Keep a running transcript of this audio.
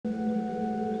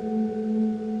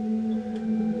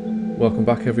Welcome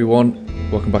back everyone,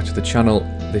 welcome back to the channel.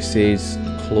 This is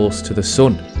Close to the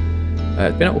Sun.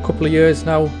 It's been out a couple of years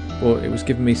now, but it was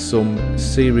giving me some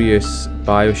serious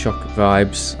Bioshock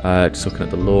vibes, just looking at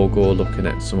the logo, looking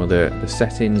at some of the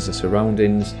settings, the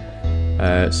surroundings.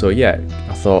 So yeah,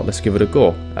 I thought let's give it a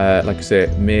go. Like I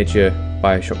say, major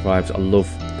Bioshock vibes. I love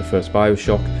the first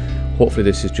Bioshock. Hopefully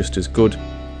this is just as good.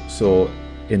 So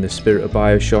in the spirit of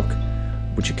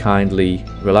Bioshock, would you kindly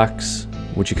relax?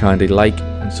 Would you kindly like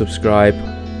and subscribe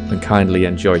and kindly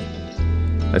enjoy?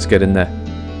 Let's get in there.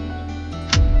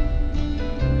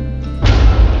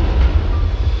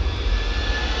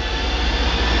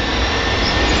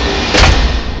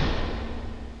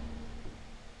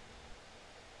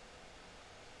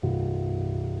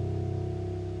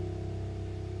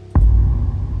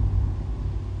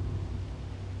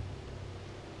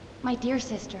 My dear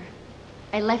sister,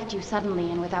 I left you suddenly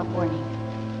and without warning.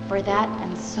 For that,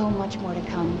 and so much more to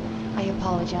come, I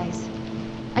apologize.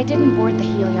 I didn't board the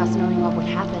Helios knowing what would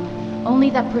happen, only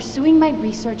that pursuing my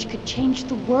research could change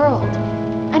the world.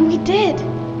 And we did!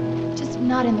 Just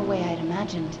not in the way I'd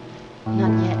imagined.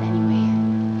 Not yet,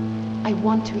 anyway. I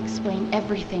want to explain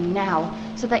everything now,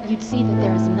 so that you'd see that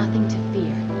there is nothing to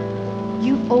fear.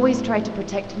 You've always tried to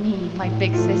protect me, my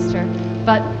big sister,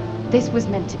 but this was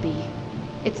meant to be.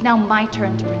 It's now my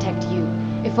turn to protect you,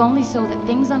 if only so that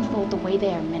things unfold the way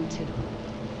they are meant to.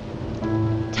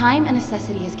 Time and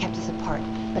necessity has kept us apart,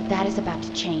 but that is about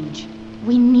to change.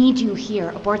 We need you here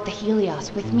aboard the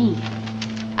Helios with me.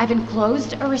 I've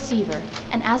enclosed a receiver,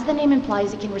 and as the name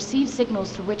implies, it can receive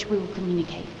signals through which we will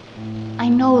communicate. I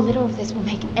know little of this will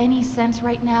make any sense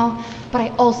right now, but I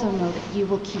also know that you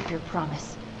will keep your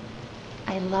promise.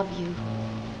 I love you.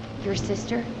 Your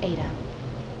sister, Ada.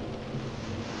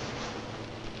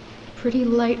 Pretty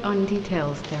light on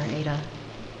details there, Ada.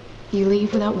 You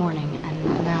leave without warning,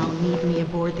 and now need me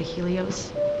aboard the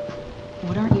Helios?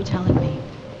 What aren't you telling me?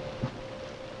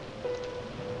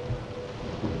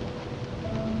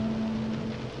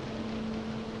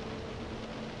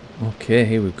 Okay,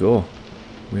 here we go.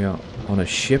 We are on a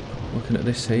ship, looking at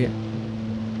this here.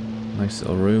 Nice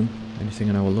little room. Anything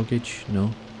in our luggage? No.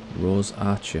 Rose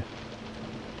Archer.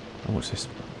 Oh, what's this?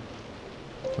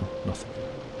 Oh, nothing.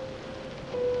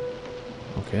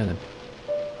 Okay then.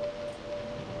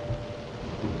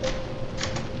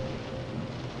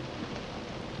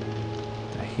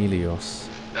 The Helios.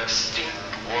 Esteemed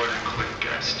Warden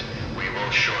guest, we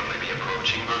will shortly be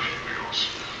approaching the Helios.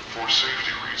 For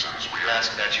safety reasons, we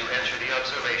ask that you enter the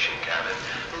observation cabin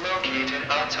located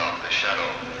atop the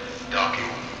shuttle.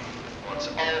 Docking once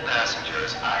all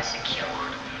passengers are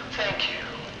secured. Thank you.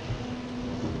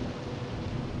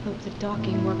 Hope the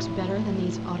docking works better than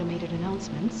these automated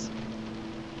announcements.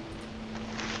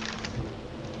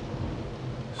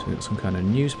 So we've got some kind of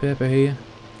newspaper here.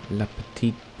 La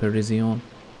Petite Parisien.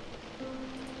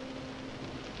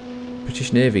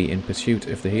 British Navy in pursuit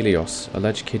of the Helios.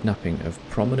 Alleged kidnapping of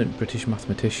prominent British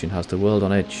mathematician has the world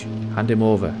on edge. Hand him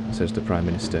over, says the Prime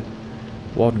Minister.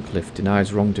 Wardenclyffe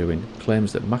denies wrongdoing,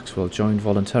 claims that Maxwell joined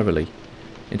voluntarily.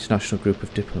 International group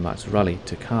of diplomats rally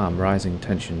to calm rising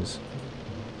tensions.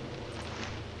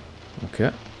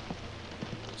 Okay.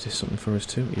 Is this something for us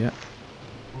too? Yeah.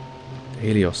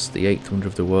 Helios, the eighth wonder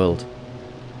of the world.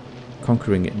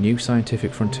 Conquering new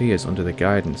scientific frontiers under the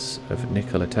guidance of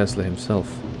Nikola Tesla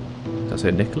himself. Did I say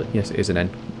Nikola? Yes, it is an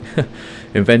N.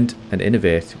 Invent and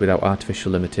innovate without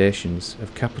artificial limitations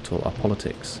of capital or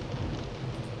politics.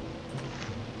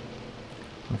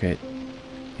 Okay,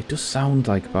 it does sound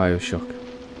like Bioshock.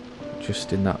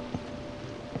 Just in that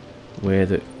way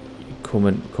that you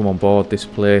come on board this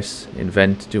place,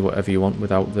 invent, do whatever you want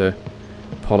without the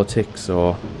politics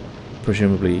or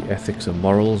presumably ethics and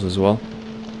morals as well.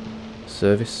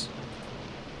 Service.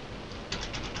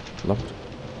 Locked.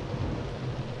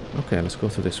 Okay, let's go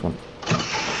through this one.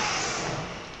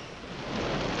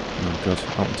 Oh god,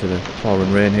 out into the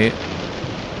pouring rain here.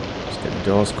 Let's get the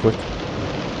doors quick.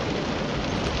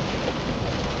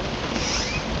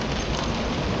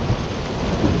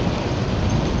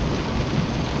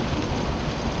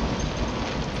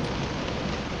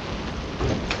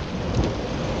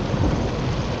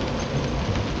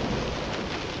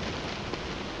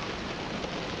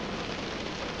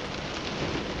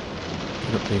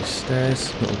 Up these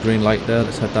stairs, little green light there,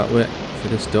 let's head that way for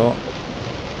this door.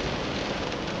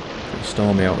 Pretty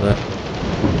stormy out there.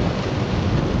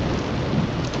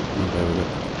 Oh, there we go.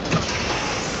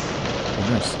 Oh,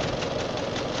 nice.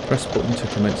 Press button to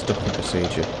commence docking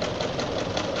procedure.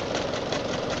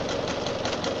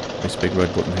 This big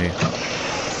red button here.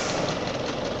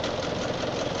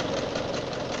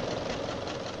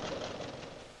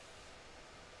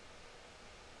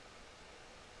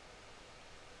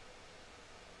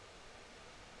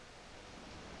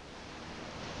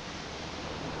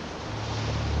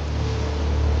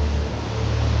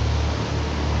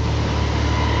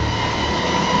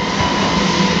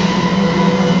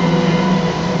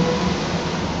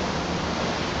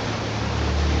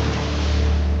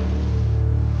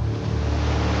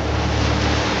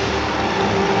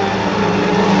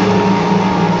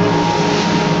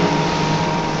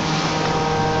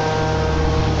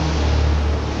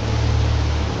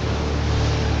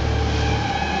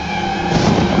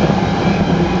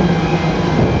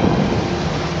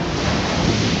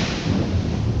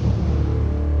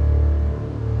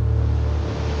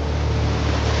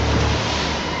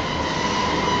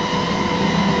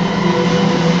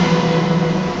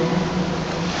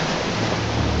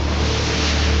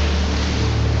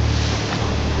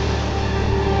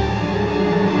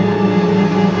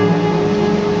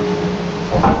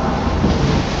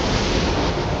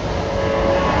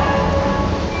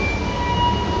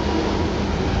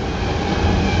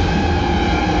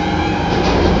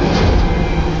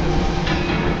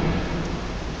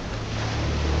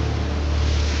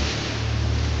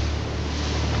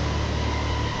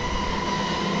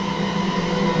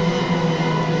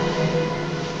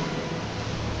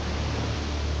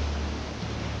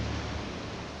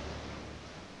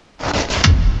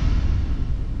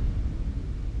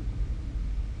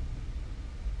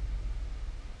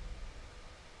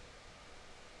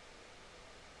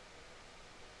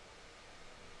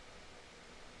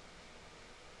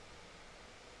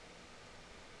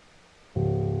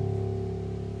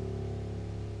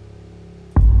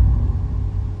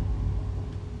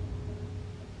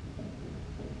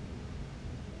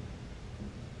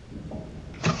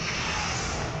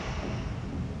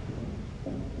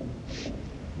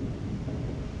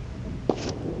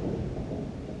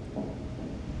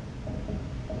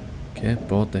 Okay,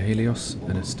 board the Helios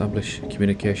and establish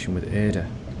communication with Ada.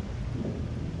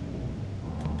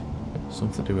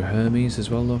 Something to do with Hermes as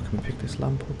well though. Can we pick this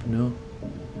lamp up? No.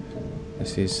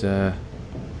 This is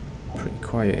pretty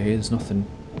quiet here. There's nothing,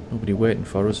 nobody waiting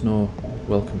for us. No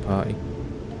welcome party.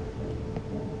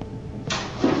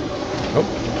 Oh.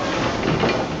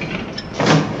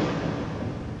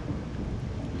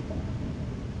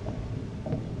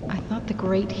 I thought the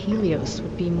great Helios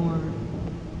would be more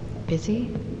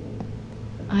busy.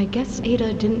 I guess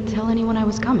Ada didn't tell anyone I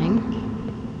was coming.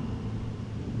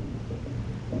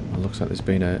 It looks like there's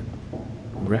been a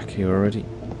wreck here already.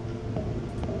 Here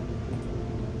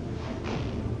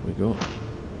we go.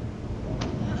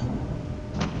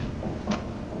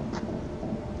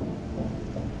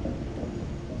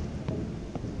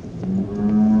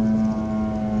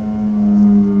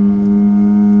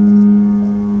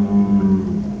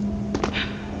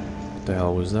 What the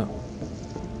hell was that?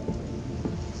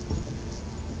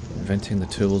 Inventing the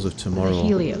tools of tomorrow. The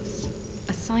Helios,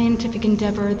 a scientific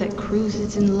endeavor that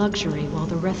cruises in luxury while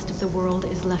the rest of the world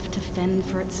is left to fend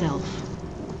for itself.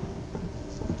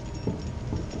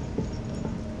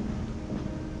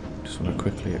 Just want to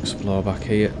quickly explore back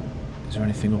here. Is there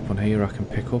anything up on here I can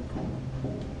pick up?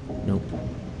 Nope.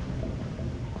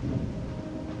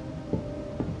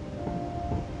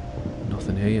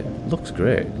 Nothing here. Looks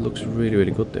great. It looks really,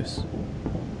 really good, this.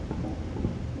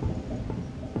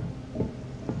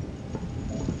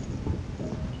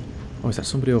 Oh, is that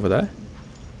somebody over there?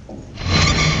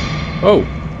 Oh!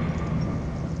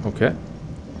 Okay.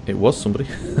 It was somebody.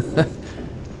 Can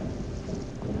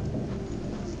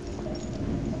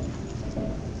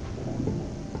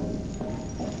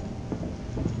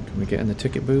we get in the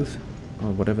ticket booth?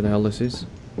 Or whatever the hell this is?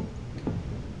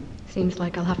 Seems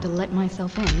like I'll have to let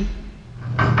myself in.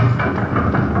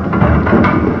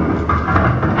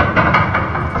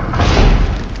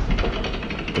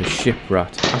 The ship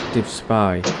rat. Active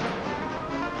spy.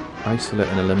 Isolate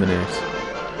and eliminate.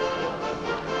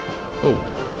 Oh,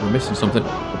 we're missing something.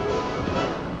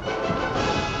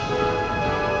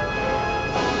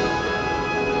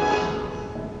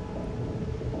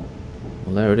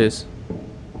 Well, there it is.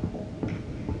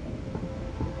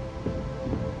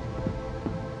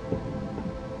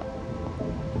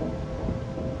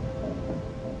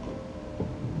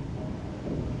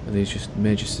 Are these just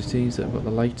major cities that have got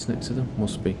the lights next to them?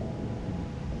 Must be.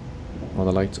 Or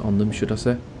the lights on them, should I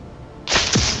say.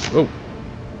 Oh!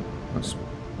 That's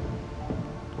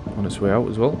on its way out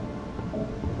as well.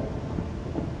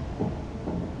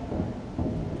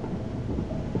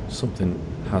 Something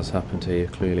has happened here,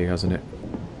 clearly, hasn't it?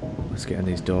 Let's get in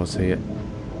these doors here.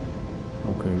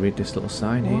 Oh, can we read this little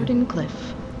sign here?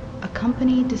 Cliff, a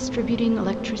company distributing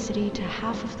electricity to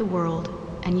half of the world,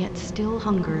 and yet still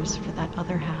hungers for that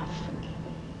other half.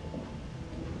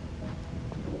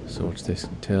 So it's this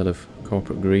tale of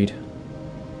corporate greed.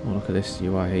 Oh, look at this,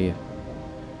 you are here.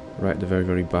 Right at the very,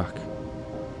 very back.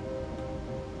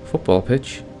 Football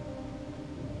pitch.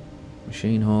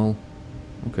 Machine hall.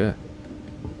 Okay.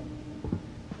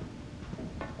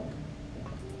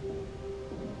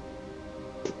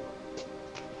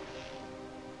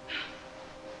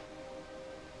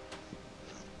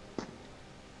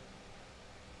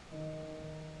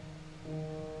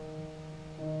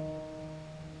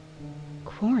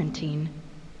 Quarantine?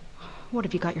 What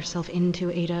have you got yourself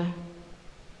into, Ada?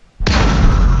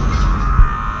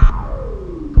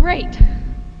 Great!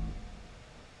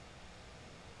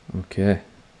 Okay.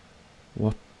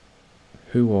 What?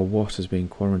 Who or what has been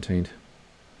quarantined?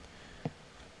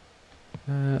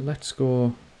 Let's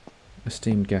go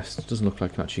esteemed guest. Doesn't look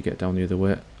like I can actually get down the other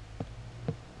way.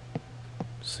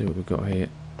 Let's see what we've got here.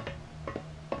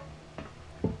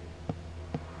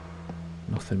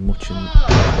 Nothing much in...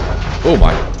 Oh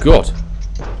my god!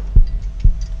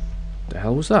 The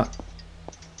hell was that?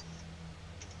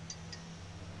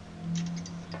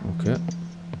 Okay.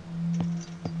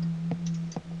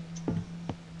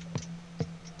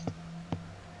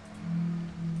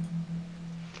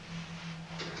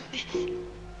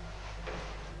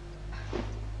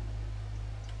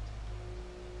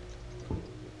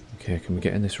 Okay, can we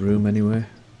get in this room anyway?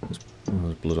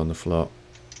 There's blood on the floor.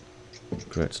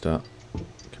 Great start.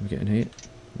 Can we get in here?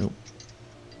 Nope.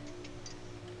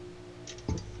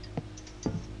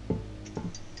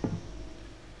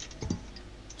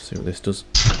 See what this does.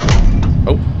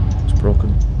 Oh, it's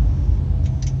broken.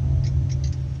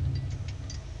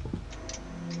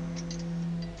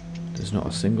 There's not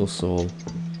a single soul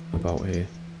about here.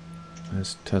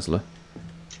 There's Tesla.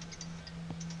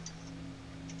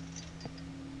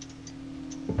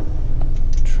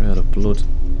 Trail of blood.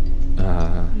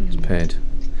 Ah, it's paid.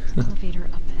 Elevator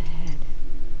up ahead.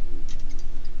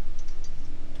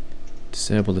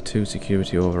 Disable the 2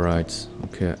 security overrides.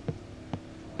 Okay.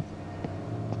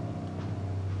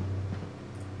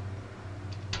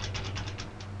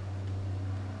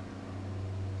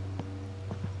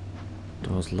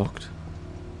 Door's locked.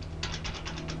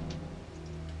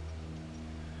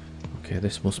 Okay,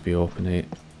 this must be open here.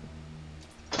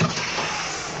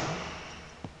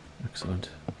 Excellent.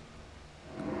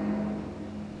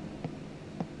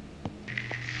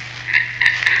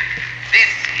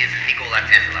 This is Nikola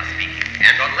Tesla speaking,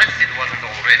 and unless it wasn't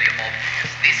already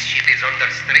obvious, this ship is under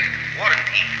strict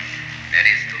quarantine. There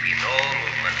is to be no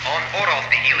movement on or off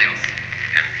the Helios.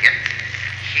 And yet,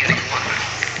 here you are.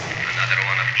 Another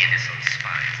one of Edison's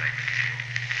spies, I presume.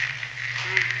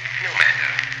 No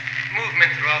matter.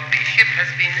 Movement throughout the ship has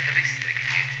been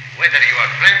restricted. Whether you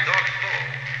are friend or foe,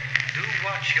 do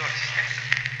watch your step.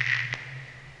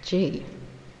 Gee,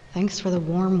 thanks for the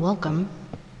warm welcome.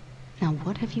 Now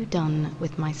what have you done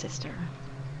with my sister?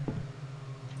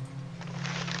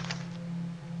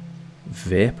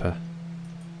 Vapor.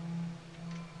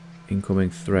 Incoming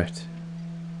threat.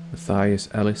 Matthias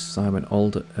Ellis, Simon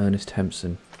Alder, Ernest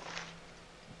Hempson.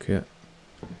 Okay.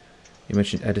 You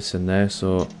mentioned Edison there,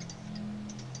 so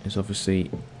he's obviously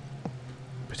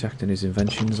protecting his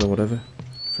inventions or whatever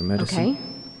from Edison. Okay,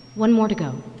 one more to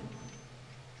go.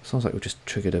 Sounds like we just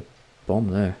triggered a bomb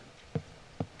there.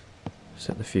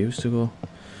 Set the fuse to go.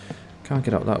 Can't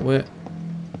get out that way.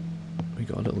 We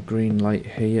got a little green light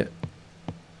here.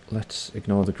 Let's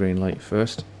ignore the green light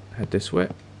first. Head this way.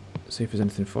 See if there's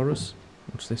anything for us.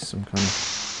 What's this? Some kind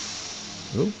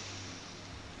of... Oh.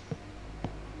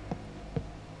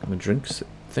 Kind of drinks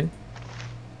thing.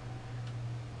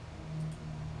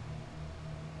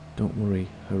 Don't worry.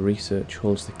 Her research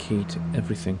holds the key to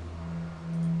everything.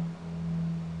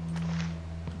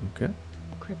 Okay.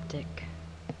 Cryptic.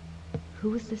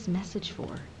 Who is this message for?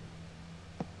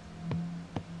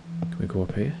 Can we go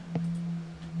up here?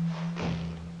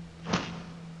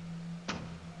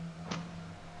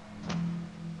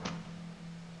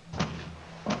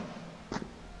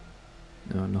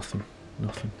 No, nothing.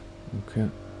 Nothing. Okay.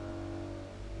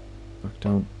 Back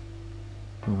down.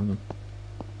 Oh, hang on.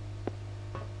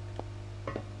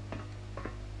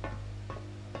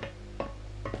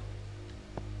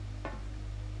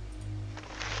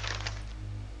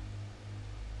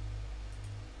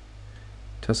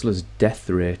 Tesla's death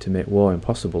ray to make war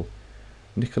impossible.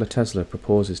 Nikola Tesla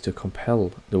proposes to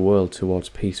compel the world towards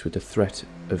peace with the threat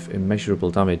of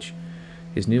immeasurable damage.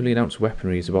 His newly announced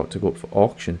weaponry is about to go up for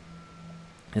auction.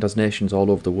 It has nations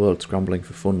all over the world scrambling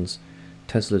for funds.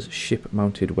 Tesla's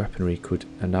ship-mounted weaponry could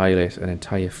annihilate an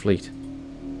entire fleet.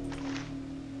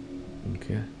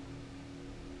 Okay.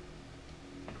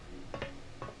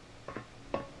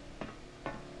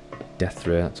 Death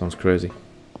ray, that sounds crazy.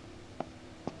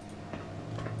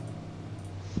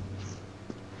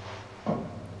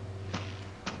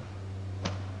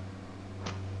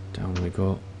 Down we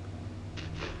go.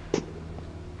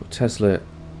 But Tesla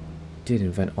did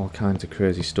invent all kinds of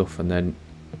crazy stuff, and then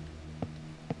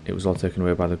it was all taken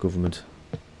away by the government,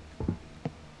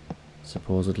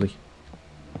 supposedly.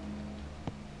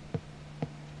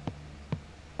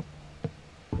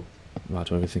 Well, I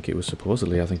don't even think it was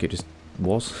supposedly, I think it just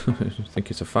was. I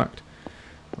think it's a fact.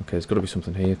 Okay, there's got to be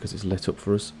something here because it's lit up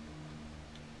for us.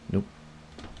 Nope.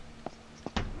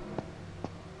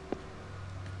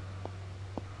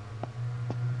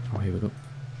 Oh, here we go.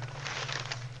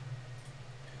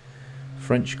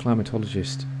 French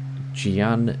climatologist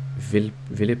Jean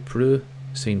Villepreux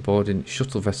seen boarding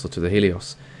shuttle vessel to the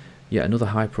Helios. Yet another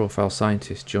high-profile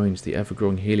scientist joins the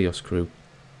ever-growing Helios crew.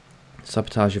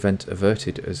 Sabotage event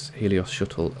averted as Helios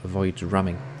shuttle avoids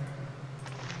ramming.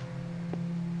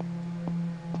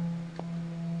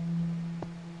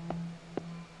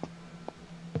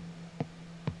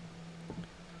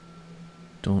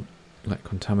 Don't let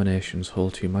contaminations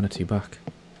hold humanity back.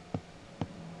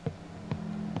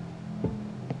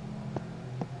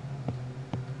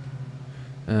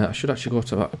 I should actually go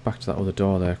to back to that other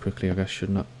door there quickly, I guess,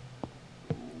 shouldn't I?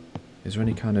 Is there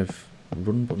any kind of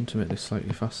run button to make this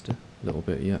slightly faster? A little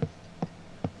bit, yeah.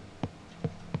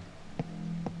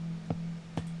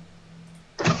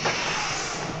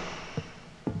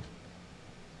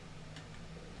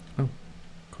 Oh,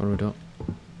 corridor.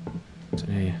 What's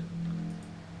in here?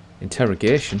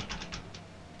 Interrogation?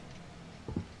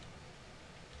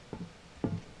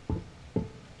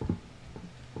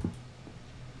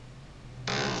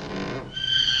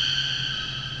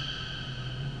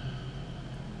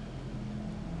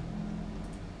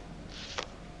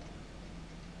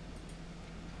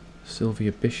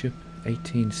 Sylvia Bishop,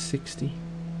 1860,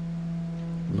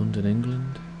 London,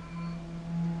 England.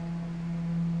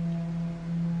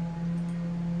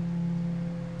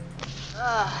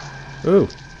 Oh!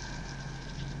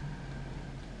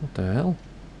 What the hell?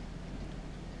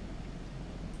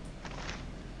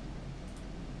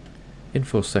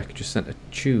 InfoSec just sent a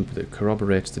tube that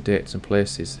corroborates the dates and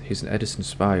places. He's an Edison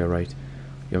spy, alright.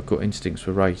 Your gut instincts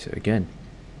were right again.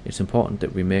 It's important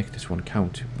that we make this one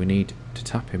count. We need to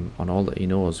tap him on all that he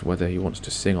knows, whether he wants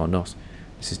to sing or not.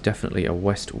 This is definitely a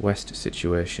West-West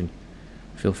situation.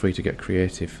 Feel free to get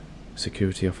creative.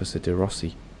 Security Officer De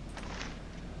Rossi.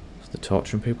 So they're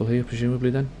torturing people here,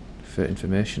 presumably, then? For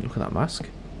information. Look at that mask.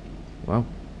 Wow.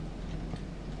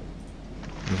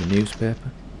 There's a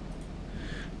newspaper.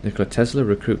 Nikola Tesla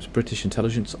recruits British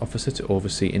intelligence officer to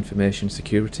oversee information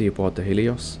security aboard the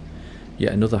Helios.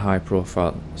 Yet another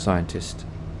high-profile scientist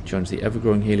joins the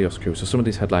ever-growing Helios crew. So some of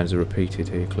these headlines are repeated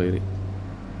here, clearly.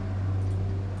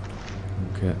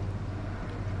 Okay.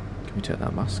 Can we take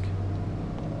that mask?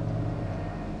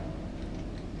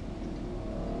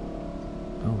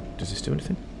 Oh, does this do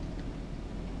anything?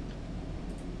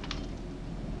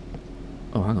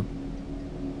 Oh, hang on.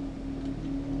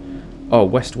 Oh,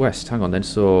 west-west. Hang on then.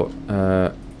 So,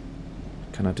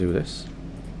 can I do this?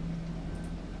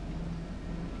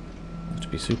 Have to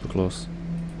be super close.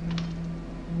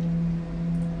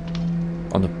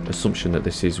 On the assumption that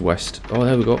this is west. Oh,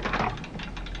 there we go.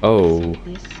 Oh. So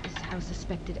this is how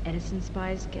suspected Edison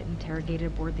spies get interrogated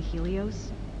aboard the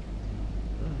Helios?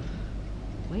 Ugh.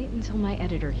 Wait until my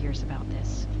editor hears about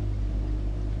this.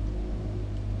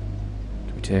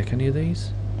 Do we take any of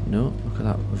these? No. Look at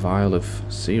that vial of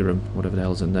serum, whatever the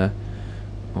hell's in there.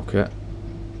 Okay.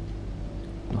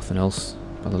 Nothing else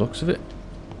by the looks of it.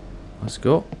 Let's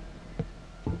go.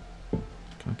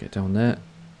 Can't get down there.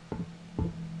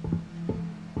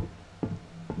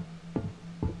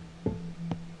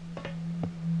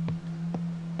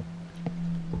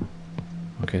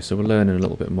 Okay, so we're learning a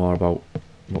little bit more about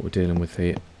what we're dealing with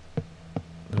here.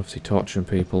 They're obviously torturing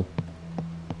people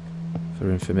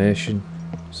for information.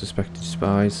 Suspected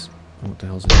spies. Oh, what the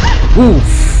hell's it?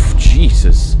 Oof!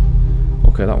 Jesus!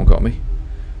 Okay, that one got me.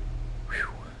 Whew.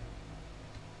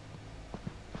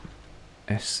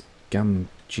 S.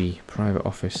 Gamgee, private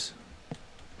office.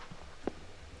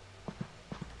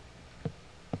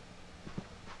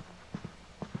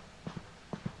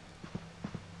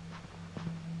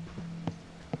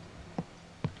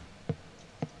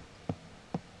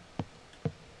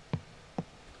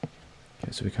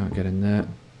 So we can't get in there.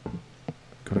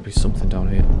 Gotta be something down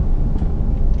here.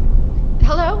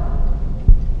 Hello?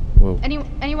 Whoa.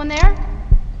 Anyone there?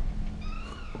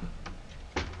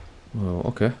 Whoa,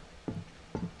 okay.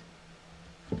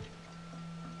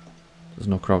 There's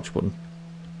no crouch button.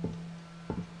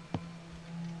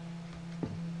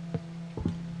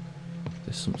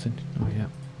 There's something. Oh yeah.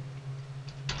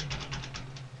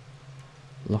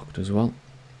 Locked as well.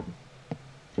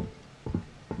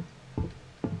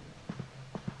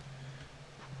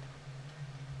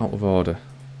 Out of order.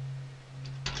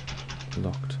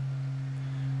 Locked.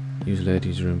 Use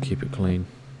ladies' room, keep it clean.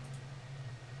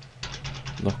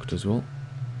 Locked as well.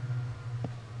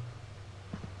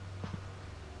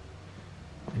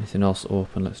 Anything else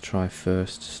open? Let's try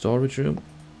first. Storage room.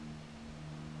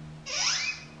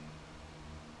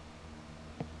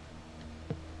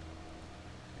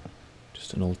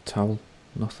 Just an old towel.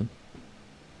 Nothing.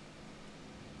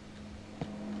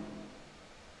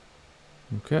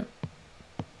 Okay.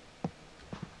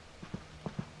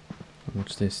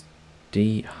 What's this?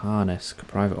 D. Harness,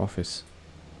 private office.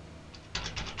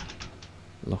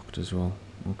 Locked as well.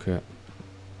 Okay.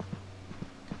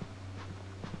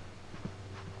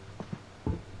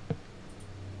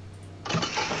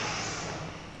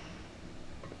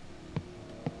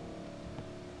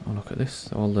 Oh, look at this.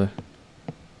 All the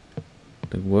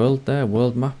world there,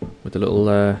 world map with the little.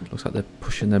 Looks like they're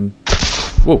pushing them.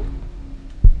 Whoa!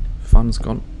 fan's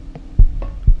gone.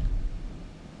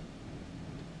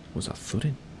 What's that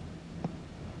thudding?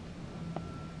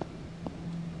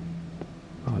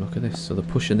 Oh, look at this. So they're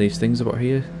pushing these things about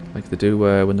here, like they do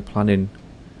when they're planning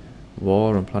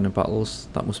war and planning battles.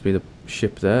 That must be the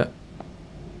ship there.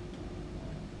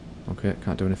 Okay,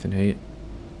 can't do anything here.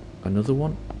 Another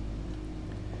one.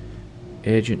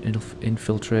 Agent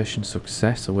infiltration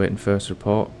success, awaiting first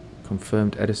report.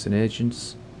 Confirmed Edison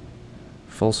agents.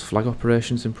 False flag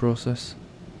operations in process.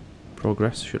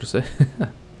 Progress, should I say.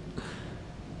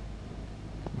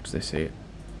 What's this here?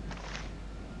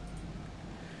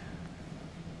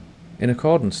 In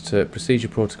accordance to Procedure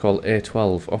Protocol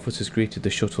A12, officers greeted the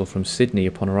shuttle from Sydney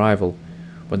upon arrival.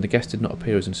 When the guest did not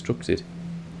appear as instructed,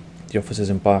 the officers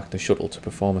embarked the shuttle to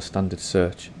perform a standard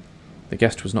search. The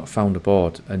guest was not found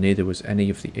aboard, and neither was any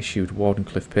of the issued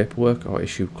Wardenclyffe paperwork or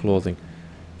issued clothing.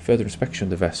 Further inspection of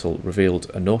the vessel revealed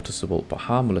a noticeable but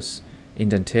harmless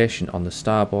indentation on the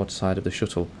starboard side of the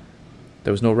shuttle.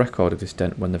 There was no record of this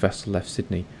dent when the vessel left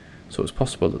Sydney, so it was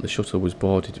possible that the shuttle was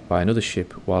boarded by another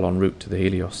ship while en route to the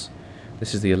Helios.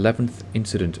 This is the 11th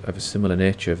incident of a similar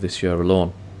nature of this year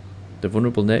alone. The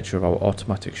vulnerable nature of our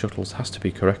automatic shuttles has to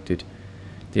be corrected.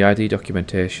 The ID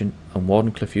documentation and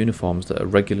Wardenclyffe uniforms that are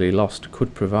regularly lost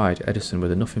could provide Edison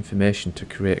with enough information to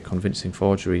create convincing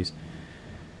forgeries.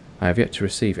 I have yet to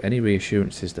receive any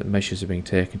reassurances that measures are being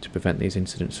taken to prevent these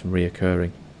incidents from reoccurring.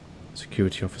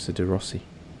 Security Officer De Rossi.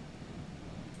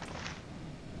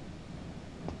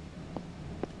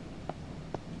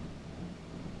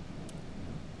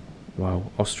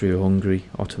 Wow, Austria-Hungary,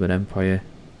 Ottoman Empire,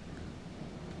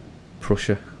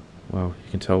 Prussia. Wow,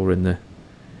 you can tell we're in the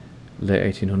late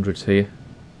 1800s here.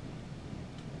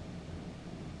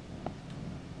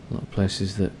 A lot of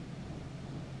places that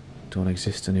don't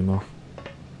exist anymore.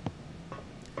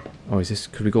 Oh, is this...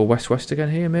 could we go west-west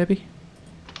again here, maybe?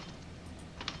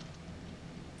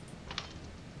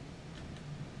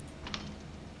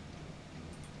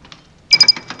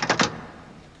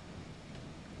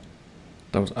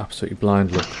 That was absolutely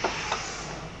blind, look.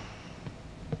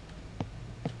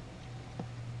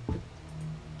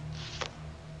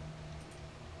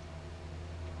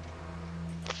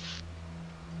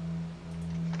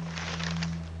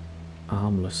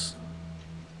 Armless.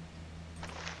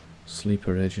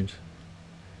 Sleeper agent.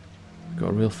 Got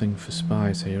a real thing for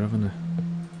spies here, haven't they?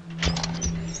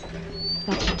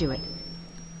 That should do it.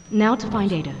 Now to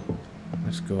find Ada.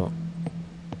 Let's go.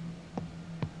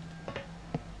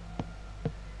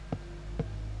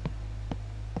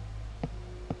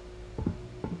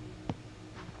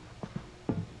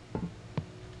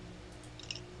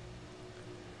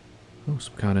 Oh,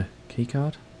 some kind of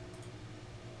keycard.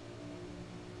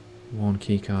 One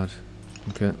keycard.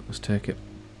 Okay, let's take it.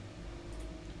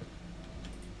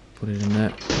 Put it in there.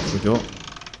 Off we go. Whoa!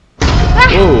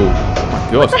 Oh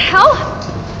my god! What the hell?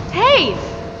 Hey!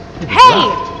 What was Hey!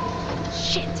 that?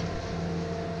 Shit!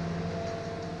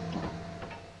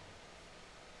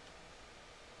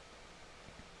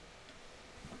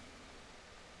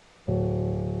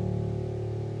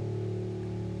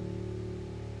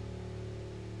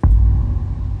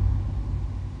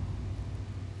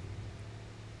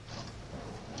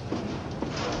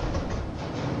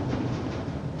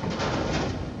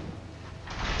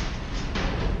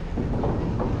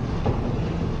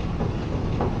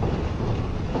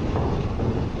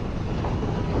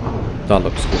 That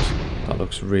looks good. That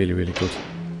looks really, really good.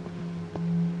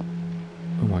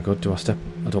 Oh my god, do I step...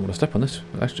 I don't want to step on this.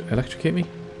 Electrocute me?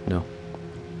 No.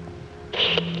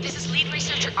 This is lead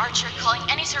researcher Archer calling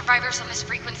any survivors on this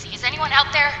frequency. Is anyone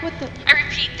out there? What the... I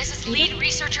repeat, this is lead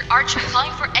researcher Archer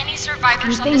calling for any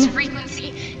survivors on this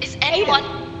frequency. Is anyone...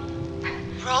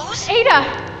 Rose? Ada!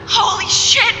 Holy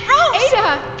shit, Rose!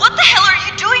 Ada! What the hell are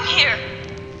you doing here?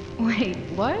 Wait,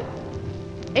 what?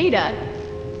 Ada,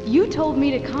 you told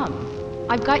me to come.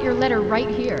 I've got your letter right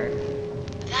here.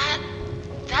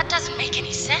 That doesn't make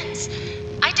any sense.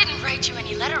 I didn't write you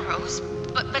any letter, Rose.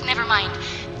 But never mind.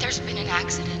 There's been an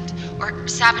accident. Or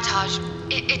sabotage.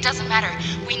 It doesn't matter.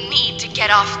 We need to get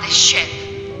off this ship.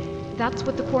 That's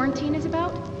what the quarantine is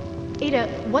about? Ada,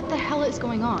 what the hell is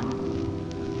going on?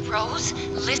 Rose,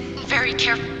 listen very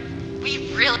carefully.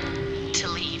 We really need to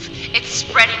leave. It's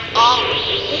spreading all...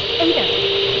 Ada!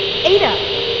 Ada!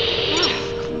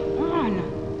 Ugh, come on.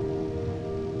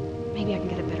 Maybe I can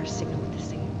get a better signal with this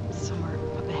thing somewhere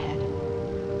up ahead.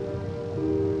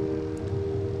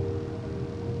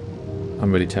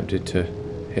 I'm really tempted to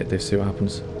hit this, see what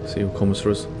happens, see who comes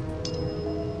for us.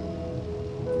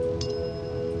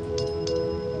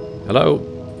 Hello?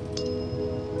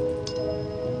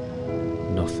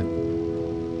 Nothing.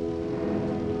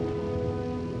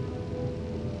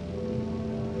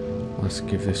 Let's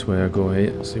give this way a go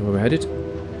here. See where we're headed.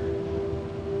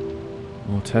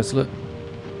 More Tesla.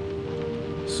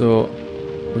 So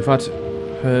we've had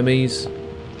Hermes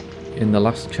in the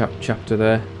last chapter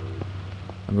there,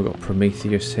 and we've got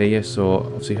Prometheus here. So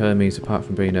obviously Hermes, apart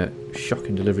from being a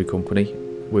shocking delivery company,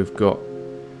 we've got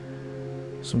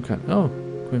some kind. Oh,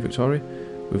 Queen Victoria.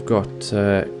 We've got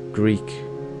Greek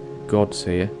gods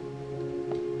here.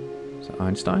 Is that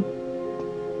Einstein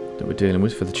that we're dealing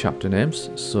with for the chapter names?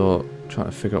 So trying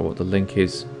to figure out what the link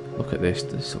is. Look at this.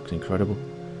 This looks incredible.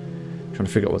 Trying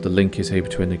to figure out what the link is here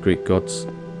between the Greek gods.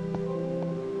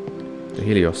 The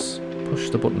Helios. Push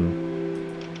the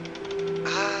button.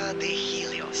 Ah, the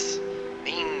Helios.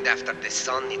 Named after the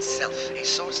sun itself, a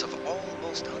source of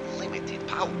almost unlimited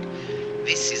power.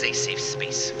 This is a safe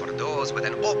space for those with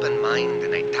an open mind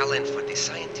and a talent for the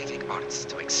scientific arts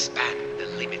to expand the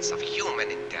limits of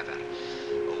human endeavor.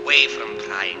 Away from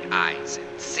prying eyes and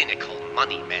cynical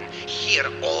money men, here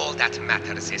all that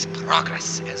matters is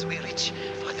progress as we reach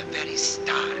for the very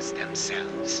stars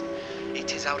themselves.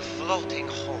 It is our floating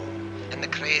home and the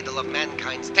cradle of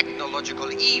mankind's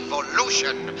technological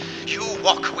evolution. You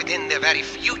walk within the very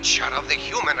future of the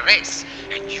human race,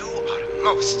 and you are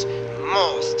most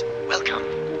welcome.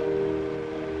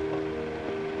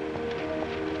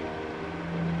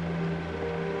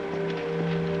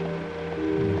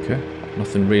 Okay,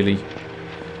 nothing really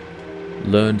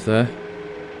learned there.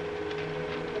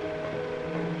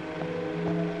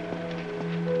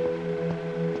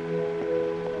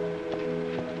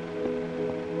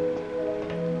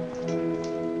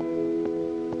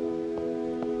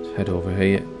 Let's head over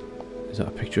here. Is that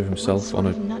a picture of himself on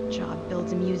a... nut job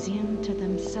builds a museum to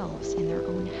themselves in their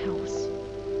own house?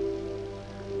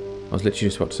 I was literally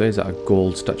just about to say, is that a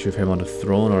gold statue of him on a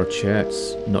throne or a chair?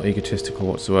 It's not egotistical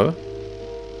whatsoever.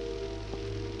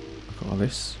 Look at all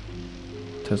this.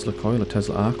 Tesla coil, or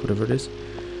Tesla arc, whatever it is.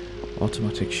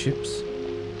 Automatic ships.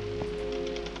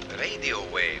 Radio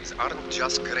waves aren't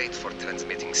just great for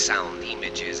transmitting sound,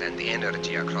 images, and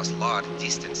energy across large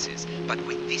distances, but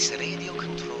with this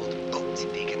radio-controlled boat,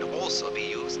 they can also be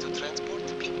used to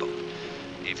transport people.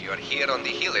 If you're here on the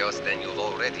Helios, then you've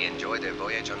already enjoyed a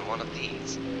voyage on one of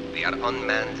these. They are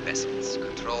unmanned vessels,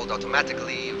 controlled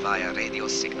automatically via radio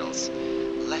signals.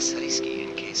 Less risky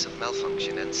in case of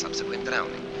malfunction and subsequent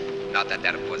drowning. Not that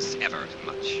there was ever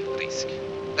much risk.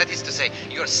 That is to say,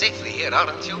 you're safely here,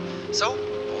 aren't you? So,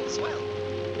 all's well.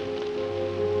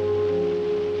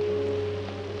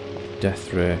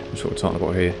 Death ray, that's what we're talking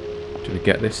about here. Do we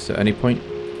get this at any point?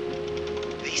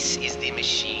 This is the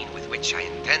machine with which I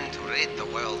intend to rid the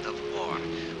world of war,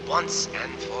 once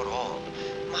and for all.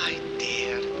 My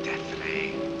dear Death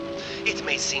Ray. It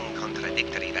may seem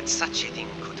contradictory that such a thing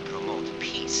could promote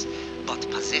peace, but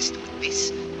possessed with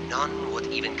this, none would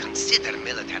even consider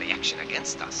military action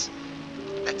against us.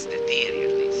 That's the theory,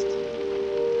 at least.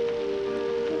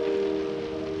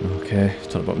 Okay,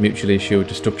 talking about mutually assured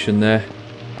destruction there.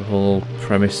 The whole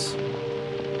premise.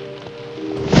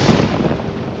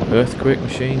 Earthquake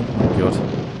machine? Oh my god.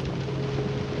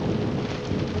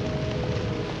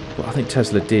 But I think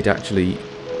Tesla did actually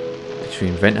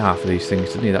invent half of these things,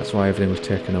 didn't he? That's why everything was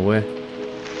taken away.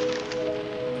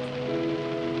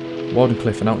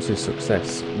 Wardenclyffe announces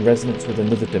success. Resonance with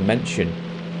another dimension.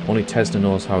 Only Tesla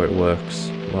knows how it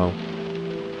works. Wow.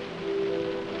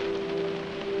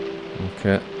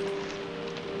 Okay.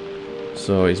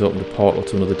 So he's opened a portal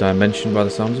to another dimension by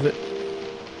the sounds of it.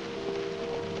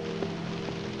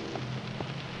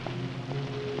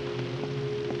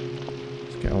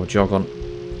 Let's get our jog on.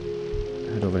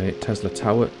 Head over here, Tesla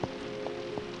Tower.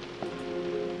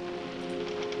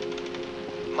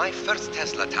 My first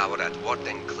Tesla tower at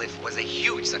Wardenclyffe was a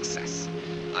huge success.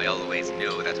 I always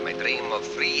knew that my dream of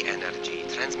free energy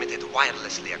transmitted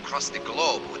wirelessly across the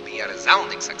globe would be a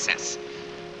resounding success.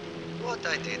 What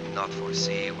I did not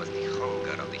foresee was the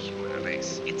hunger of the human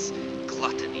race, its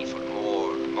gluttony for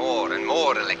more and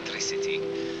more electricity.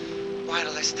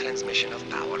 Wireless transmission of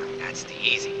power, that's the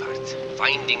easy part.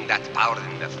 Finding that power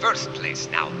in the first place,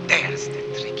 now there's the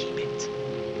tricky bit.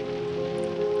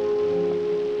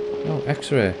 Oh,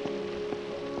 X-ray.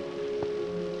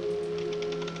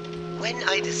 When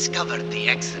I discovered the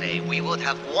X-ray, we would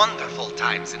have wonderful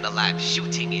times in the lab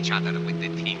shooting each other with the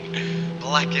thing.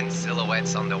 Blackened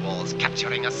silhouettes on the walls,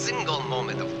 capturing a single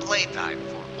moment of playtime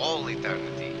for all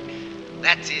eternity.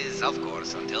 That is, of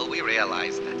course, until we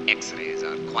realize that X-rays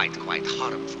are quite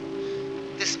harmful.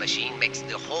 This machine makes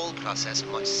the whole process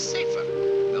much safer,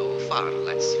 though far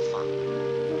less fun.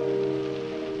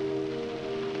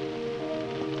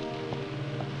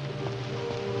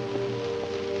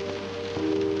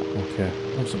 Okay,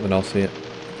 oh, something else here.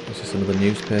 This is another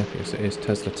newspaper. Yes, it is.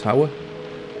 Tesla Tower.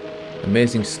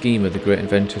 Amazing scheme of the great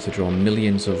inventor to draw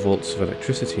millions of volts of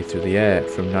electricity through the air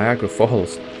from Niagara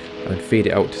Falls and then feed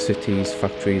it out to cities,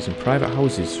 factories and private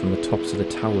houses from the tops of the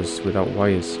towers without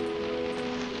wires.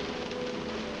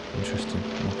 Interesting.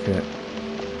 Okay.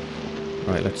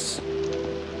 Right, let's...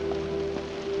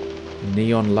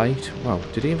 Neon light. Wow,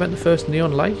 did he invent the first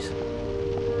neon light?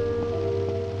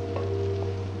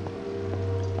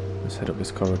 Let's head up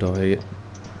this corridor here.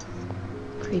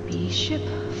 Creepy ship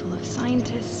full of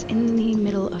scientists in the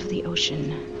middle of the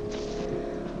ocean.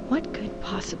 What could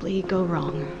possibly go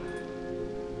wrong?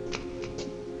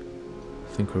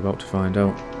 I think we're about to find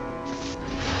out.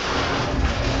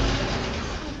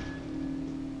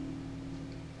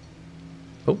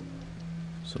 Oh,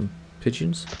 some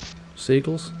pigeons,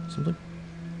 seagulls, something.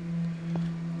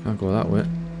 Can't go that way.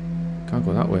 Can't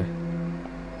go that way.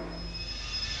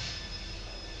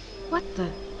 What the?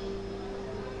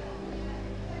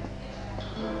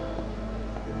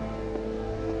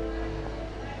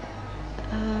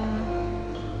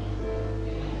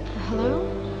 Hello?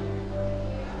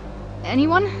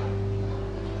 Anyone?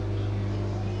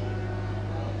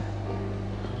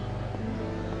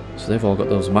 So they've all got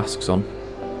those masks on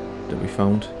that we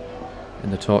found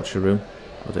in the torture room,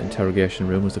 or the interrogation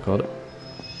room as they call it.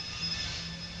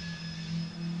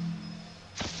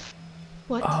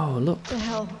 What Oh, look. the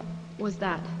hell was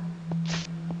that?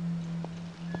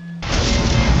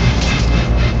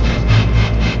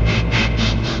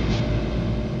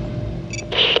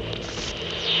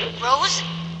 Rose?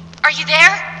 Are you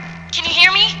there? Can you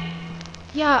hear me?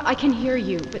 Yeah, I can hear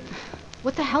you, but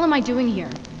what the hell am I doing here?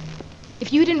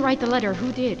 If you didn't write the letter,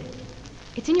 who did?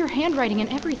 It's in your handwriting and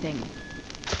everything.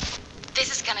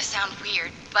 This is gonna sound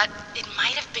weird, but it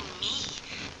might have been me.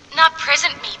 Not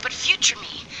present me, but future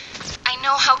me. I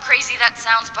know how crazy that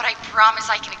sounds, but I promise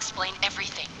I can explain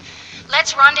everything.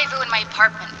 Let's rendezvous in my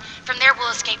apartment. From there we'll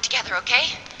escape together,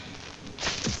 okay?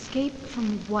 Escape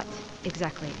from what,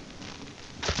 exactly?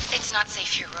 It's not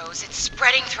safe here, Rose. It's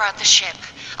spreading throughout the ship.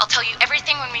 I'll tell you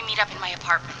everything when we meet up in my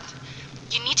apartment.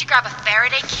 You need to grab a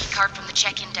Faraday keycard from the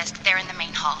check-in desk there in the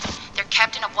main hall. They're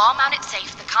kept in a wall-mounted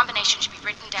safe. The combination should be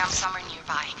written down somewhere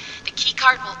nearby. The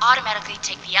keycard will automatically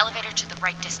take the elevator to the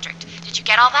right district. Did you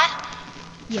get all that?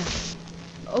 Yeah.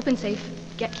 Open safe,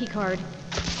 get key card,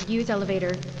 use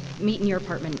elevator, meet in your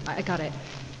apartment. I got it.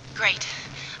 Great.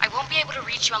 I won't be able to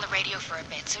reach you on the radio for a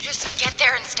bit, so just get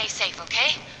there and stay safe,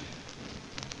 okay?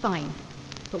 Fine.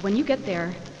 But when you get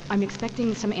there, I'm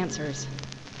expecting some answers.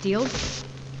 Deal?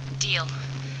 Deal.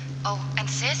 Oh, and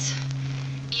sis?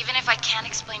 Even if I can't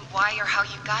explain why or how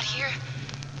you got here,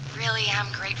 really am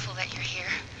grateful that you're here.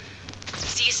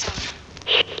 See you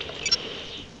soon.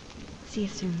 See you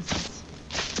soon, sis.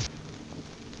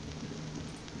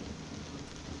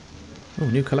 Oh,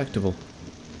 new collectible.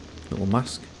 Little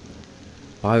mask.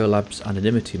 Biolab's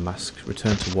anonymity mask.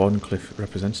 Return to Warncliffe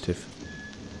representative.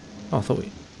 Oh, I thought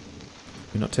we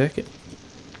not take it.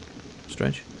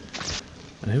 Strange.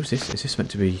 And who's this? Is this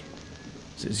meant to be...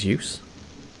 Is it Zeus?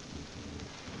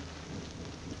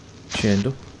 Chained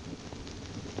up.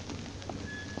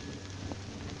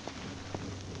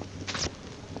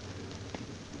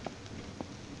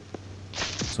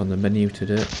 It's on the menu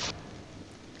today.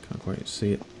 Can't quite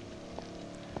see it.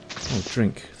 Oh,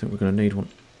 drink. I think we're going to need one.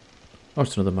 Oh,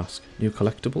 it's another mask. New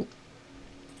collectible.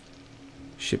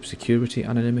 Ship security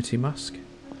anonymity mask.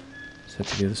 Let's head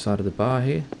to the other side of the bar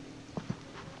here.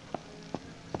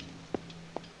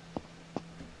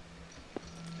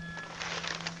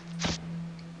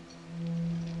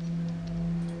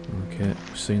 Okay,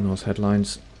 we've seen those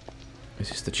headlines. Is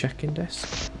this the check-in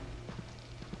desk?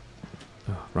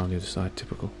 Oh, around the other side,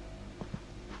 typical.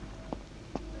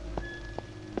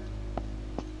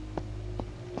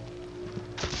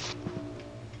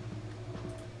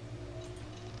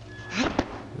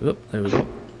 Oh, there we go.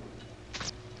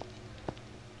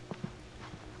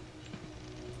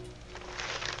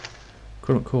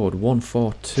 Current code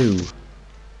 142.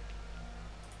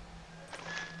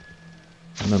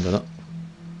 Remember that.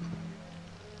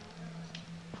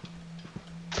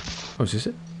 Oh, is this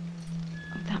it?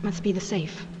 Oh, that must be the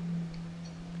safe.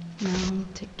 Now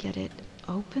to get it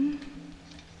open?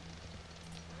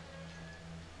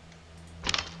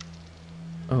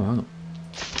 Oh, hang on.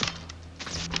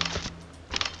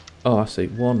 Oh, I see.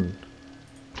 One.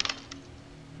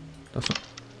 That's not...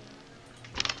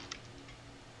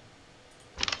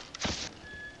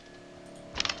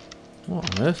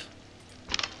 What on earth?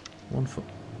 1 foot.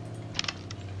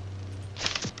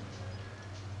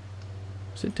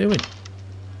 What's it doing?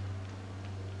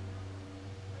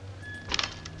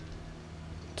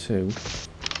 2.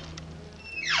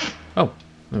 Oh,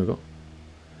 There we go.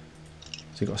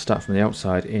 So you've got to start from the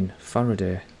outside in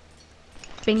Faraday.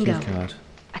 Bingo. Key card.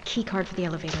 A key card for the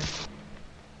elevator.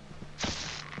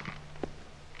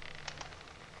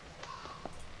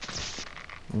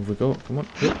 Over we go. Come on.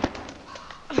 Yep.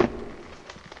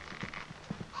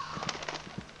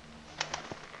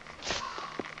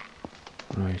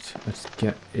 Right, let's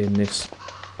get in this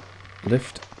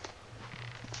lift.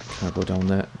 Can I go down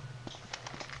there?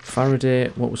 Faraday,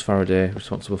 what was Faraday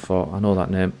responsible for? I know that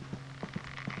name.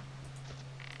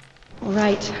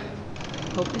 Alright.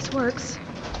 Hope this works.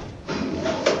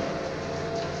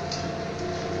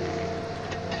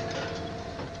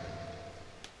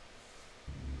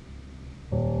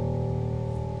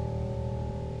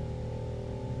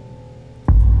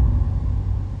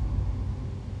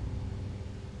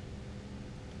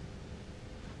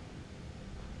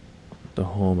 The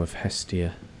home of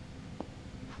Hestia.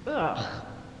 Ugh.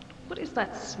 What is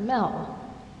that smell?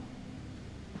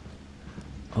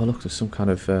 Oh look, there's some kind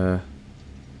of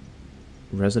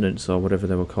resonance or whatever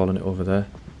they were calling it over there.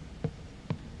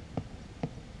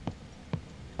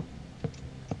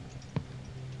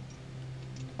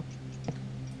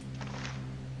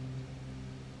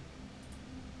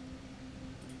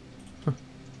 Huh.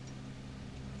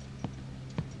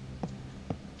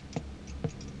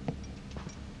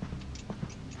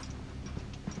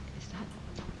 Is that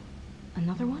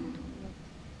another one?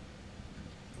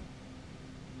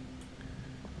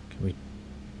 Can we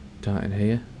dart in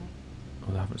here?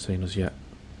 Oh, they haven't seen us yet.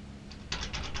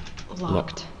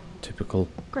 Locked. Typical.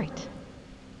 Great.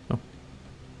 Oh,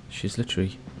 she's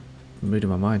literally reading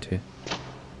my mind here.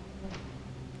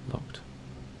 Locked.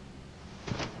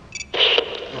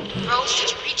 Rose,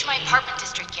 did you reach my apartment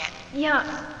district yet?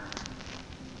 Yeah.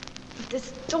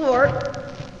 This door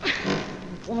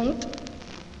won't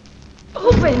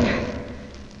open.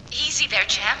 Easy there,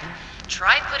 champ.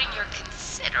 Try putting your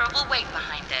considerable weight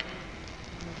behind it.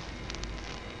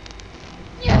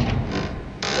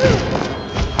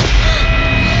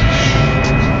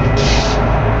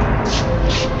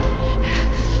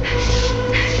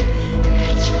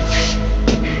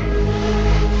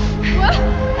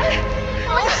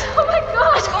 Oh my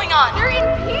god! What's going on? They're in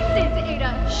pieces,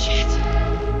 Ada! Shit.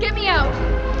 Get me out!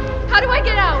 How do I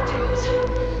get out?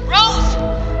 Rose!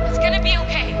 It's gonna be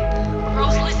okay.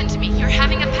 Rose, listen to me. You're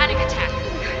having a panic attack.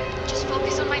 Just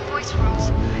focus on my voice,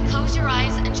 Rose. Close your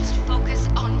eyes and just focus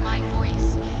on my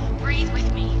voice. Breathe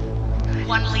with me.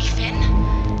 One leaf in.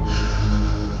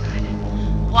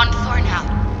 One thorn out.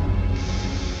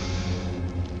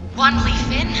 One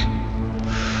leaf in.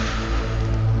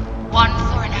 One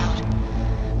thorn out.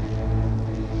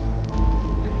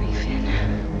 One leaf in.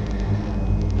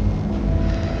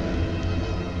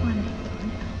 One thorn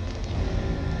out.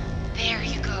 There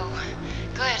you go.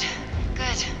 Good.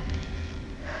 Good.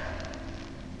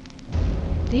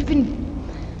 They've been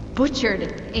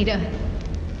butchered, Ada.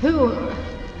 Who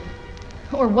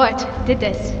or what did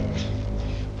this?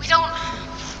 We don't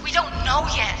know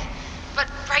yet. But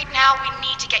right now we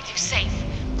need to get you safe.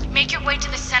 Make your way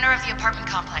to the center of the apartment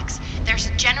complex. There's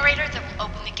a generator that will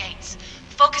open the gates.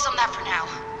 Focus on that for now.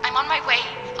 I'm on my way.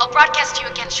 I'll broadcast to you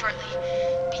again shortly.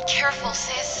 Be careful,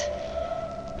 sis.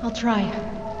 I'll try.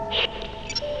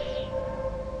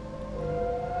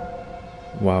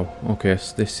 Wow, okay,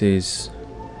 so this is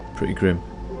pretty grim.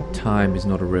 Time is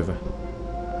not a river.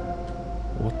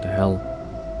 What the hell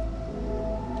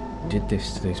did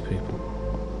this to these people?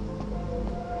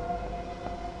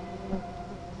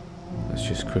 Let's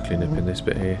just quickly nip in this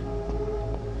bit here.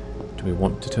 Do we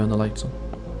want to turn the lights on?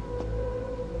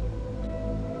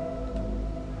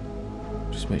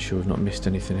 Just make sure we've not missed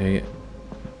anything here yet.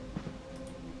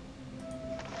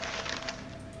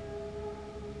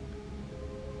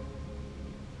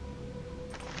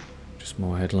 Just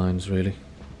more headlines, really.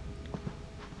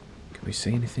 Can we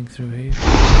see anything through here?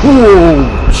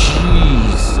 Oh,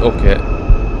 jeez. Okay.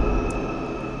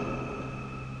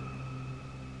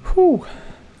 Whew.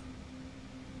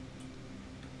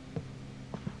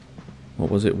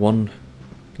 What was it? One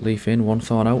leaf in, one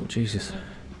thorn out? Jesus.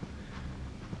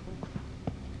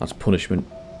 That's punishment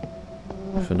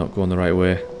for not going the right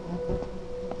way.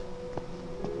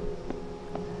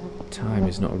 Time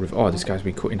is not a river. Oh, this guy's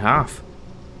been cut in half.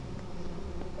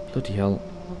 Bloody hell.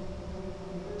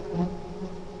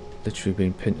 Literally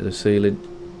been pinned to the ceiling,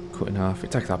 cut in half.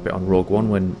 It's like that bit on Rogue One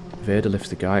when Vader lifts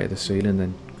the guy to the ceiling and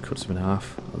then cuts him in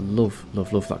half. I love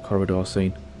that corridor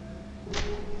scene.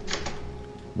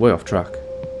 Way off track,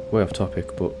 way off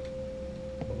topic, but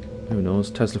who knows?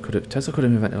 Tesla could have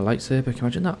invented a lightsaber. Can you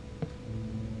imagine that?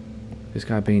 This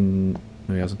guy been...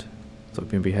 no, he hasn't. I thought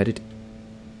he'd been beheaded.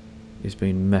 He's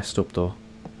been messed up though.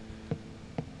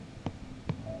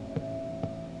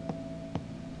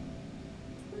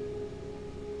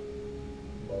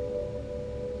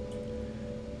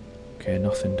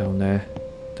 Nothing down there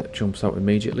that jumps out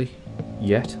immediately.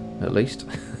 Yet, at least.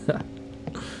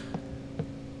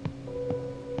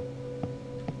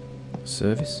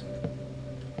 Service.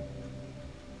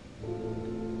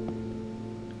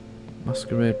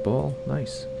 Masquerade ball.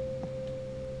 Nice.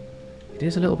 It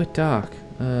is a little bit dark.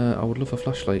 I would love a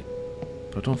flashlight,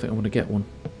 but I don't think I'm going to get one.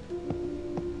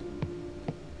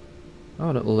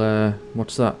 Oh, little,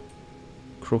 what's that?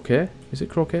 Croquet? Is it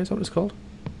croquet? Is that what it's called?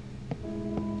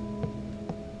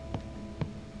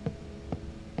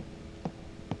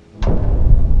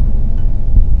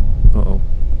 Uh-oh.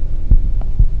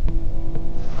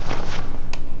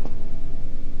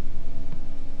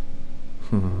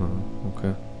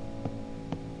 Okay.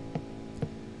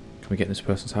 Can we get in this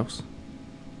person's house?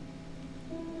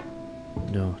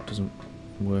 No, it doesn't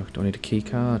work. Do I need a key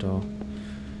card or...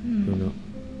 Who knows?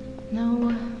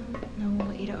 No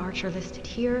Ada Archer listed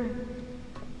here.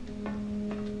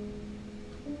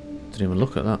 Didn't even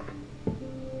look at that.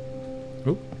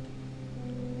 Oh.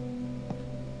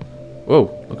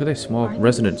 Whoa, look at this, more Are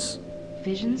resonance. these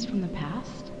visions from the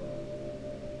past?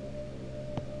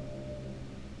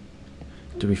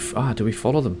 Do we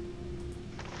follow them?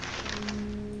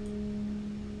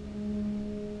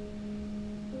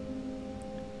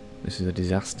 This is a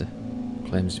disaster.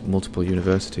 Claims multiple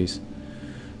universities.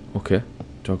 Okay,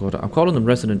 do I go down? I'm calling them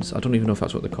resonance. I don't even know if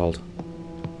that's what they're called.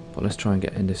 But let's try and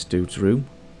get in this dude's room.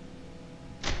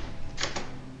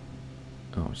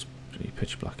 Oh, it's pretty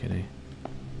pitch black in here.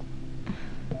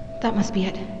 That must be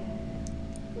it.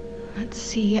 Let's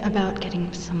see about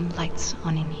getting some lights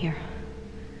on in here.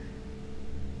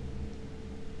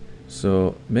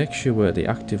 So make sure the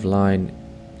active line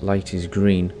light is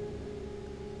green.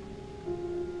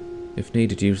 If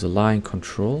needed, use the line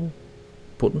control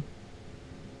button.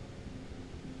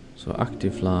 So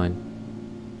active line.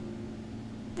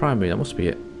 Primary, that must be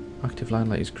it. Active line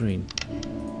light is green.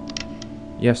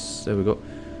 Yes, there we go.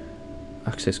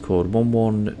 Access code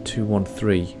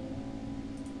 11213.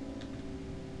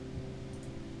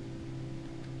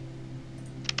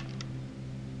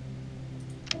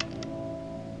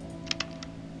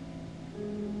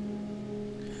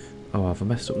 Oh, have I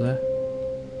messed up there?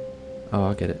 Oh,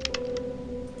 I get it.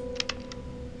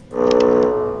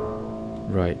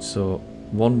 Right, so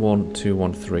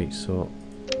 11213. So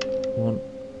 1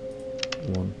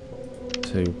 1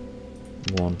 2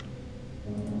 1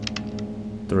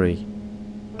 3.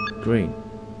 Green.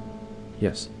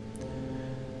 Yes.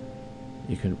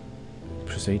 You can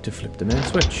proceed to flip the main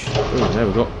switch. Boom, there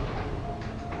we go.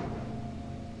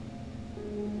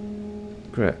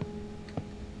 Great.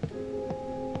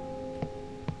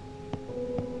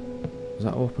 Has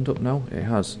that opened up now? It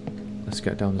has. Let's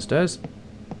get down the stairs.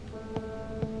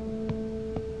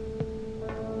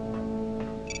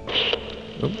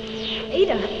 Oh.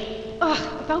 Ada!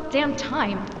 Ugh, about damn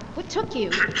time. What took you?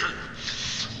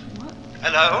 What?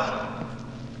 Hello?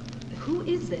 Who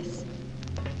is this?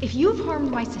 If you've harmed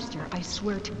my sister, I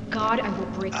swear to God I will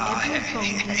break every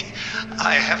bone.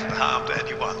 I haven't harmed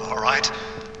anyone, all right?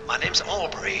 My name's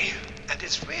Aubrey, and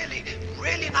it's really,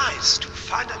 really nice to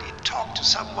finally talk to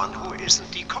someone who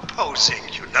isn't decomposing,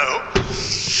 you know?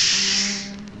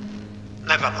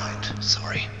 Never mind,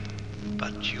 sorry.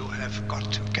 But you have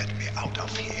got to get me out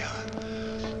of here.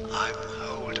 I'm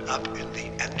holed up in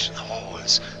the engine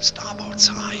halls, starboard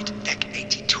side, deck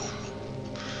 82.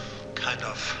 Kind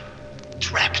of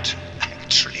trapped,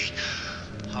 actually.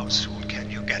 How soon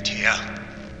can you get here?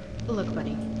 Look,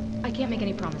 buddy, I can't make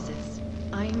any promises.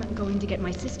 I'm going to get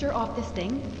my sister off this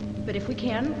thing, but if we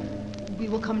can, we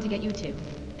will come to get you too.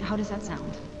 How does that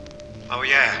sound? Oh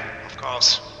yeah, of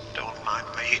course. Don't mind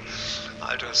me.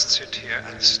 I'll just sit here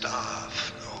and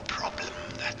starve. No problem.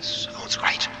 That sounds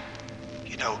great.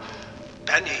 You know,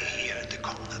 Benny here in the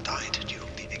corner died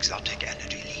during the exotic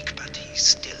energy leak, but he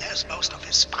still has most of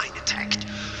his spine intact.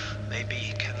 Maybe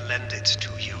he can lend it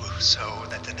to you so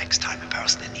that the next time a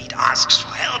person in need asks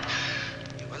for help,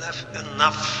 you will have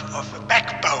enough of a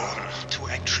backbone to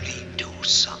actually do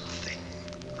something.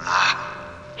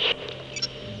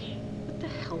 What the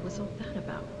hell was all that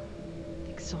about?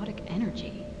 Exotic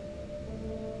energy?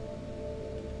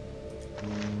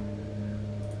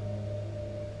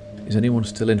 Is anyone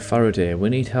still in Faraday? We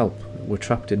need help. We're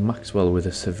trapped in Maxwell with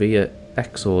a severe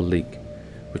exo leak.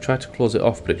 We tried to close it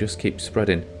off, but it just keeps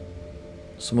spreading.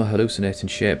 Some are hallucinating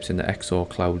shapes in the exo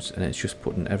clouds, and it's just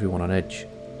putting everyone on edge.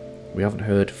 We haven't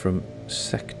heard from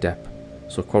SecDep,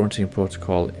 so quarantine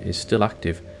protocol is still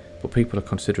active, but people are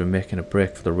considering making a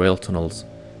break for the rail tunnels.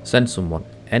 Send someone.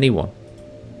 Anyone.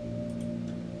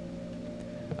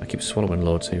 I keep swallowing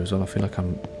loads here as well. I feel like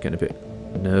I'm getting a bit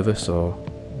nervous, or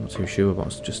I'm not too sure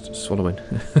about just swallowing.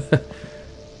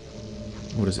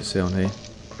 What does it say on here?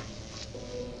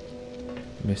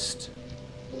 Must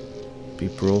be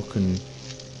broken.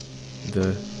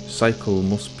 The cycle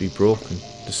must be broken.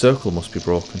 The circle must be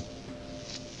broken.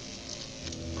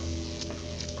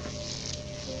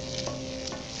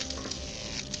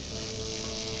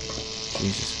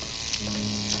 Jesus.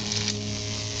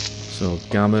 So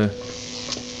gamma,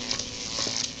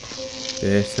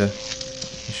 beta.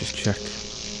 Let's just check.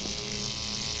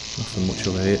 Nothing much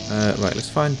over here. Right, let's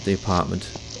find the apartment.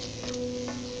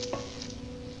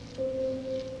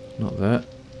 Not there.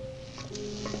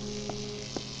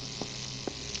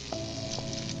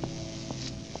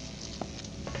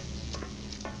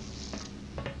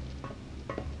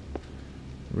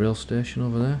 Rail station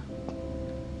over there.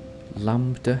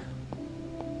 Lambda.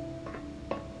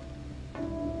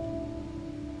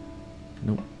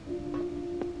 Nope.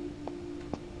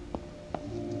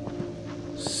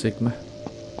 Sigma.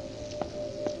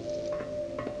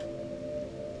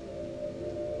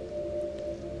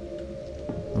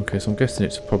 Okay, so I'm guessing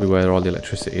it's probably where all the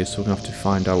electricity is, so we're going to have to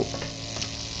find out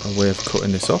a way of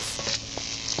cutting this off.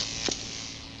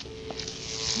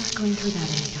 Not going through that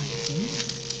anytime soon.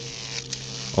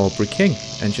 Aubrey King,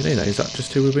 engineer. Is that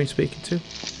just who we've been speaking to?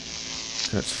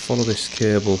 Okay, let's follow this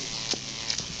cable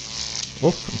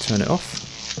up and turn it off.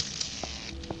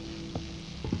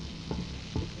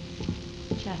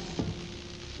 Chess.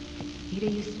 Ada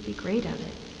used to be great at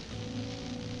it.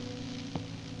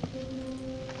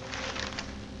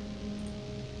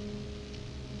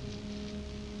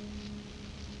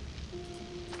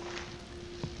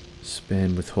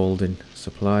 Spain withholding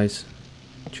supplies.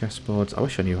 Chessboards. I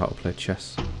wish I knew how to play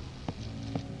chess.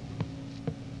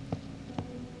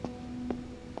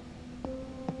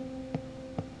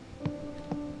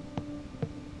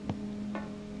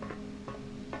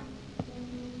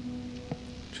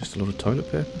 Just a lot of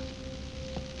toilet paper.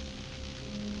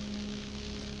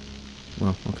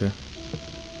 Well, okay.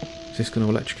 Is this going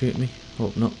to electrocute me?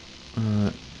 Hope not.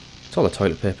 It's all the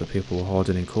toilet paper people were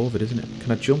hoarding in COVID, isn't it?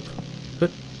 Can I jump?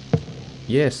 Good.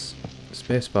 Yes.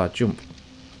 Spacebar, jump.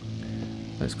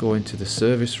 Let's go into the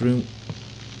service room.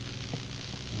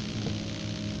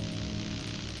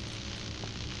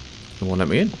 They won't let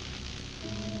me in.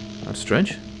 That's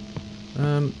strange.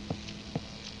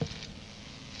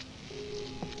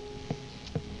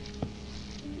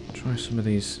 Try some of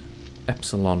these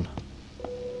Epsilon.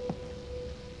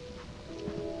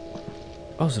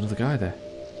 Oh, there's another guy there.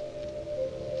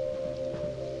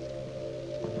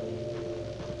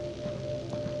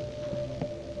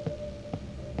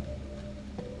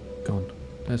 Gone.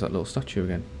 There's that little statue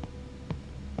again.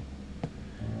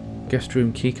 Guest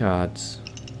room keycards.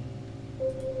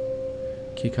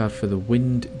 Keycard for the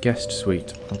Wind Guest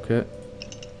Suite. Okay.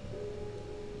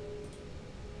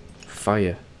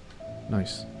 Fire.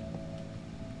 Nice.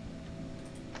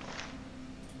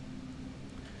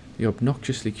 The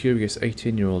obnoxiously curious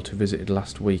 18-year-old who visited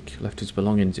last week left his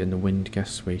belongings in the Wind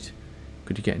Guest Suite.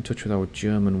 Could you get in touch with our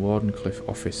German Wardenclyffe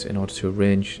office in order to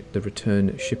arrange the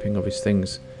return shipping of his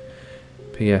things?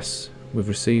 P.S. We've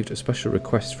received a special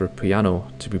request for a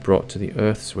piano to be brought to the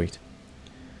Earth Suite.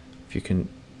 If you can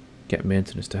get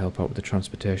maintenance to help out with the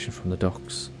transportation from the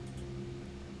docks.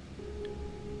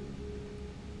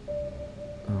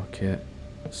 Okay,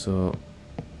 so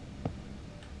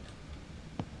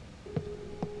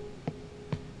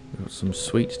we've got some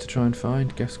suites to try and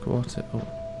find. Guest quarter. Oh,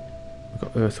 we've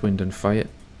got Earth, Wind and Fire.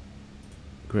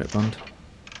 Great band.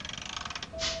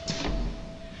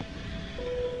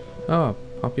 Oh,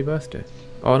 happy birthday.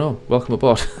 Oh no, welcome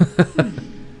aboard.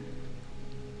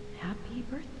 Happy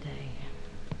birthday.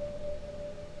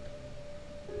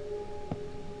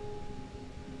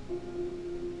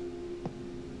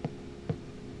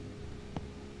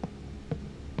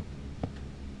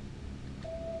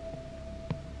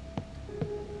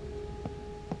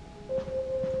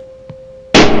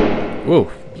 Whoa,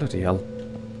 bloody hell.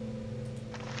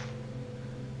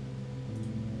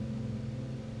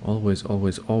 Always,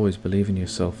 always, always believe in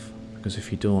yourself, because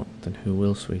if you don't, then who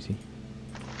will, sweetie?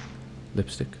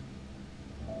 Lipstick.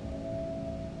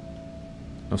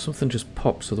 Now something just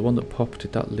popped, so the one that popped,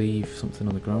 did that leave something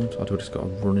on the ground? Or do I just got to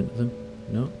run into them?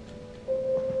 No.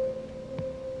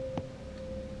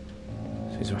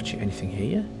 So is there actually anything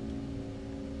here?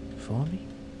 For me?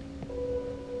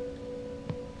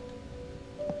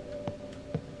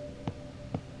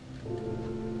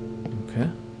 Okay.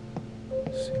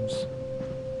 Seems a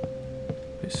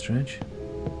bit strange.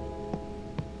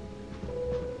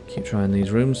 Keep trying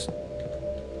these rooms.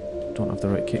 Don't have the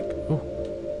right kick. Oh.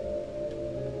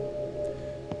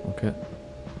 Okay.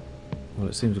 Well,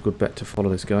 it seems a good bet to follow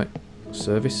this guy.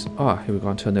 Service. Ah, here we go,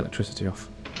 and turn the electricity off.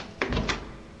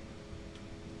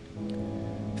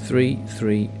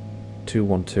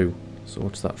 33212. So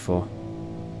what's that for?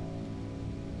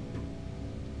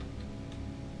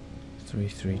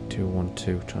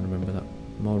 33212. Trying to remember that.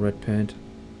 More red paint.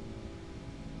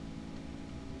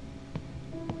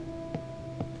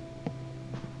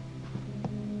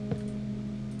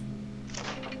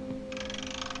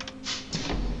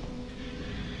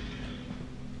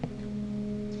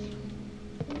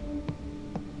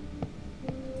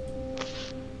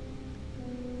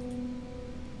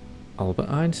 Albert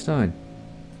Einstein.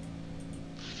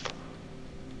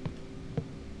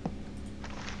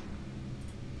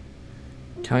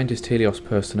 Kindest Helios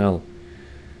personnel.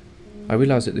 I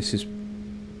realise that this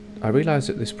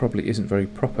probably isn't very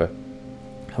proper.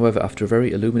 However, after a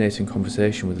very illuminating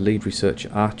conversation with lead researcher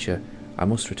Archer, I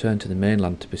must return to the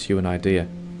mainland to pursue an idea.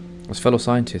 As fellow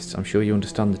scientists, I'm sure you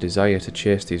understand the desire to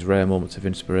chase these rare moments of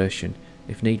inspiration,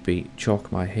 if need be,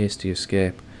 chalk my hasty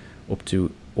escape up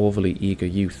to overly eager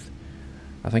youth.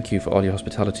 I thank you for all your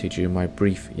hospitality during my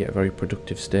brief yet very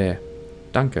productive stay.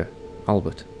 Danke,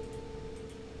 Albert.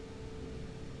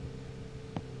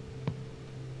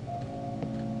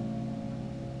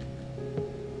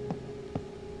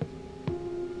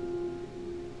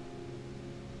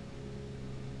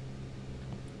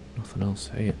 Nothing else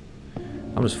here.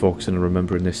 I'm just focusing on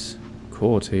remembering this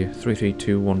code here.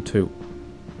 33212.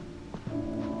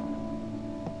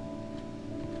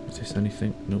 Is this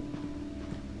anything? Nope.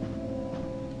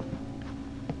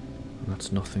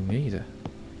 That's nothing either.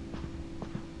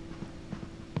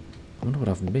 I wonder what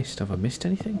I've missed. Have I missed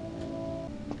anything?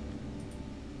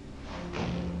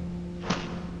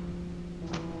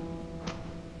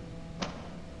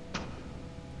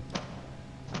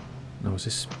 Now, is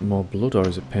this more blood or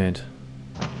is it paint?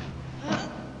 Oh,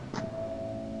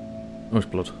 it's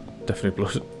blood. Definitely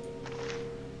blood.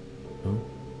 Oh.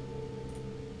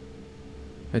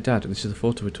 Hey Dad, this is the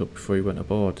photo we took before you went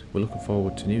aboard. We're looking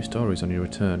forward to new stories on your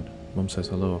return. Mum says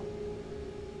hello.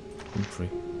 Humphrey.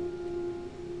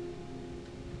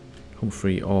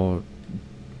 Humphrey or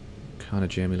kind of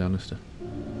Jamie Lannister.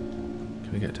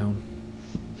 Can we get down?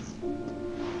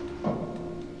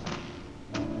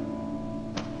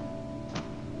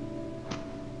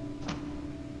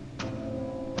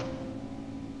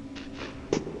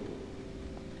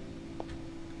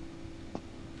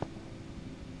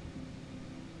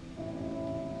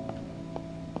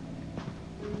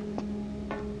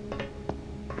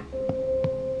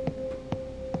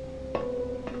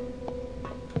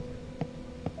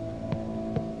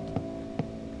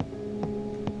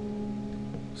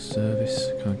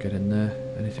 Service, can't get in there.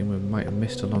 Anything we might have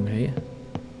missed along here?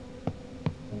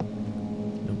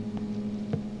 Nope.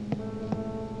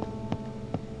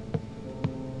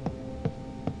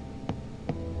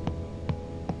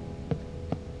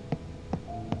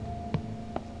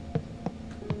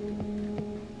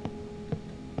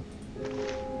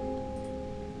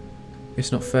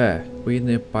 It's not fair. We in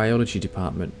the biology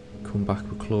department come back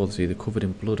with clothes either covered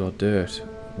in blood or dirt,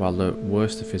 while the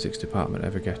worst the physics department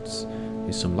ever gets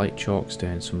is some light chalk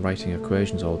stains from writing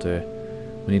equations all day.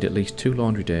 We need at least 2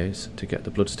 laundry days to get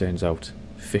the bloodstains out.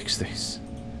 Fix this.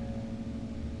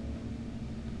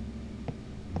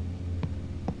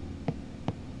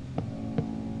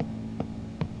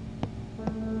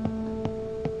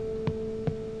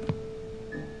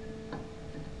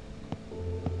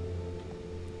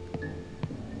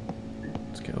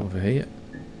 Let's get over here.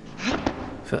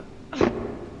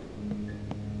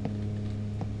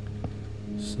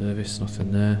 Service,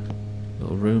 nothing there.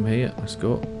 Little room here, let's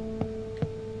go.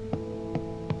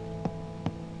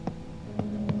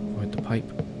 Avoid the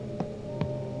pipe.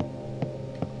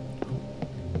 Oh,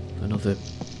 another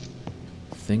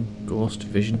thing, ghost,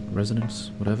 vision,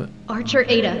 resonance, whatever. Archer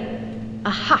Ada.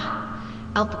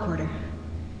 Aha! Alpha Quarter.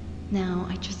 Now,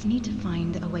 I just need to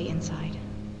find a way inside.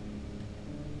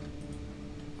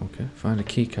 Okay, find a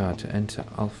keycard to enter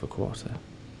Alpha Quarter.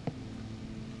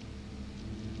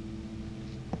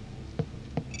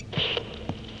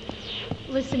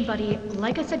 Listen, buddy,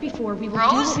 like I said before, we will do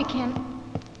Rose? what we can.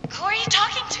 Who are you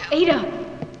talking to? Ada!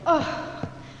 Oh,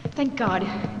 thank God.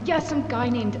 Yeah, some guy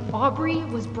named Aubrey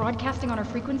was broadcasting on our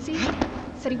frequency.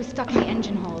 Said he was stuck in the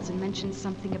engine halls and mentioned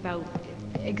something about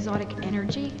exotic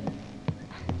energy.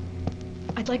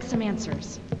 I'd like some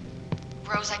answers.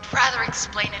 Rose, I'd rather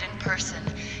explain it in person.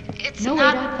 It's No,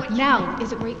 not Ada, what you... now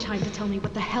is a great time to tell me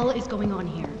what the hell is going on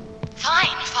here. Fine.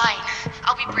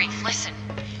 I'll be brief. Listen.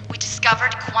 We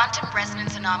discovered quantum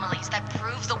resonance anomalies that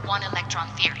prove the one-electron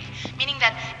theory, meaning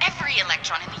that every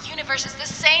electron in the universe is the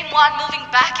same one moving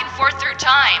back and forth through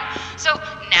time. So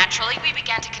naturally, we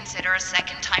began to consider a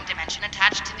second time dimension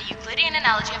attached to the Euclidean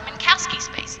analogy of Minkowski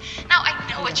space. Now, I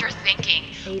know what you're thinking.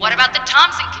 Ada. What about the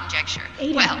Thomson conjecture?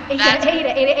 Ada, Well, Ada, that's...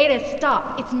 Ada,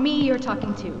 stop. It's me you're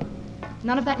talking to.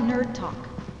 None of that nerd talk.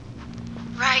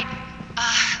 Right.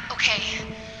 Okay.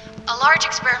 A large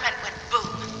experiment went boom.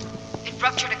 It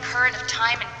ruptured a current of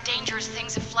time and dangerous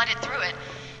things have flooded through it.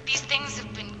 These things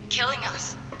have been killing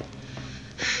us.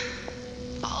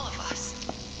 All of us.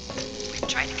 We've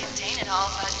tried to contain it all,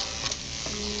 but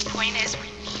the point is we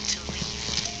need to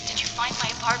leave. Did you find my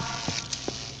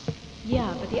apartment?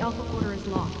 Yeah, but the Alpha Quarter is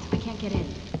locked. We can't get in.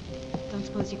 Don't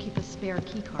suppose you keep a spare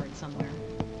key card somewhere.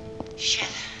 Shit.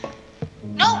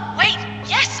 No, wait!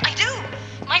 Yes, I do!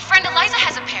 My friend Eliza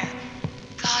has a pair.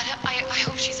 God, I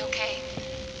hope she's okay.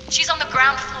 She's on the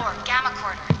ground floor, Gamma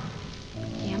Quarter.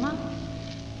 Gamma?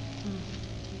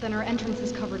 Then our entrance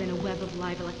is covered in a web of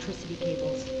live electricity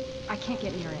cables. I can't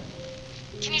get near it.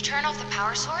 Can you turn off the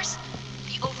power source?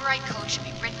 The override code should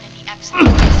be written in the Epsilon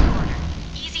corner.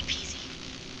 Easy peasy.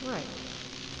 Right.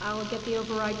 I'll get the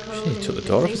override code. She and took the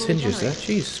door off its disable the hinges there. generator.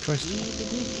 Jesus Christ.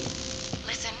 Easy.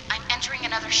 Listen, I'm entering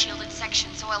another shielded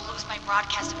section, so I'll lose my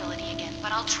broadcast ability again,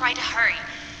 but I'll try to hurry.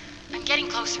 I'm getting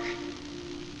closer.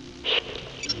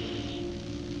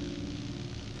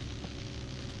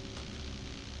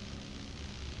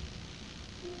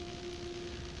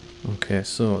 Okay,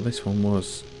 so this one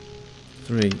was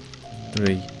 3,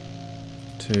 3,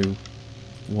 2,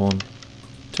 1,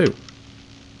 2.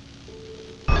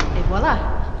 Et voila!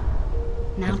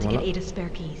 Now Et to voila. get Ada's spare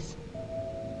keys.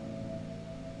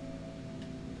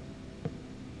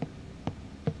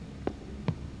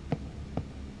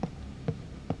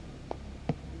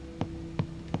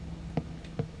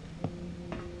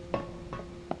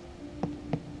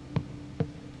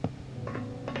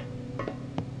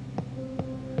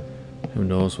 Who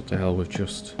knows what the hell we've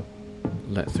just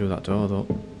let through that door though.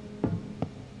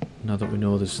 Now that we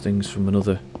know there's things from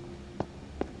another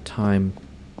time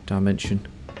dimension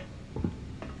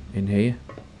in here.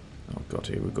 Oh god,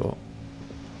 here we go.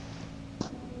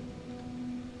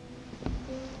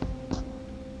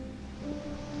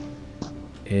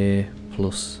 A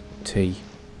plus T.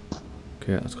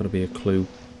 Okay, that's got to be a clue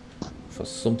for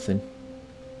something.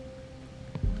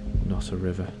 Not a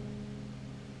river.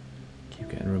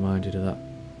 Keep getting reminded of that.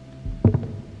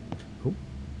 Oh,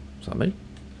 is that me?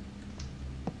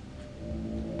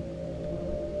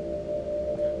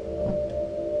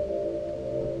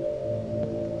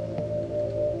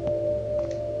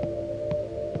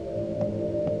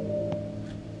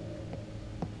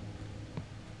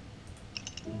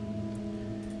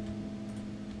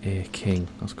 A king.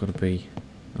 That's got to be.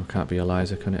 Oh, can't be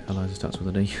Eliza, can it? Eliza starts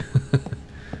with an E.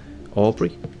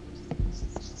 Aubrey.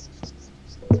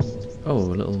 Oh,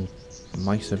 little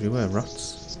mice everywhere,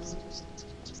 rats.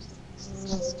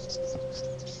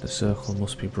 The circle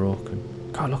must be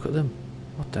broken. God, look at them.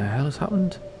 What the hell has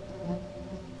happened?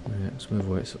 Yeah, let's move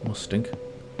away, it must stink.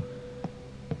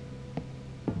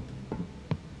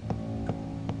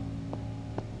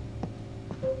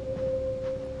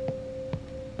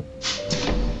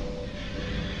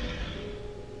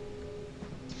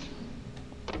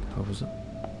 How was it?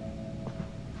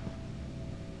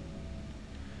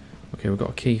 Okay, we've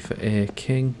got a key for a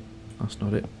king. That's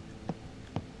not it.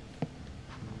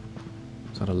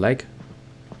 Is that a leg?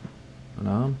 An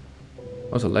arm?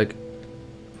 What's a leg?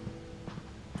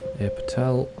 A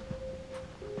patel.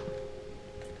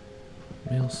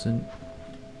 Nielsen.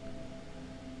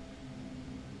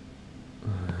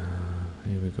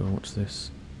 Here we go, what's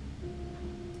this?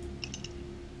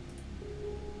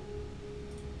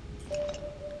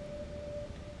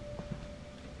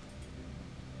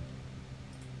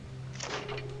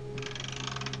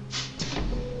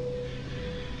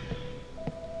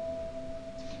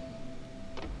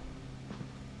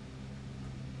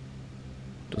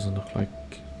 Doesn't look like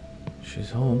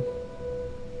she's home.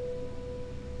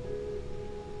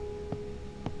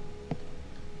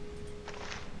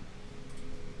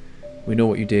 We know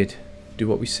what you did. Do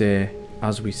what we say,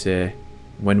 as we say,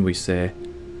 when we say,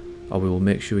 or we will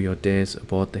make sure your days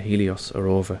aboard the Helios are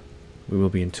over. We will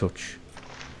be in touch.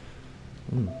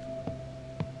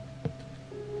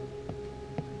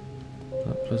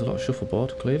 That plays a lot of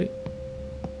shuffleboard, clearly.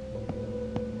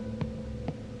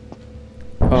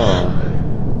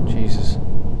 Oh, Jesus.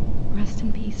 Rest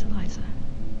in peace, Eliza.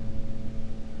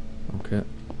 Okay.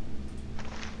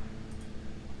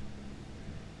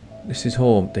 This is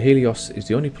home. The Helios is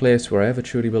the only place where I ever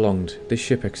truly belonged. This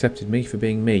ship accepted me for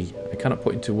being me. I cannot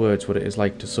put into words what it is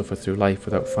like to suffer through life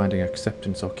without finding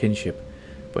acceptance or kinship.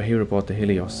 But here aboard the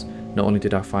Helios, not only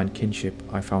did I find kinship,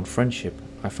 I found friendship,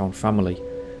 I found family,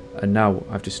 and now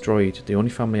I've destroyed the only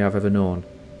family I've ever known.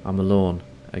 I'm alone,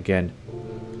 again.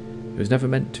 It was never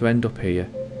meant to end up here,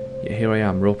 yet here I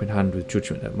am, rope in hand with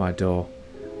judgment at my door.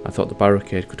 I thought the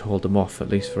barricade could hold them off, at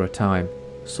least for a time.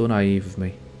 So naive of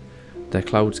me. Their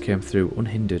clouds came through,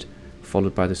 unhindered,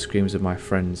 followed by the screams of my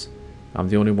friends. I'm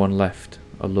the only one left,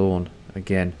 alone,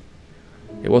 again.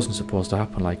 It wasn't supposed to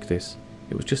happen like this.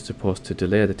 It was just supposed to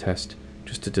delay the test.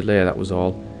 Just a delay, that was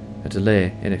all. A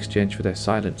delay in exchange for their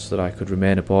silence so that I could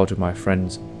remain aboard with my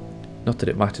friends. Not that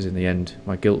it matters in the end.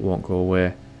 My guilt won't go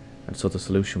away, and so the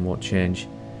solution won't change.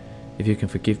 If you can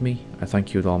forgive me, I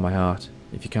thank you with all my heart.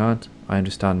 If you can't, I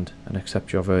understand and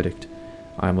accept your verdict.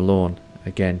 I am alone,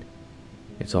 again.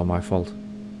 It's all my fault.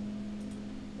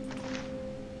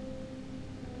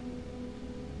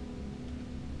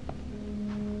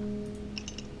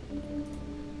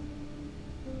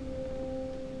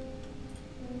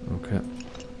 Okay.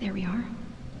 There we are.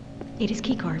 It is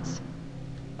key cards.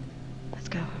 Let's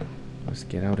go. Let's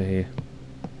get out of here.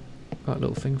 That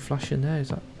little thing flashing there, is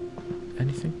that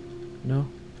anything? No?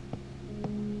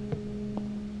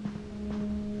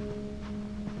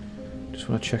 Just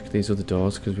want to check these other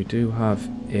doors because we do have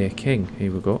a king.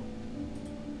 Here we go.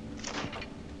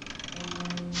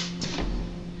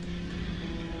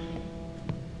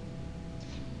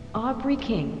 Aubrey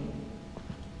King.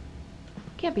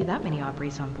 Can't be that many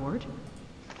Aubreys on board.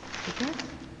 Is there?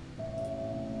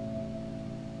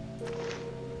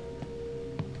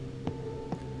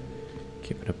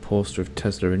 Keeping a poster of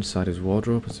Tesla inside his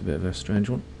wardrobe. It's a bit of a strange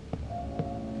one.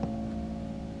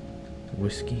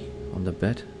 Whiskey on the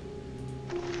bed.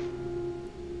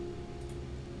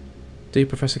 Dear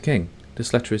Professor King,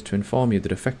 this letter is to inform you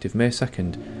that effective May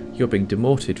 2nd, you're being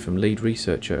demoted from lead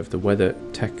researcher of the Weather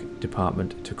Tech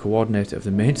Department to coordinator of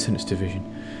the Maintenance Division.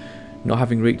 Not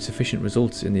having reached sufficient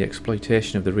results in the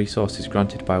exploitation of the resources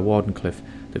granted by Wardenclyffe,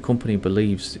 the company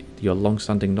believes your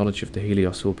long-standing knowledge of the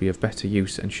Helios will be of better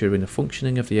use, ensuring the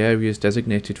functioning of the areas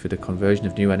designated for the conversion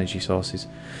of new energy sources.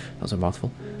 That's a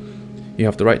mouthful. You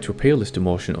have the right to appeal this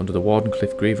demotion under the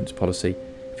Wardenclyffe grievance policy.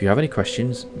 If you have any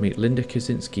questions, meet Linda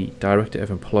Kaczynski, Director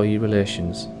of Employee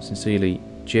Relations. Sincerely,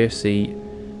 J.C.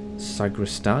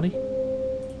 Sagristani?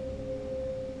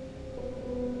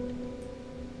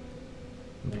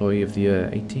 Employee of the year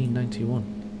 1891.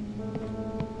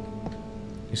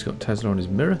 He's got Tesla on his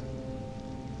mirror.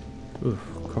 Ooh,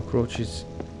 cockroaches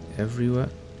everywhere.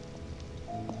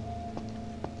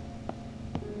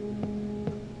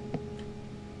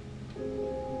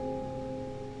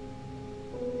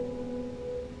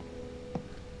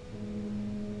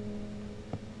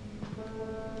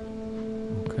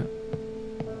 Okay.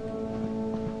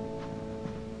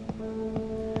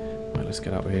 Right, let's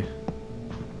get out of here.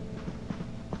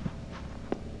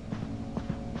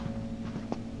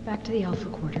 Back to the Alpha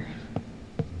Quarter.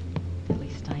 At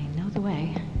least I know the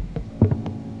way.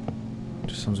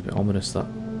 Just sounds a bit ominous, that.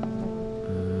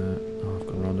 Oh, I've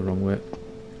gone around the wrong way.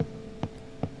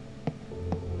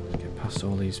 Let's get past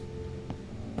all these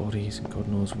bodies and God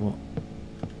knows what.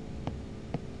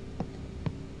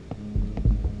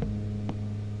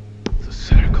 The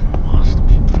circle must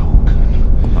be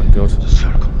broken. Oh my God. The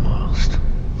circle must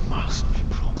be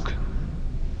broken.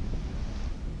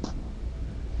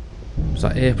 Does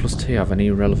that A plus T have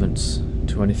any relevance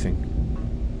to anything?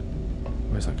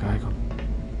 Where's that guy gone?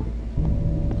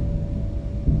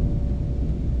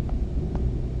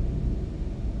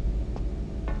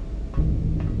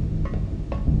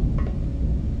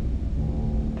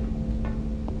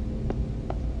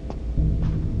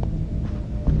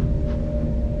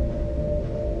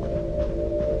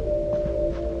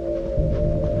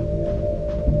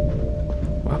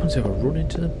 What happens if I run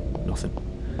into them? Nothing.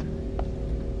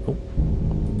 Oh.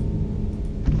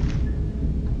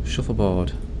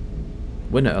 Shuffleboard.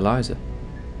 Winner Eliza.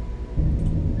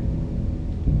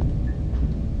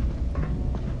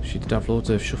 She did have loads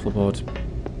of shuffleboard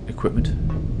equipment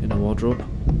in her wardrobe.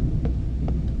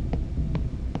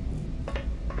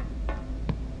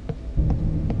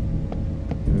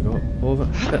 Here we go. Over.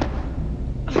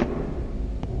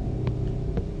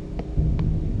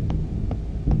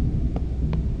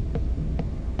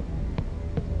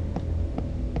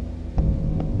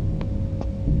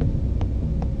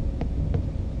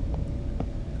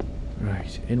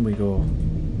 Right, in we go.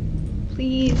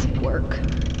 Please work.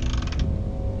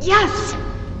 Yes!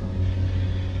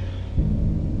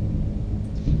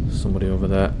 Somebody over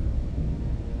there.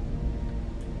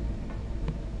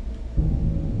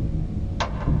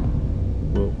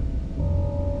 Whoa.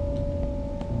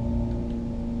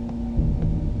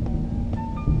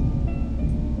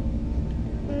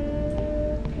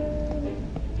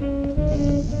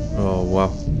 Oh,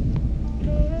 wow.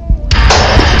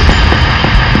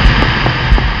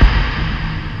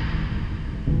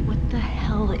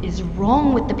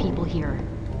 wrong with the people here?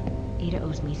 Ada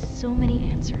owes me so many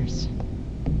answers.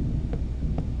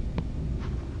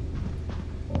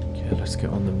 Okay, let's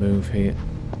get on the move here.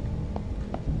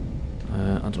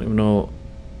 I don't even know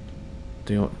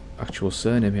the actual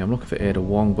surname here. I'm looking for Ada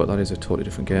Wong, but that is a totally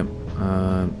different game.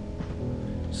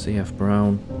 CF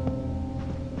Brown.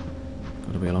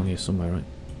 Gotta be along here somewhere, right?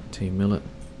 T Millett.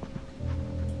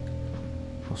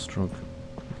 Ostrog.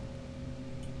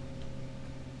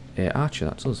 A Archer,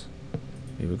 that's us.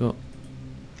 Here we go.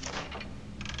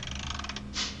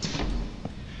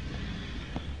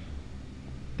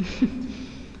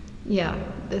 Yeah,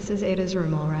 this is Ada's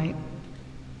room, all right.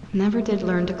 Never did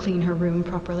learn to clean her room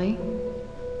properly.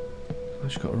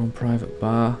 She's got her own private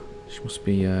bar. She must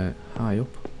be high up.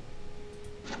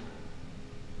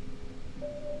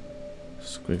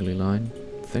 Squiggly line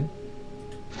thing.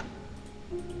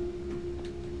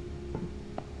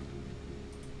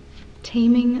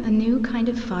 Taming a new kind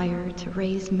of fire to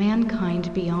raise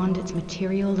mankind beyond its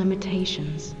material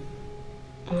limitations.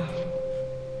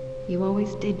 You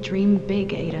always did dream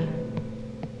big, Ada.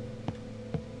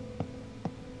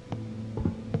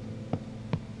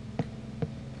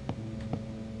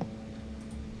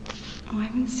 Oh, I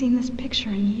haven't seen this picture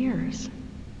in years.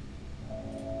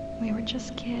 We were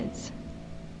just kids.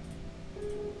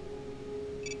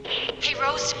 Hey,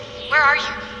 Rose, where are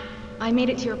you? I made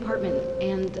it to your apartment,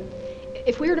 and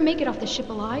if we were to make it off the ship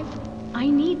alive, I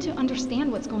need to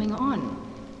understand what's going on.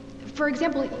 For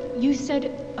example, you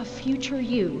said a future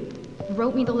you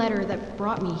wrote me the letter that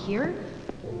brought me here.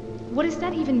 What does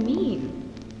that even mean?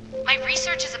 My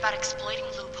research is about exploiting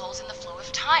loopholes in the flow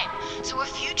of time. So a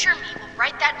future me will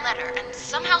write that letter and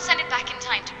somehow send it back in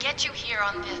time to get you here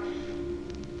on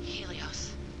the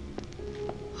Helios.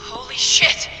 Holy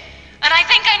shit! And I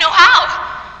think I know how!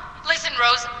 Listen,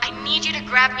 Rose, I need you to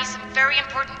grab me some very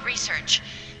important research.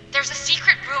 There's a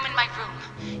secret room in my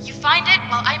room. You find it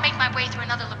while I make my way through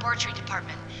another laboratory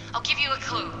department. I'll give you a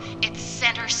clue. It's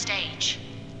center stage.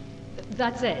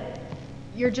 That's it.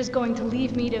 You're just going to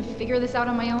leave me to figure this out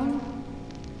on my own?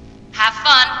 Have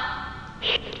fun!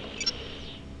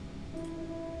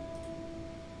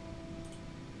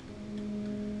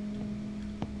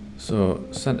 So,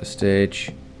 centre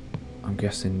stage, I'm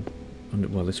guessing,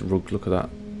 well, this rug, look at that.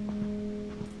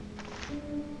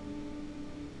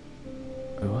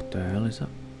 Oh, what the hell is that?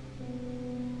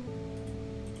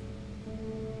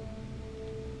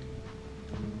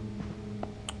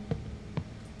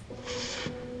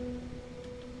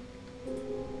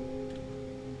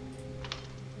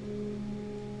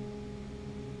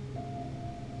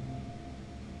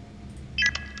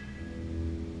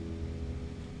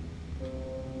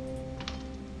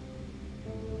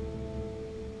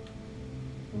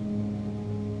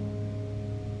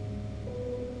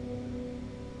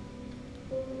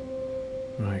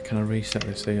 Right, can I reset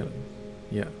this here?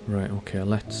 Yeah, right, okay,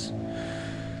 let's...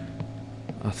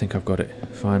 I think I've got it,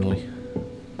 finally.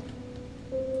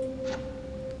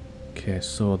 Okay,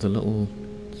 so the little...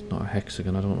 It's not a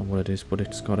hexagon, I don't know what it is, but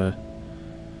it's got a...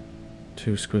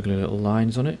 two squiggly little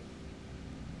lines on it.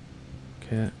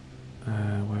 Okay,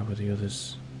 where were the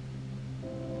others?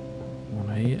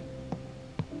 One here.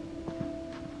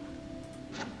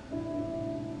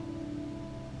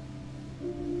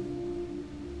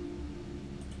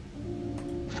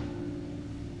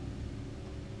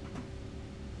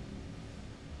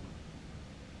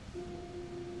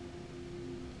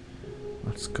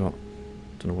 That's got,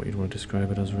 don't know what you'd want to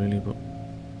describe it as really, but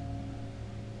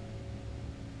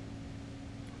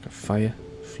like a fire,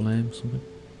 flame, something.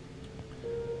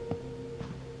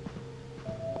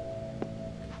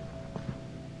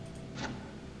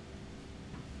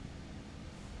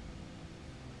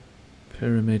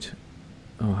 Pyramid.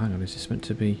 Oh, hang on, is this meant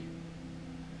to be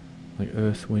like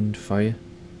earth, wind, fire?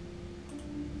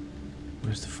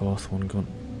 Where's the fourth one gone?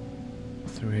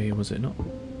 Through here, was it not?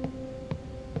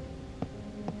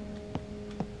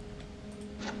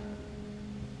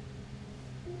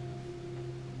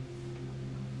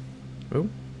 Oh,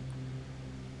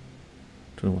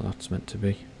 don't know what that's meant to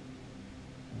be.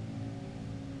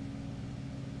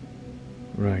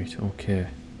 Right, okay.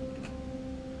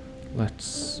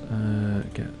 Let's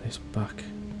get this back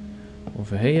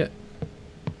over here.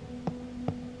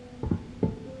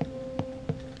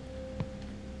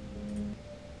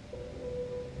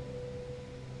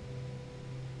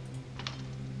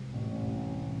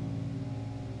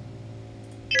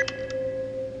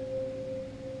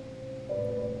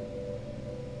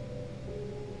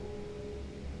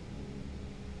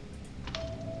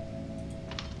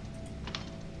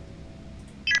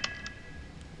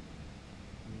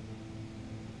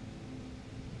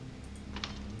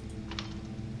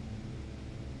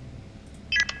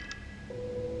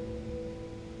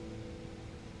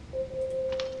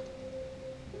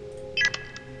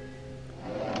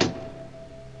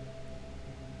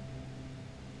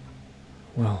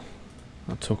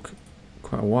 took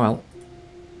quite a while.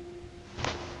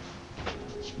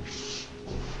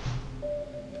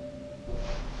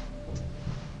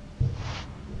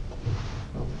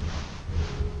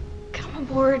 Come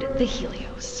aboard the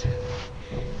Helios.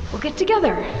 We'll get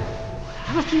together.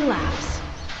 Have a few laughs.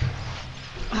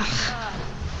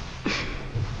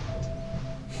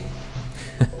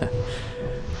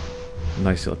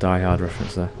 Nice little Die Hard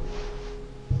reference there.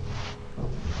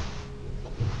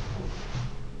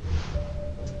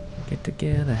 Get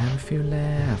together, have a few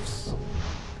laughs.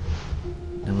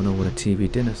 Never know what a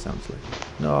TV dinner sounds like.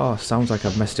 No, sounds like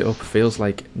I've messed it up. Feels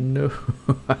like no.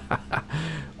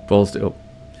 Ballsed it up.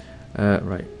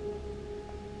 Right.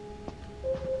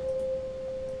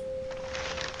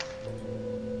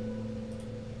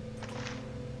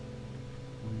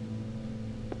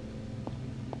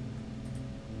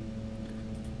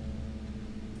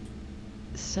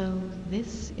 So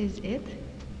this is it?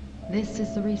 This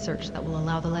is the research that will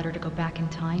allow the letter to go back in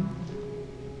time?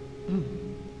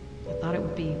 I thought it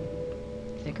would be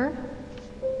thicker?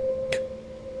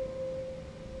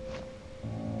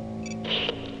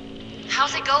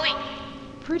 How's it going?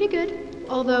 Pretty good.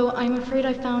 Although I'm afraid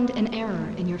I found an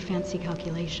error in your fancy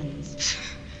calculations.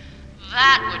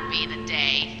 That would be the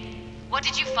day. What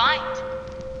did you find?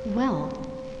 Well,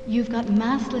 you've got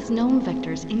massless gnome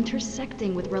vectors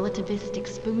intersecting with relativistic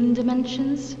spoon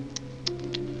dimensions.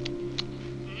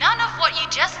 None of what you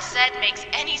just said makes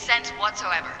any sense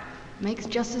whatsoever. Makes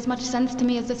just as much sense to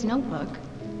me as this notebook.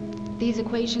 These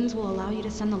equations will allow you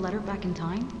to send the letter back in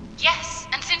time? Yes,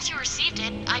 and since you received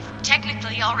it, I've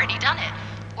technically already done it.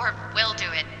 Or will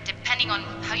do it, depending on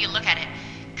how you look at it.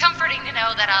 Comforting to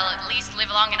know that I'll at least live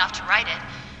long enough to write it.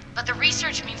 But the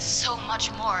research means so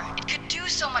much more. It could do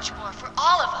so much more for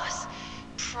all of us.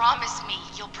 Promise me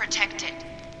you'll protect it.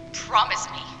 Promise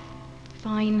me.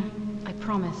 Fine, I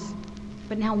promise.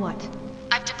 But now what?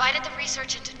 I've divided the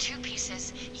research into 2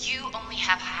 pieces. You only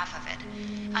have half of it.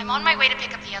 I'm on my way to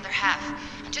pick up the other half.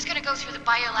 I'm just gonna go through the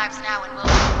biolabs now and we'll...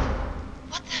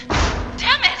 What the...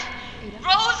 Damn it!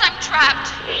 Rose, I'm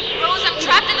trapped! Rose, I'm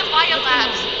trapped in the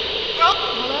biolabs! Rose...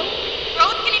 Hello?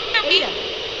 Rose, can you hear me?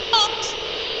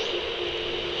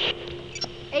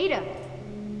 Ada. Ada!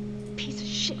 Piece of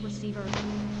shit receiver.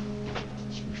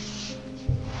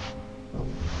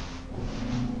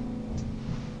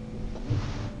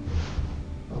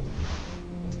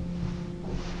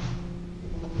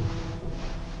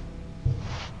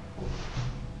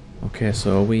 Okay,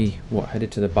 so are we, what,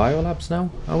 headed to the biolabs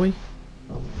now? Are we?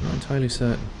 Not entirely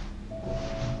certain.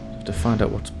 Have to find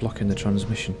out what's blocking the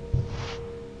transmission.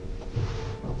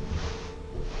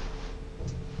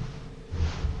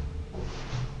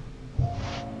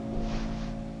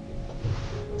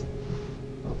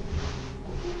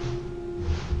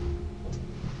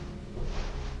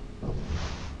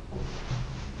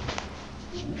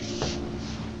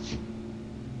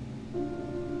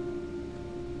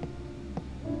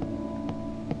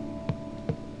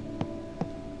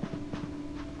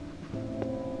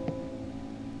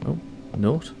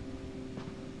 Note.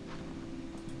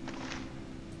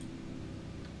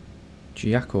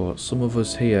 Giaco, some of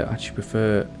us here actually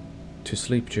prefer to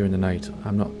sleep during the night.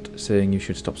 I'm not saying you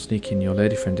should stop sneaking your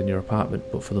lady friend in your apartment,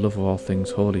 but for the love of all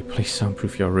things holy, please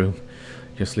soundproof your room.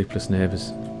 Your sleepless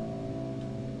neighbours.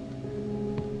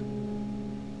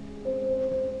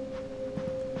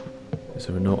 Is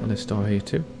there a note on this door here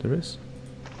too? There is.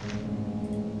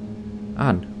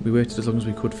 Anne, we waited as long as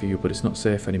we could for you, but it's not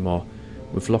safe anymore.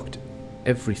 We've locked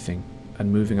everything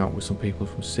and moving out with some people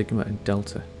from Sigma and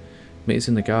Delta. Meet us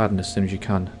in the garden as soon as you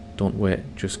can. Don't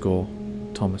wait, just go.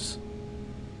 Thomas.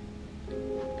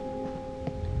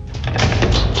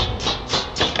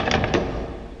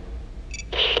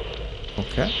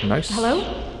 Okay, nice. Hello?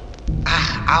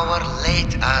 Our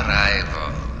late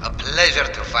arrival. A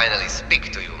pleasure to finally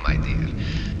speak to you, my dear.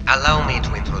 Allow me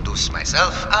to introduce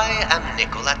myself. I am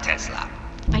Nikola Tesla.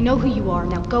 I know who you are.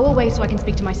 Now go away so I can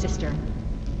speak to my sister.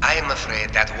 I am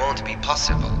afraid that won't be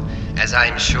possible. As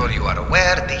I'm sure you are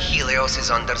aware, the Helios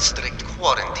is under strict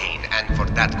quarantine, and for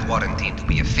that quarantine to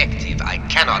be effective, I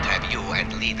cannot have you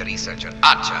and lead researcher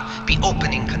Archer be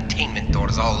opening containment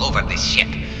doors all over this ship.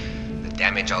 The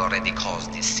damage already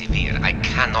caused is severe. I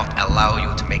cannot allow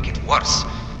you to make it worse.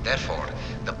 Therefore,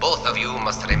 the both of you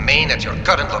must remain at your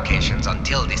current locations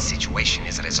until this situation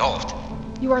is resolved.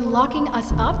 You are locking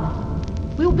us up?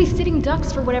 We will be sitting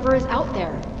ducks for whatever is out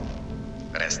there.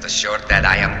 Rest assured that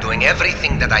I am doing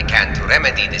everything that I can to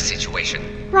remedy this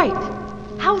situation. Right.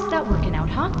 How's that working out,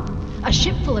 huh? A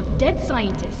ship full of dead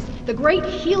scientists. The great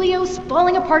Helios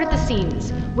falling apart at the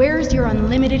seams. Where's your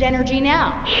unlimited energy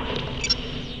now?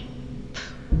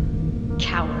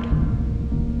 Coward.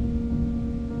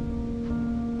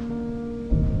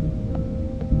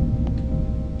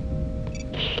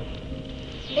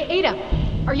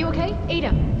 Are you okay?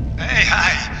 Ada. Hey,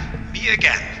 hi. Me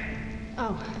again.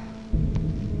 Oh.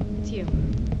 It's you.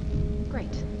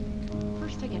 Great.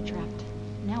 First I get trapped.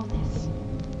 Now this.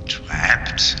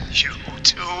 Trapped? You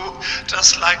too?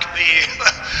 Just like me?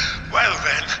 Well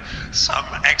then, some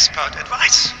expert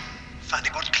advice. Find a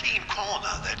good clean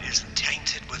corner that isn't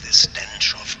tainted with the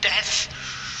stench of death.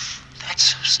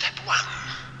 That's step one.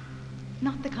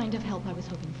 Not the kind of help I was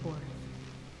hoping for.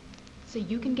 So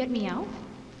you can get me out?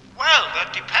 Well,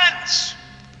 that depends.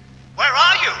 Where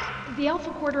are you? The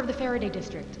Alpha Quarter of the Faraday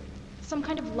District. Some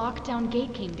kind of lockdown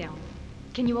gate came down.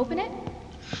 Can you open it?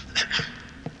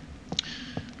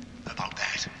 About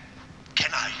that,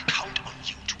 can I count on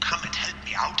you to come and help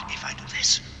me out if I do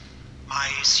this? My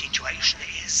situation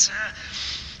is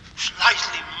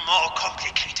slightly more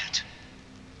complicated.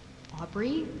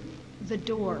 Aubrey? The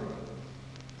door.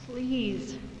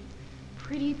 Please.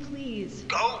 Pretty please.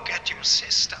 Go get your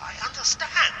sister, I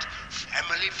understand.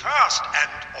 Family first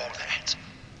and all that.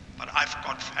 But I've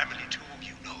got family too,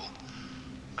 you know.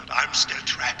 And I'm still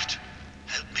trapped.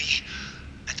 Help me,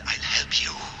 and I'll help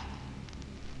you.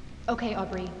 Okay,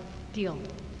 Aubrey. Deal.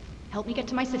 Help me get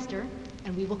to my sister,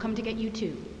 and we will come to get you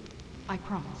too. I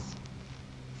promise.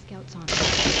 Scouts on.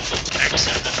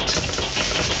 Excellent.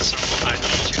 So I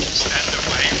need you to stand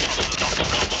away from the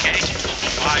lockdown gate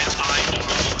while I work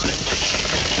my thing.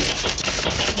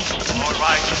 All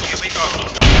right, here we go.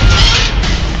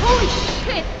 Holy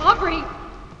shit, Aubrey!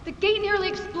 The gate nearly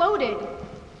exploded.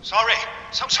 Sorry,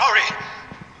 so sorry.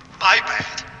 My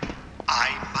bad.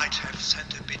 I might have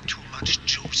sent a bit too much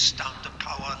juice down the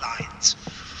power lines.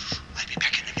 I'll be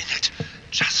back in a minute.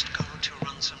 Just going to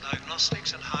run some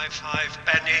diagnostics and high-five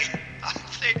Benny. I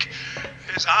think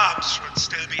his arms should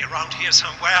still be around here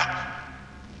somewhere.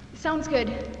 Sounds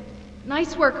good.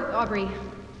 Nice work, Aubrey.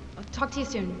 I'll talk to you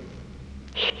soon.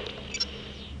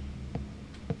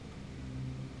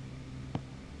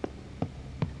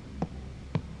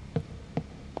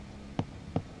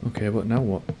 Okay, but now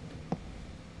what?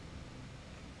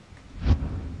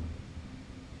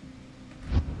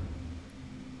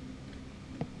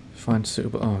 Find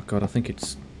suitable. Oh god, I think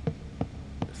it's.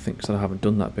 It thinks that I haven't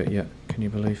done that bit yet. Can you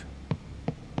believe?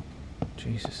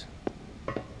 Jesus.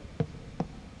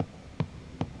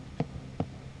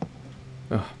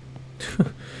 Oh.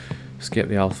 Escape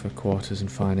the Alpha quarters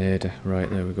and find Ada. Right,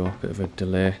 there we go. Bit of a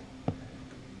delay.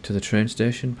 To the train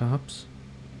station, perhaps?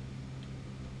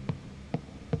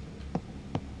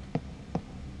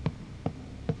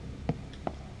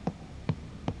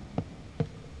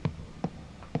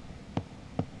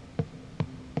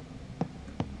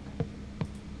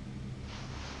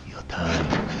 Your time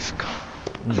has come.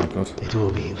 Oh my god. It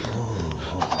will be all.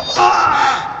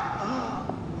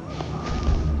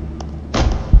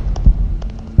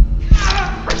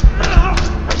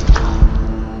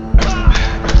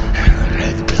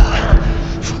 Red blood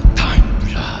for time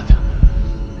blood.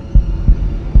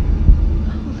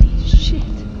 Holy shit.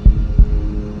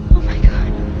 Oh my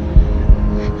god.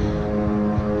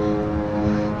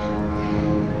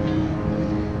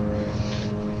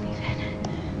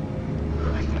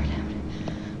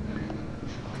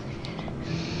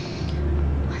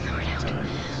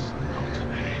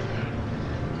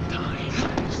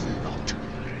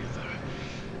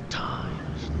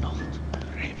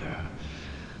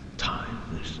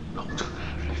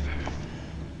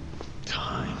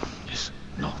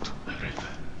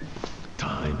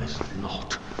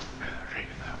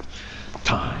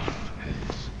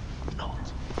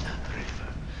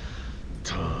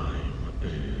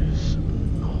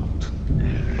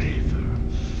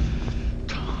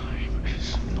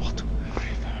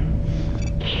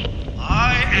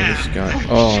 This guy.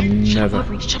 Oh,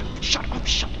 never. Shut up.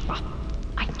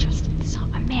 I just saw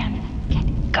a man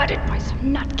get gutted by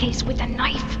some nutcase with a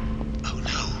knife. Oh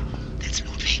no, that's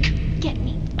Ludwig. Get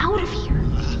me out of here.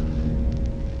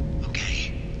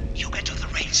 Okay, you get to the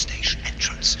rail station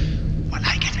entrance while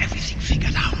I get everything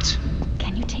figured out.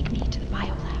 Can you take me to the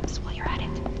biolabs while you're at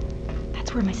it?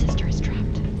 That's where my sister is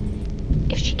trapped.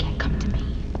 If she can't come to me,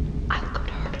 I'll go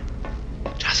to her.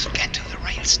 Just get to the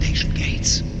rail station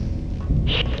gates.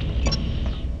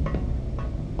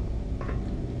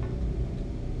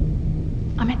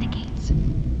 I'm at the gates.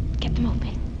 Get them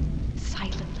open.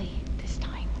 Silently this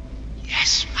time.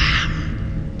 Yes,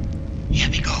 ma'am. Here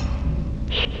we go.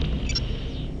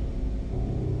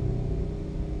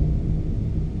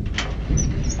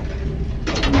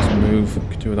 Let's move. We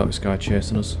could do without this guy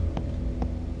chasing us.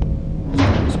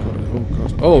 Oh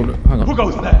god. Oh, no, hang on. Who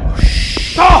goes there?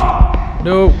 Stop!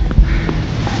 No.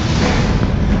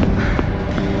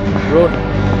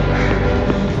 Run.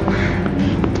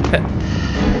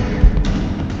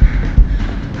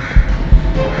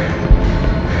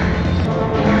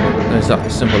 There's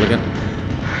that symbol again.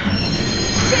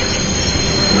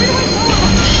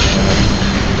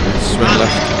 Let's swing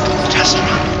left. Just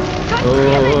run.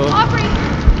 Oh, Aubrey!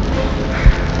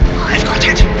 I've got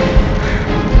it.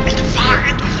 At the far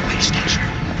end of the way station.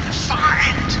 The far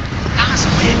end. Last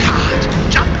way card.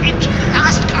 Jump into the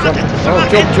last card at the far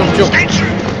jump, end jump, of the jump.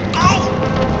 station. Go!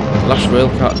 the last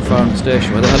rail cart far on the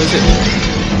station. Where the hell is it?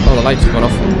 Oh, the lights have gone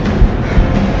off.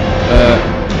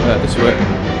 This way.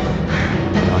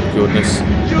 My goodness.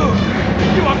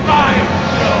 You are mine!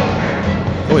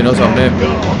 Oh, he knows our name.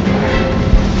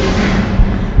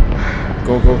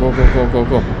 Go, go, go, go, go, go,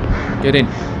 go. Get in.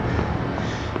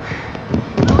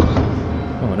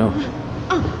 Oh no.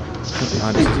 He's not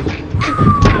behind us, is he?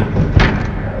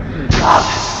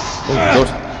 Oh, God.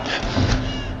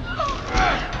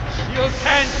 You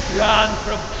can't run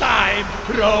from time,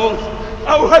 Rose.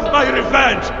 I'll have my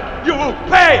revenge. You will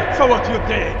pay for what you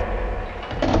did.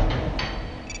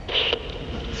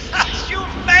 You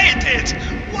made it!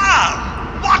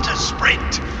 Wow! What a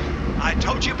sprint! I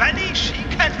told you, Benny, she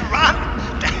can run.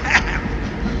 Damn!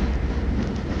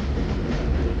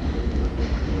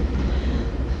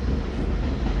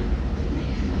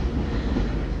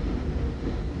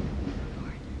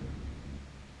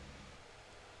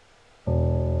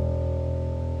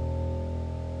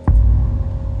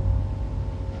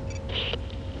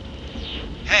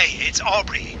 Hey, it's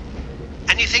Aubrey.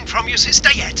 Anything from your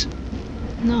sister yet?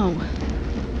 No.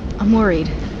 I'm worried.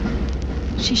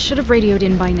 She should have radioed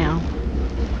in by now.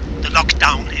 The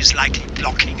lockdown is likely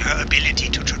blocking her ability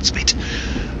to transmit.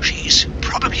 She's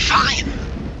probably fine.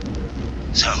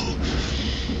 So,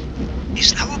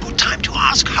 is now a good time to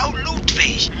ask how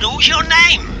Ludwig knows your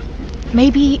name?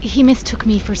 Maybe he mistook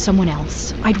me for someone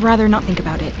else. I'd rather not think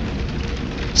about it.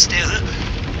 Still,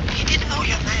 he didn't know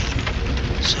your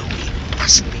name, so he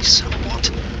must be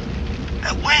somewhat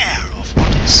aware of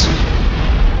what is...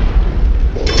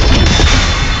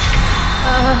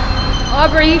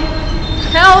 Aubrey!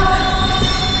 Help!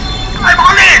 I'm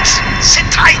on it! Sit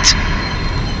tight!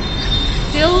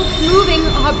 Still moving,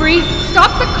 Aubrey!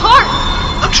 Stop the cart!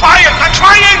 I'm trying!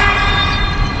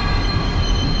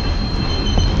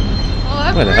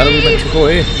 Aubrey! Where the hell are we meant to go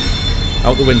here?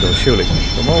 Out the window, surely.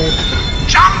 Come on.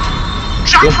 Jump!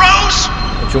 Jump, Rose!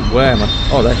 Jump where, man?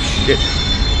 Oh, that shit.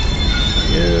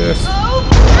 Yes. Oh!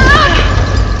 Ah!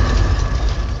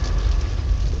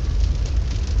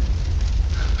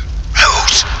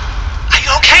 Rose! Are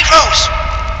you okay, Rose?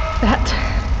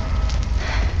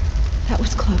 That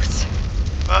was close.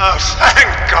 Oh,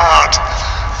 thank God!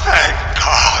 Thank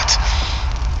God!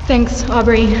 Thanks,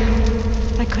 Aubrey.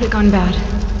 That could have gone bad.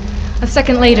 A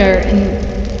second later,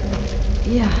 and...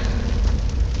 yeah.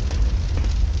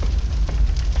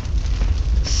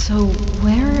 So,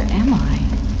 where am I?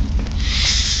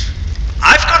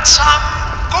 I've got some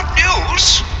good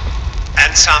news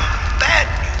and some bad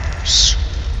news.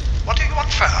 What do you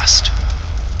want first?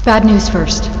 Bad news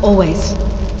first, always.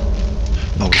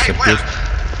 Okay, well,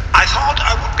 I thought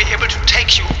I would be able to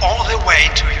take you all the way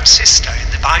to your sister in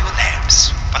the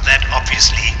biolabs, but that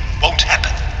obviously won't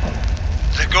happen.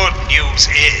 The good news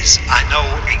is I know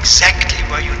exactly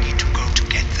where you need to go to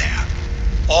get there.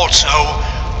 Also,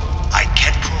 I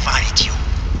can provide you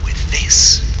with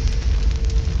this.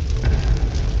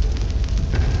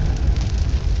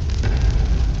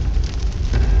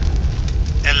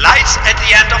 A light at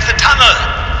the end of the tunnel.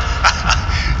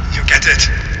 You get it?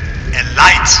 A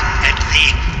light at the...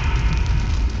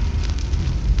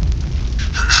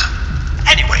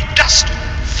 Anyway, just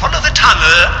follow the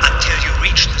tunnel until you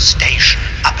reach the station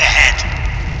up ahead.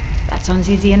 That sounds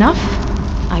easy enough.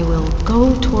 I will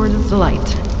go towards the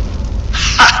light.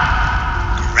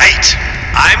 Great.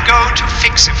 I'm going to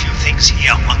fix a few things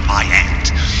here on my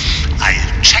end.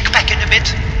 I'll check back in a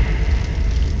bit.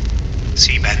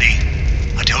 See, Benny,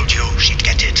 I told you she'd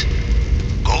get it.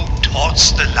 Go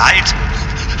towards the light.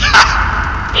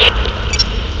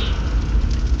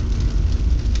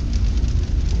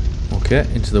 Okay,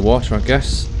 into the water, I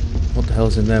guess. What the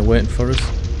hell's in there waiting for us?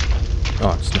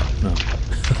 Oh, it's not. No.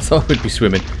 I thought we'd be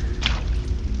swimming.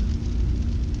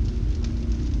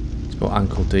 It's about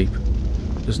ankle deep.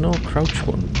 There's no crouch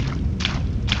button.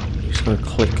 You just gotta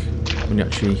click when you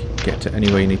actually get to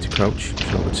anywhere you need to crouch. It's a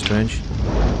little bit strange.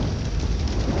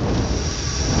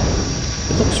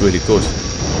 It looks really good.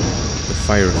 The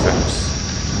fire effects.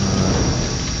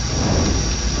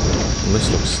 Well, this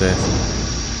looks safe.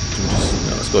 Do we just...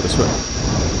 No, let's go this way.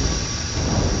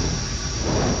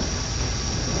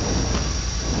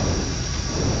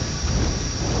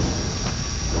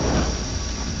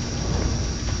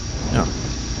 Yeah.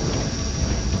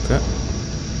 Okay.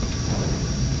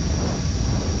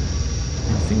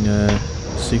 Anything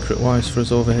secret-wise for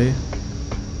us over here?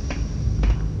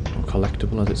 Or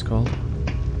collectible, as it's called?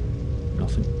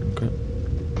 Nothing. Okay.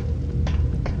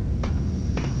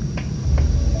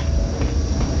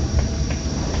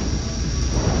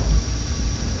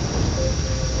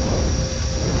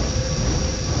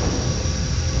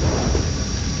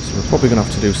 So we're probably going to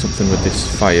have to do something with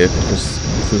this fire, because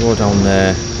if we go down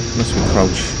there, unless we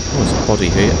crouch... Oh, there's a body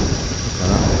here. Look at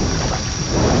that.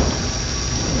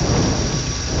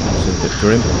 It's a bit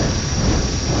grim.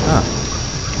 Ah.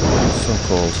 So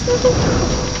cold.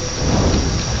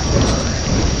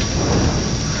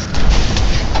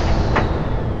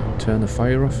 Turn the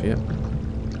fire off, yeah.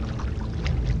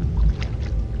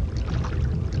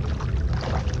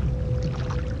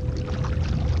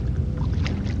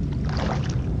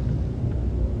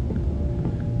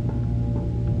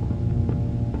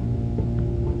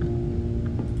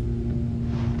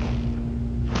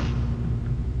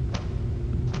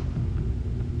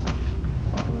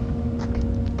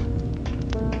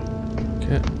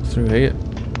 Through here.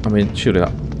 I mean, surely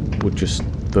that would just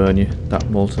burn you, that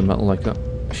molten metal like that.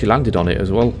 She landed on it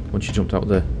as well when she jumped out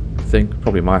the thing.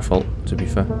 Probably my fault, to be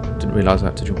fair. Didn't realise I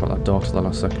had to jump out that door to the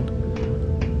last second.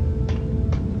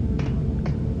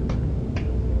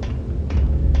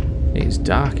 It is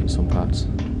dark in some parts.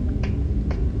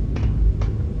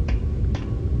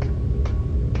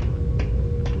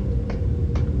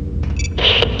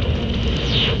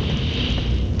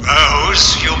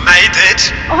 Rose, you made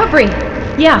it! Aubrey!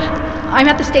 Yeah, I'm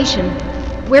at the station.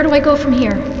 Where do I go from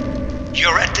here?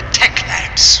 You're at the tech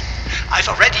labs. I've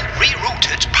already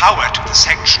rerouted power to the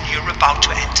section you're about to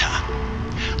enter.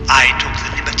 I took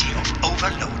the liberty of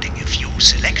overloading a few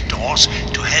select doors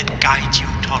to help guide you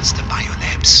towards the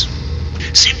biolabs.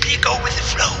 Simply go with the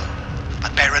flow,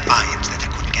 but bear in mind that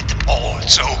I couldn't get them all,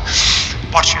 so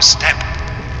watch your step.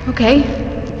 Okay.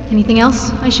 Anything else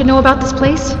I should know about this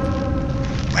place?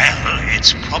 Well,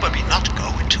 it's probably not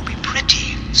going to be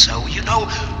pretty, so, you know,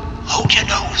 hold your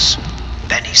nose.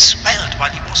 Benny smelled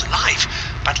while he was alive,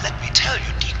 but let me tell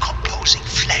you, decomposing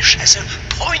flesh has a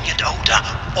poignant odor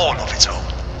all of its own.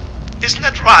 Isn't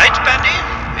that right, Benny?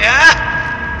 Yeah?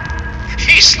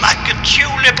 He's like a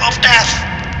tulip of death.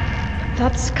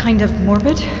 That's kind of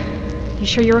morbid. You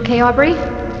sure you're okay, Aubrey?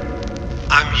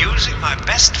 I'm using my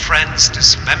best friend's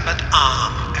dismembered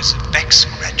arm as a back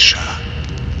scratcher.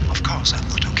 Of course I'm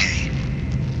not okay.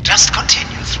 Just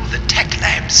continue through the tech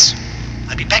labs.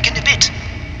 I'll be back in a bit.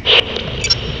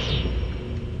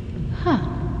 Huh.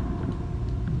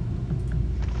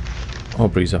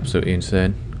 Aubrey's absolutely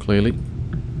insane, clearly.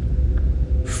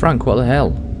 Frank, what the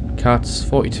hell? Carts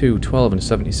 42, 12 and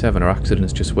 77 are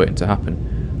accidents just waiting to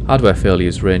happen. Hardware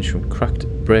failures range from cracked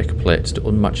breaker plates to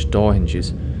unmatched door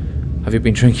hinges. Have you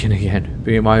been drinking again?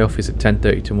 Be in my office at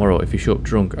 10:30 tomorrow. If you show up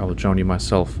drunk, I will drown you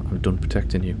myself. I'm done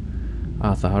protecting you.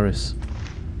 Arthur Harris.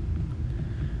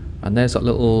 And there's that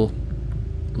little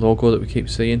logo that we keep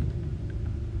seeing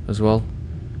as well.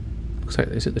 Looks like,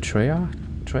 is it the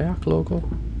Treyarch logo?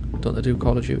 Don't they do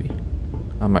Call of Duty?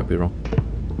 I might be wrong.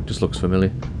 Just looks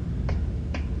familiar.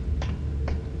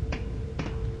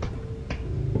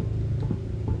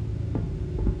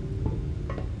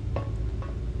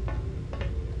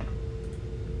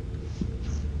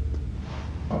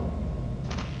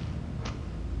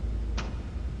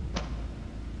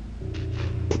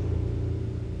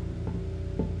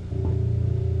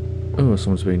 Oh,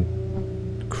 someone's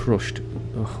been crushed.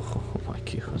 Oh my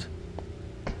god.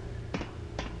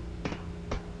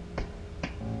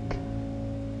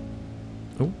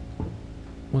 Oh.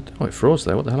 What? Oh, it froze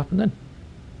there. What the hell happened then?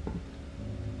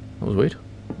 That was weird.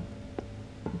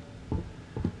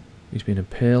 He's been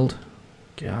impaled.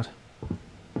 God.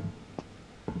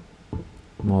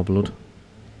 More blood.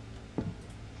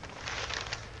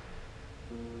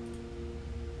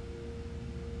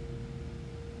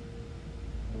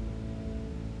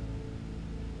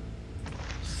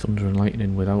 Thunder and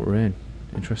lightning without rain.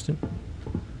 Interesting.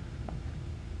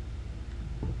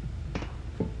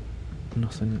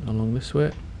 Nothing along this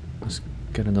way. Let's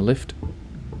get in the lift.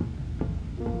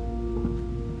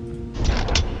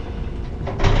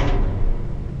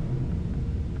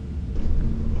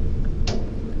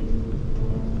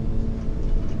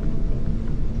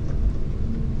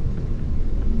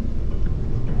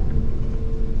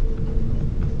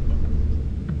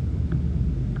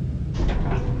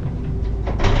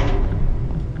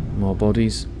 More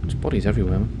bodies. There's bodies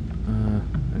everywhere.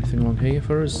 Anything along here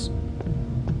for us?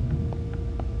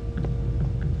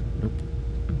 Nope.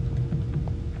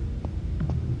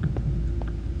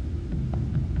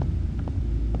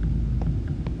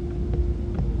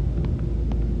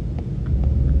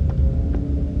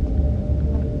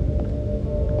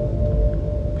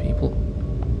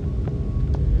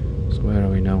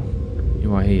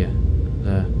 here.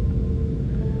 There.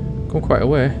 Gone quite a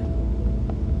way.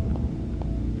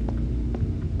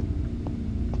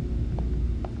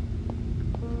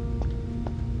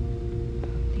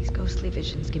 These ghostly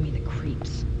visions give me the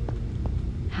creeps.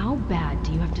 How bad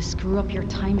do you have to screw up your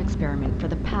time experiment for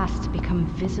the past to become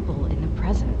visible in the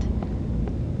present?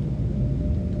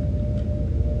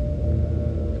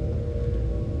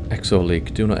 Exo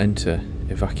leak. Do not enter.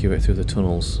 Evacuate through the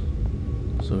tunnels.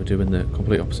 So we're doing the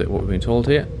complete opposite of what we've been told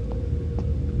here.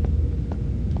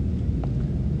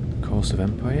 Course of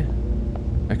Empire.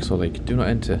 Exo leak. Do not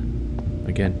enter.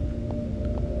 Again.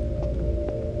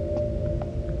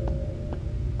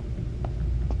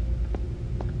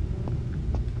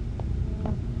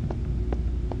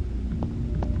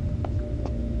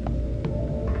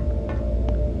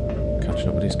 Catching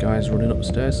up with these guys running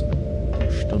upstairs.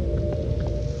 Stunned.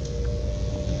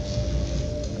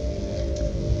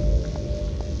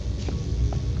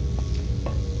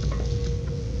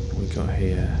 Got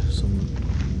here some.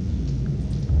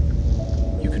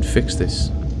 You can fix this.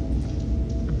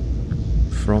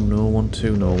 From no one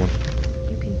to no one.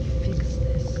 You can fix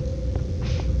this.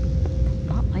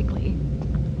 Not likely.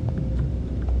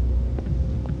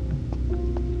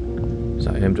 Is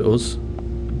that aimed at us?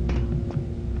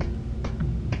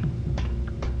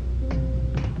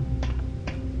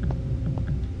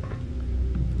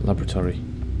 Laboratory.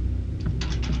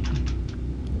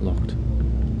 Locked.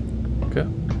 Okay.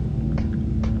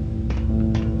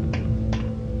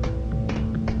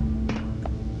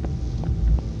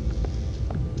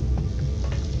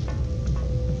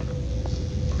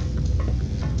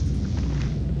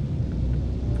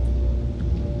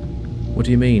 What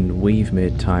do you mean, we've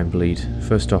made time bleed?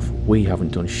 First off, we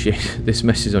haven't done shit. This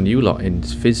mess is on you lot in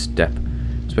phys dep,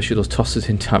 especially those tossers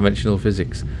in dimensional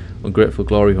physics. Ungrateful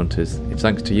glory hunters. It's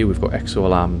thanks to you we've got exo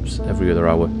alarms every other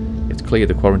hour. It's clear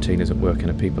the quarantine isn't working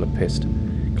and people are pissed.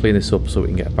 Clean this up so we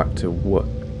can get back to what?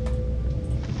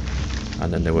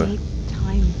 And then they were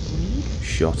Time bleed?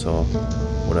 shot or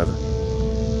whatever.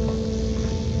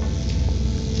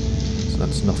 So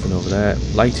that's nothing over there.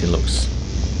 Lighting looks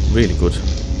really good.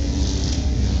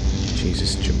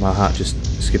 Jesus, my heart just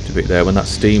skipped a bit there when that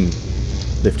steam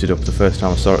lifted up the first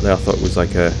time I saw it there. I thought it was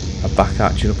like a back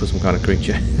arching up of some kind of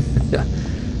creature.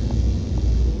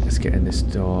 Let's get in this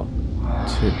door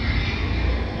too.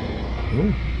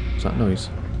 Oh, what's that noise?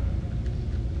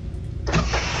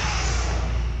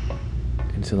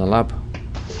 Into the lab.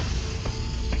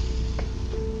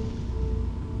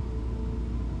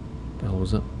 What the hell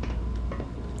was that?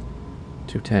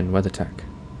 210 weather tech.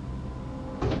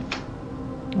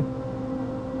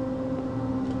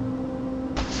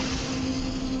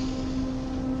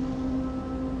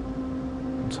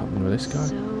 With this guy.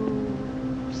 So,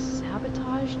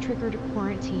 sabotage triggered a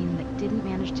quarantine that didn't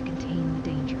manage to contain the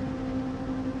danger.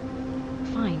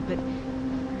 Fine, but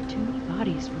there are too many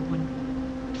bodies for one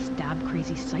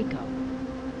stab-crazy psycho.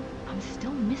 I'm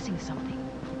still missing something.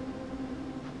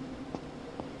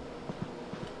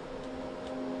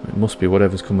 It must be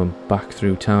whatever's coming back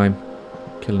through time,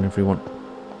 killing everyone.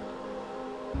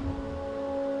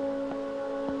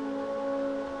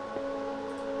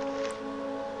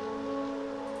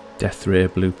 Death ray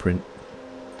blueprint.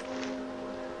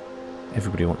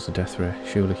 Everybody wants a death ray,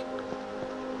 surely.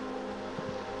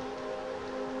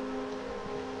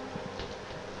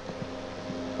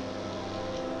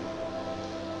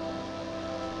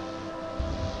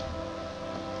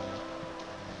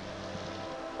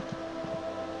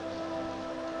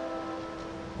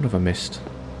 What have I missed?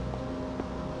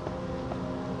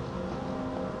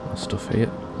 More stuff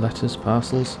here. Letters,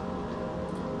 parcels.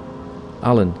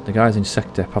 Alan, the guys in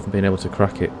SecDep haven't been able to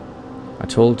crack it. I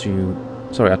told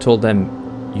them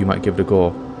you might give it a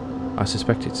go. I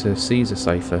suspect it's a Caesar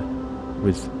cipher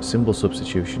with symbol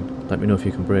substitution. Let me know if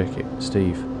you can break it.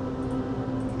 Steve.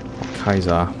 Or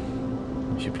Kaiser.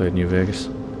 She played New Vegas.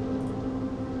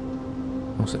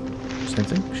 What's it? Same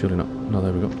thing? Surely not. No,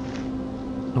 there we go.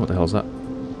 Oh, what the hell's that?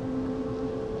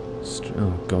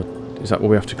 Oh god. Is that what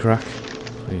we have to crack?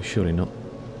 Please, surely not.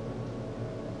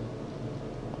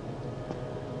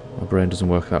 My brain doesn't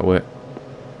work that way.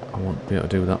 I won't be able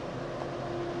to do that.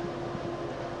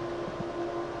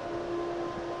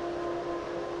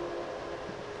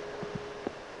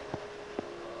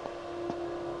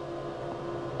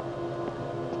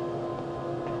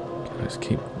 Okay, let's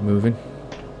keep moving.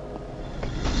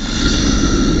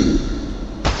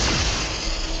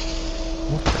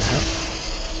 What the hell?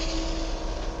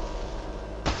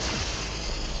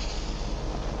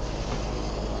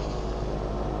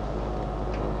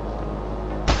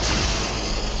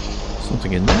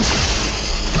 Something in there.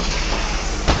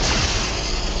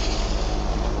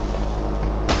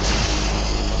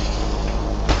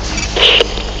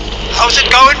 How's it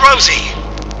going, Rosie?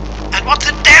 And what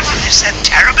the devil is that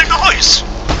terrible noise?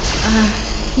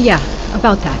 Yeah,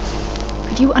 about that.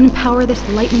 Could you unpower this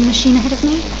lightning machine ahead of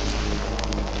me?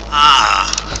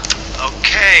 Ah,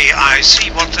 okay, I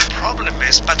see what the problem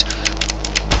is, but...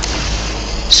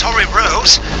 Sorry,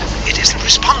 Rose, it isn't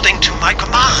responding to my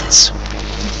commands.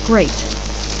 Great.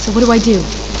 So what do I do?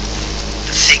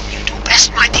 The thing you do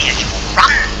best, my dear, you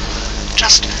run.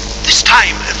 Just this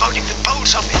time, avoiding the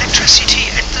bolts of electricity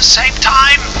at the same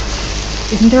time.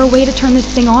 Isn't there a way to turn this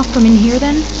thing off from in here,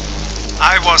 then?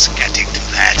 I was getting to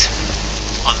that.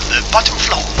 On the bottom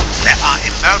floor, there are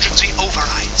emergency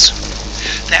overrides.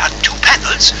 There are 2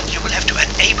 panels. You will have to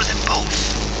enable them both.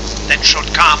 That should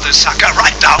calm the sucker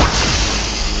right down.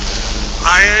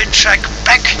 I'll check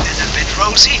back in a bit,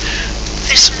 Rosie.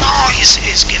 This noise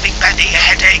is giving Benny a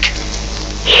headache.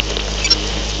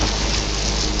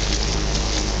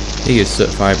 He is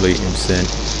certifiably insane,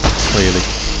 clearly.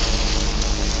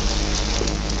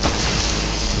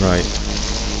 Right.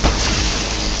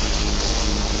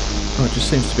 Oh, it just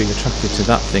seems to be attracted to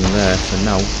that thing there for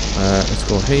now. Let's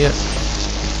go here.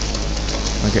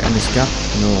 Can I get in this gap?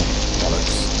 No.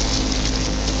 Bollocks.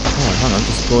 Oh, hang on,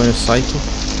 does it go in a cycle?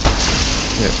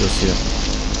 Yeah, it does, yeah.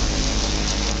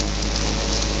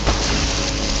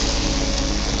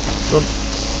 Run.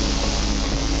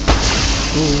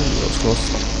 Ooh, that was close.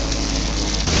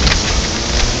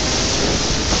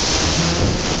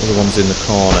 Other one's in the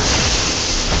corner.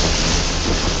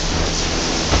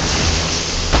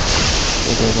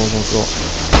 Go.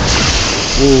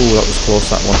 Ooh, that was close,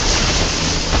 that one.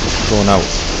 Going out.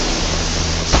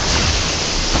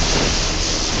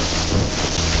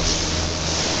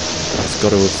 That's got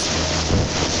to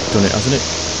have done it, hasn't it?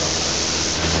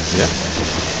 Yeah.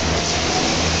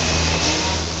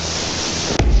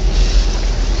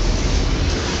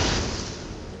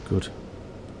 Good.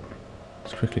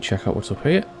 Let's quickly check out what's up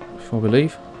here before we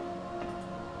leave.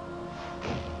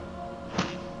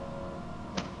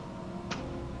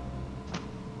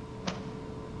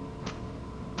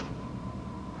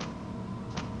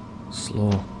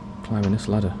 Slow climbing this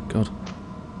ladder, God.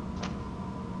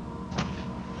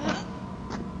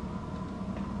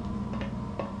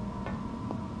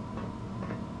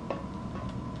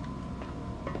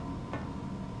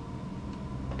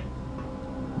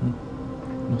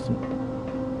 Nothing.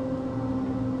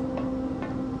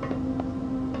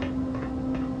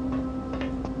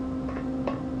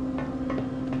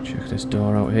 Check this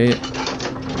door out here.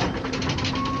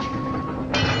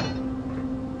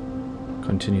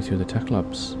 Continue through the tech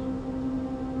labs.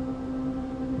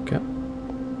 Okay.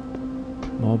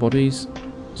 More bodies.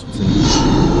 Something.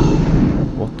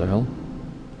 What the hell?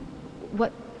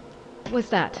 What was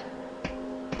that?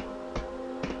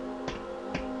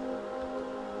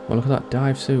 Well, look at that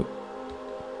dive suit.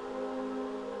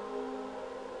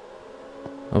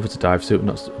 Oh, if it's a dive suit and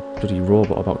not a bloody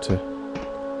robot about to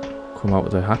come out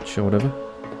of the hatch or whatever.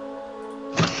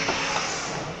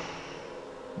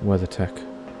 Weather tech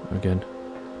again.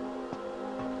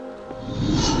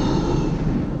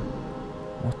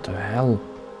 What the hell?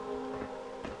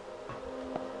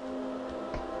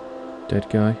 Dead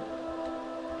guy.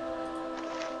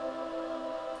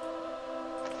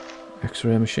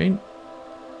 X-ray machine.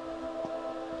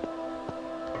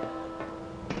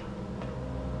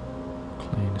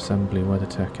 Clean assembly, weather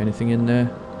tech. Anything in there?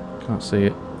 Can't see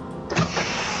it.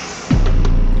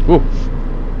 Whoa!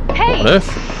 Hey! What on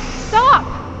earth? Stop!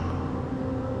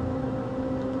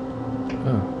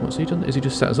 Oh, what's he done? Is he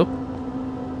just set us up?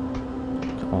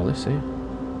 Look at all this here.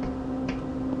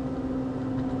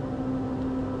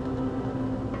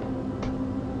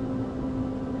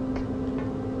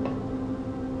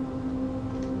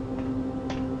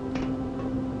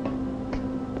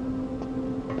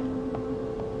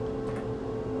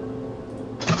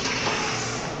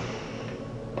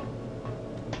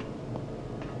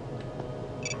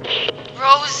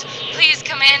 Rose, please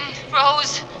come in.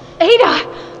 Rose. Ada!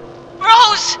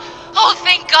 Rose! Oh,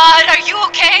 thank God. Are you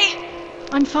okay?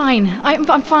 I'm fine.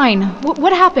 I'm fine.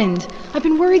 What happened? I've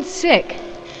been worried sick.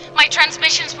 My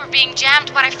transmissions were being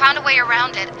jammed, but I found a way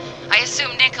around it. I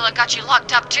assume Nikola got you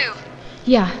locked up too.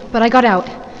 Yeah, but I got out.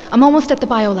 I'm almost at the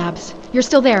biolabs. You're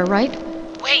still there, right?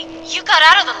 Wait, you got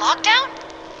out of the lockdown?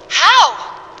 How?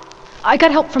 I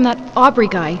got help from that Aubrey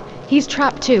guy. He's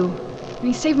trapped too.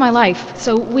 He saved my life,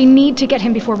 so we need to get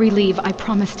him before we leave. I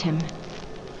promised him.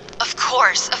 Of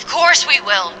course we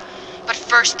will. But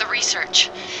first, the research.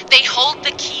 They hold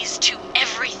the keys to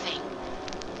everything.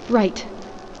 Right.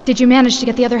 Did you manage to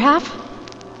get the other half?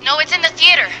 No, it's in the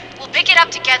theater. We'll pick it up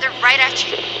together right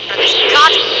after this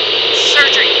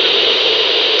surgery.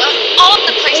 All of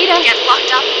the places Ada. to get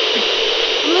locked up.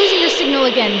 I'm I'm losing your signal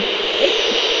again.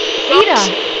 Ada!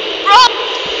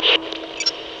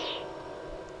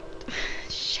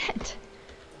 Shit.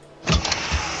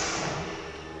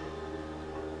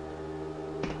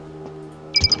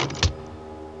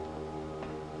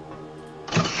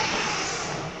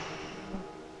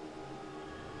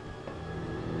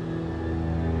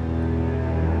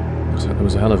 There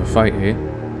was a hell of a fight here.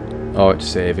 Oh, it's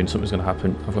saving. Something's going to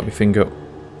happen. I've got my finger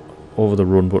over the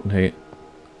run button here.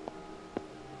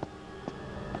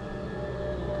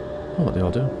 Oh, what they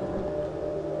all do?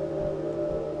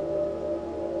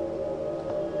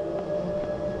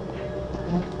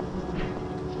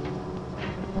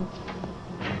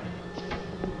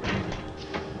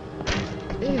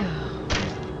 Ew.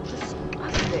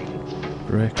 Disgusting.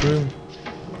 Break room.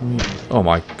 Oh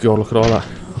my god, look at all that.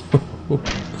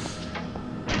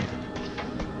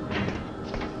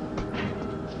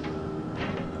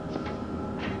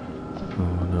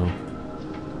 Oh no.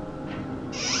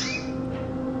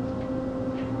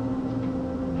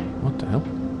 What the hell?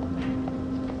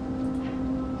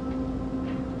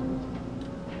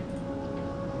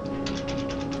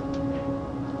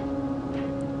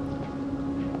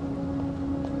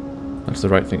 That's the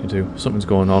right thing to do. Something's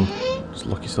going on. Just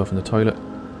lock yourself in the toilet.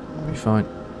 Be fine.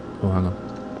 Oh, hang on.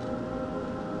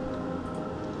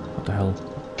 What the hell?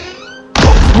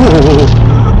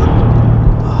 Whoa!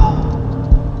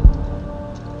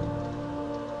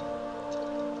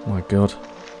 My god.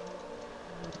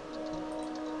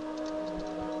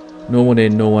 No one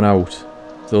in, no one out.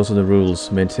 Those are the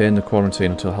rules. Maintain the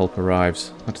quarantine until help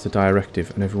arrives. That's the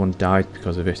directive, and everyone died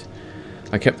because of it.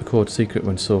 I kept the code secret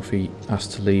when Sophie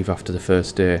asked to leave after the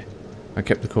first day. I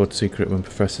kept the code secret when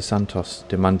Professor Santos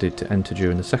demanded to enter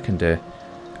during the second day.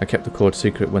 I kept the code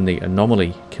secret when the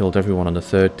anomaly killed everyone on the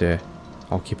third day.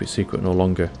 I'll keep it secret no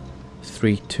longer.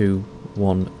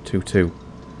 32122.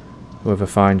 Whoever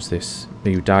finds this,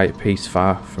 may you die at peace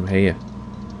far from here.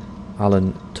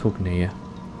 Alan Tugnier.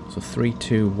 So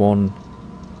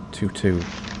 32122.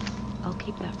 I'll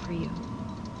keep that for you.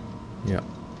 Yeah.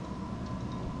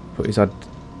 But he's had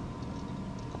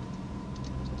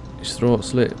his throat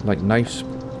slit, like knives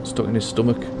stuck in his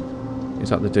stomach. Is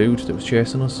that the dude that was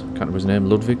chasing us? Can't remember his name.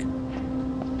 Ludwig.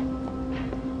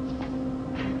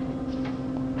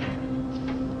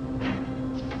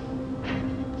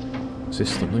 Is this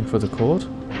something for the code?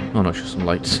 Oh no, it's just some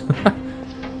lights. So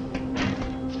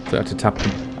I had to tap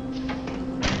them.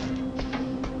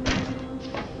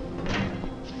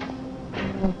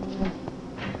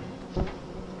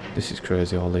 This is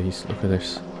crazy, all these. Look at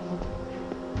this.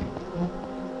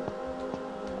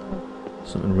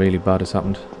 Something really bad has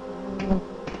happened.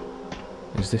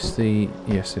 Is this the...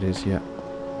 Yes, it is, yeah.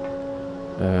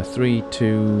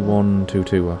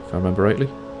 32122, if I remember rightly.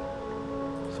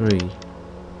 3,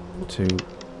 2,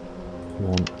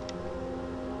 1,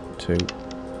 2,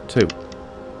 2.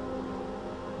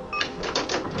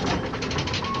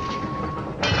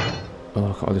 Oh,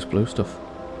 look at all this blue stuff.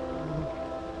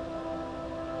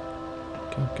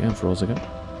 Okay, game froze again.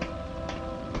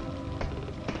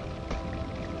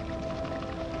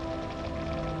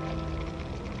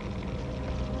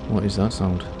 What is that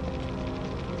sound?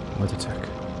 Weather tech.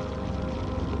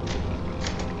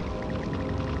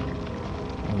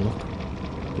 Oh look.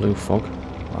 Blue fog.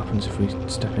 What happens if we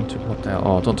step into it? What the hell?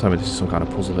 Oh, don't tell me this is some kind of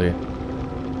puzzle here.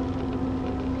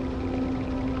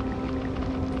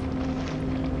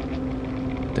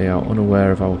 They are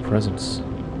unaware of our presence.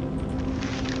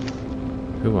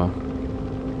 Who are?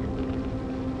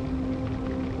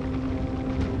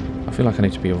 I feel like I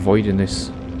need to be avoiding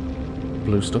this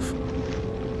blue stuff.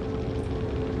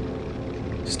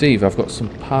 Steve, I've got some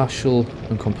partial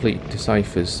and complete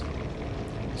deciphers.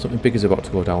 Something big is about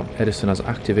to go down. Edison has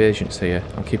active agents here.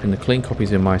 I'm keeping the clean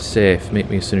copies in my safe.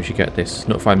 Meet me as soon as you get this.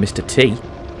 Notify Mr. T.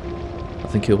 I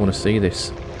think he'll want to see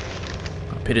this.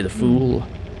 I pity the fool.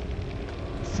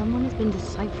 Someone has been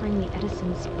deciphering the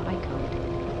Edison spy code.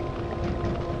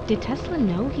 Did Tesla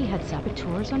know he had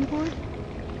saboteurs on board?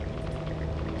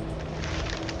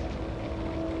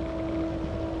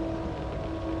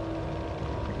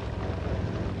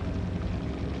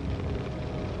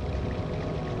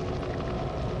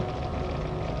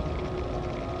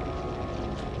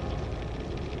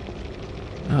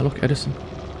 Ah, look, Edison.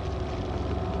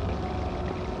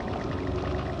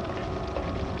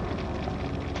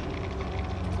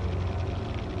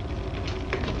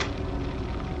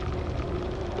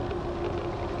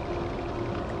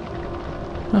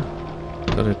 Huh.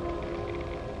 Is that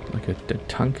like a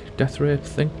tank death ray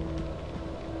thing?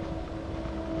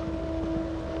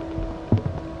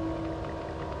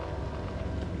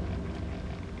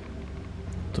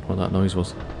 Don't know what that noise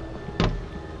was.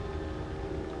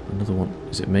 Another one.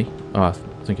 Is it me? Oh, I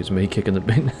think it's me kicking the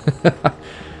bin.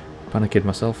 Panicking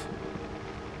myself.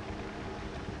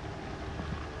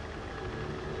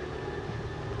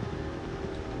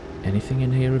 Anything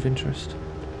in here of interest?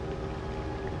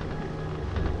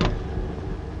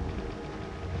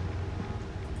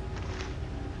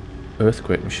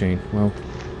 Earthquake machine. Well,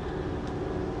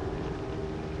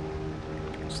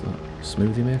 what's that?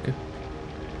 Smoothie maker?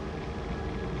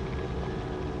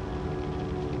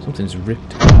 Something's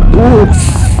ripped. Oh,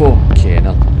 fucking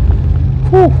hell.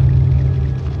 Whew.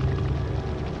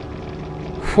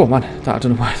 Oh man, that I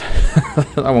don't know why.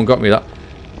 That one got me, that.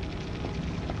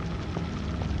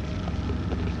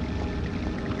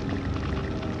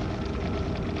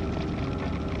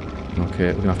 Okay,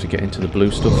 we're gonna have to get into the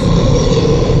blue stuff.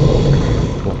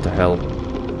 What the hell?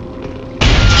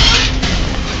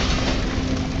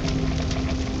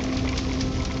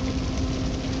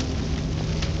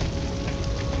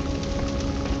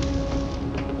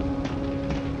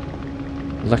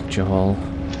 Lecture hall.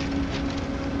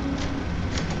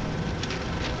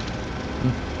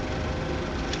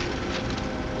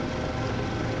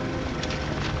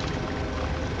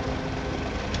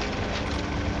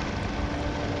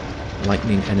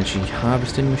 Lightning energy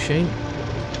harvesting machine.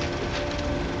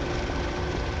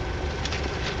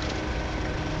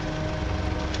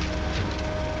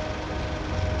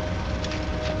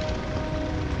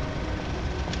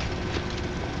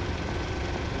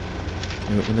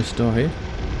 Can we open this door here?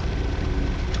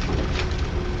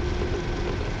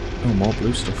 Oh, more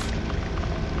blue stuff.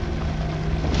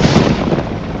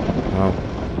 Wow.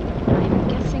 I'm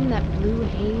guessing that blue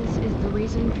haze is the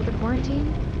reason for the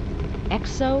quarantine?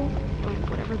 Exo, or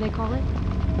whatever they call it?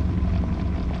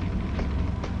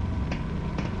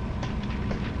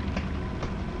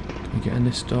 Can we get in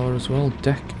this door as well?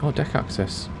 Deck? Oh, deck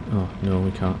access. Oh, no, we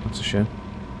can't. That's a shame.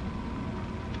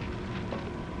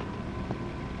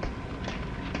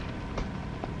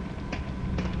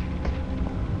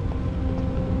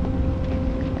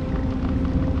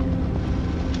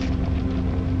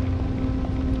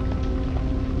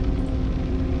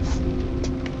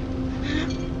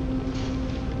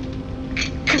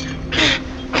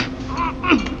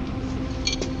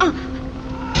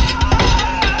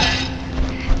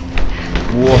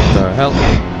 What the hell?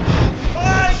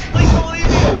 Please don't leave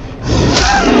me!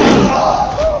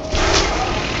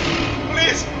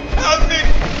 Please, help me!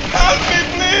 Help me,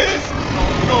 please!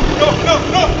 No, no, no,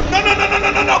 no, no, no, no, no, no,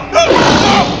 no, no, no,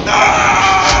 no!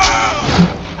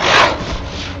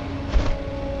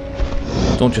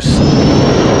 Don't just...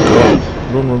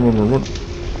 Run, run, run, run, run.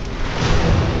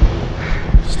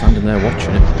 Standing there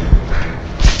watching it.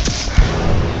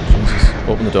 Jesus.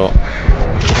 Open the door.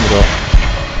 Open the door.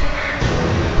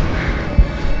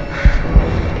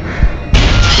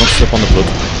 Slip on the blood.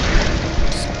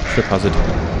 Trip hazard.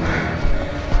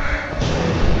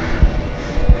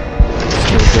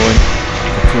 Still going.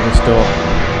 Get through this door.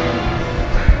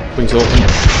 Please open.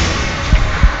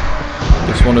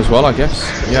 This one as well, I guess.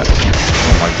 Yeah.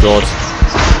 Oh my god.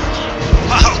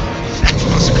 Wow, that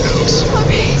was close.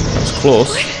 That was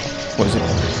close. What is it?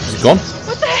 Is it gone?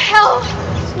 What the hell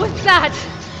was that?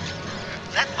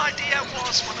 That, my dear,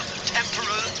 was one of the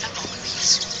temporal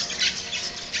anomalies.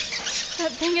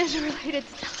 That thing is related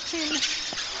to time.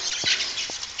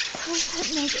 How does that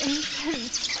make any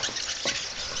sense?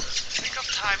 Think of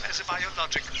time as a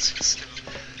biological system.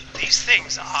 These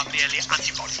things are merely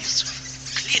antibodies,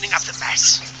 cleaning up the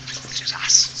mess, which is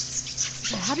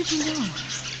us. But how did you know?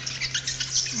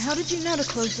 How did you know to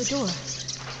close the door?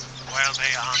 Well,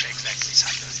 they aren't exactly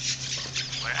silent.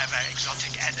 Wherever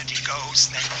exotic energy goes,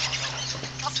 they follow.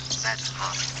 Not that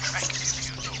hard to track if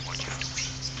you know what you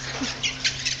mean.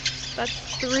 That's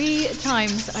 3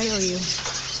 times I owe you.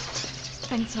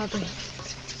 Thanks, Aubrey.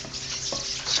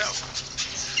 So,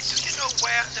 do you know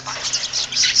where the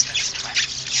biotensive system is dwelling?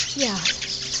 Yeah.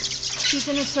 She's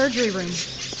in a surgery room.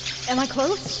 Am I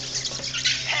close?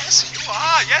 Yes, you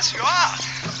are. Yes, you are.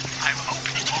 I'm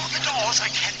opening all the doors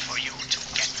I can for you to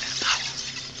get there now.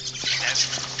 There's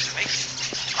an observation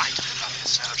right above the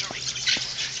surgery.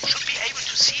 You should be able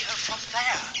to see her from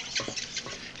there.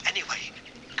 Anyway,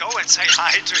 go and say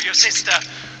hi to your sister.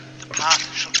 The path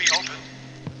should be open.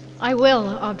 I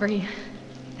will, Aubrey.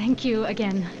 Thank you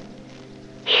again.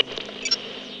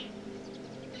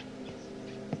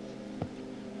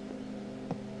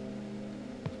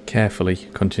 Carefully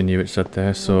continue, it said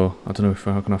there, so I don't know if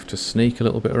I'm going to have to sneak a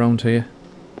little bit around here.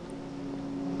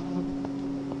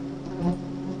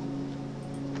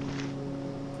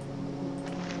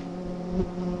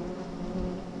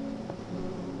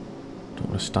 Don't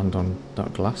want to stand on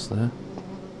that glass there.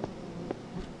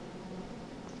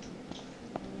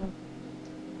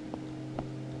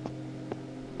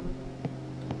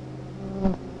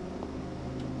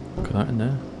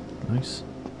 Nice.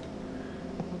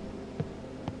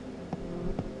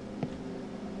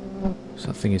 So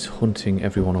that thing is hunting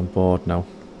everyone on board now,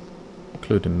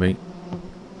 including me.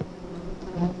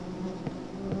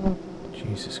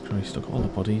 Jesus Christ, look at all the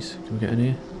bodies. Can we get in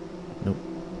here? Nope.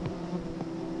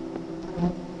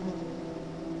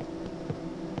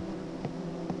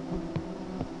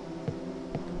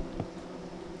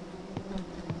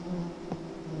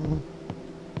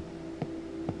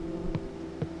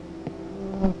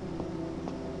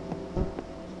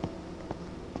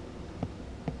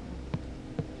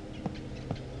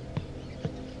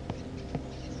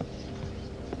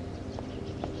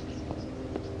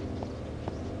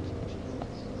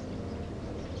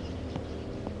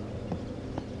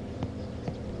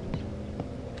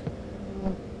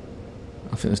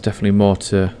 I think there's definitely more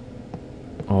to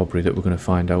Aubrey that we're going to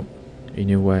find out. He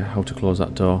knew how to close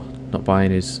that door, not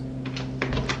buying his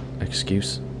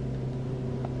excuse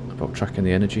about tracking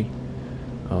the energy.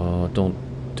 Oh, don't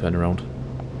turn around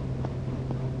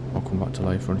or come back to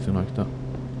life or anything like that.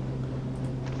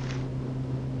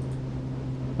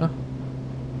 Ah,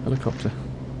 helicopter.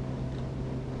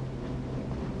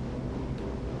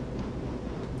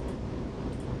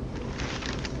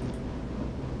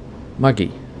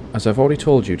 Maggie, as I've already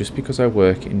told you, just because I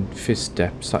work in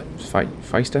FISTEP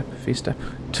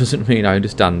doesn't mean I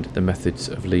understand the methods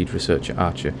of lead researcher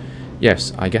Archer.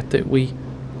 Yes, I get that we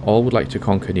all would like to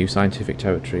conquer new scientific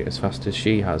territory as fast as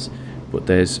she has, but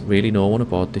there's really no one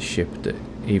aboard this ship that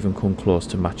even come close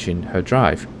to matching her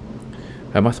drive.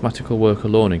 Her mathematical work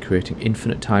alone in creating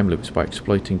infinite time loops by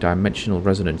exploiting dimensional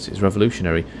resonance is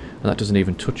revolutionary, and that doesn't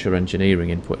even touch her engineering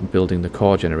input in building the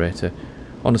core generator.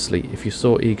 Honestly, if you're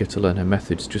so eager to learn her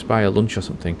methods, just buy her lunch or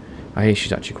something. I hear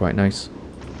she's actually quite nice.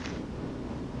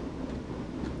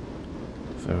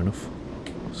 Fair enough.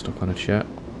 Stuck on a chair.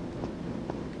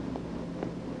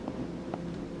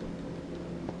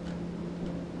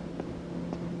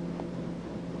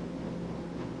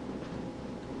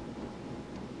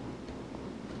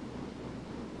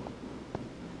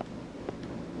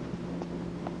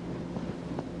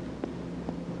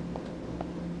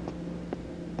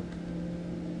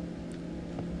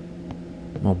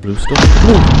 More blue stuff.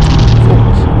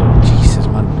 Oh, Jesus,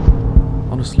 man.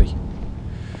 Honestly.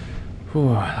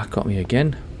 Oh, that got me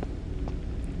again.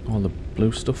 All the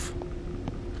blue stuff.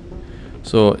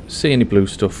 So, see any blue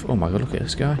stuff? Oh my god, look at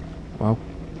this guy. Wow.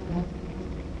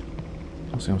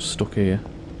 Honestly, I'm stuck here.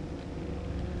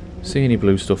 See any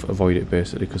blue stuff, avoid it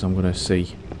basically, because I'm going to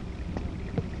see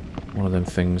one of them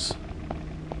things.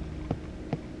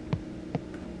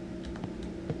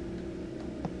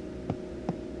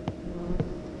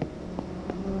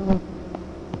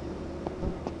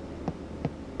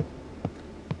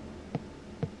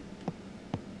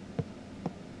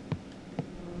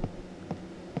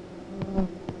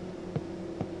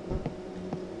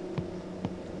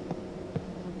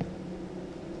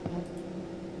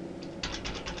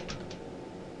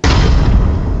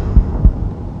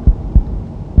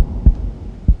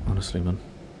 Honestly, man.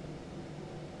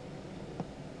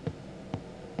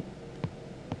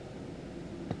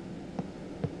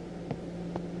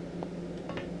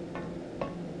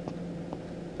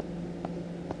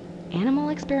 Animal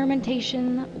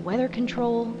experimentation, weather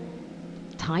control,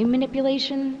 time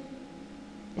manipulation.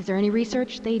 Is there any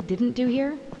research they didn't do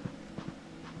here?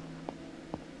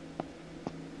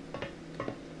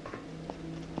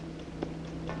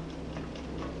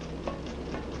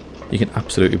 You can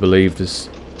absolutely believe there's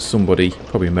somebody,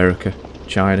 probably America,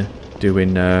 China,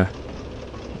 doing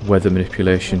weather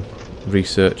manipulation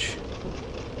research.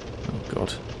 Oh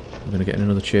god, we're going to get in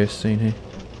another chase scene here.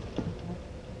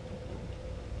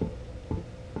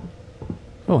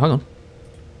 Oh, hang on.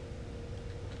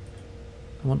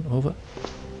 Come on, over.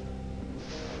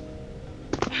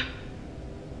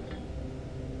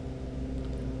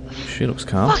 She looks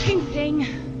calm. Fucking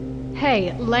thing!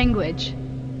 Hey, language.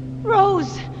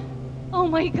 Rose! Oh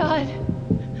my god.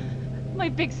 My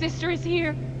big sister is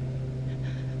here.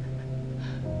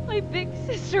 My big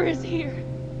sister is here.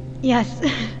 Yes,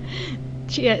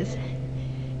 she is.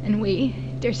 And we,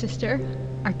 dear sister,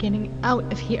 are getting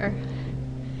out of here.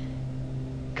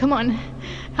 Come on,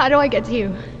 how do I get to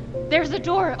you? There's a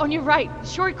door on your right.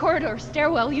 Short corridor,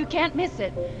 stairwell. You can't miss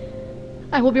it.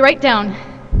 I will be right down.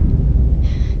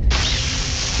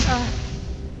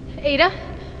 Ada?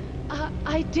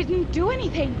 I didn't do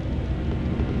anything.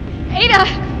 Ada!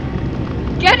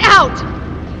 Get out!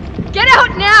 Get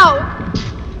out now!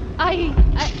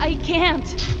 I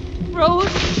can't.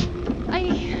 Rose,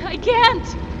 I can't.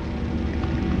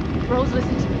 Rose,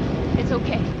 listen to me. It's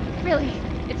okay. Really,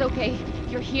 it's okay.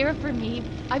 You're here for me.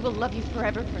 I will love you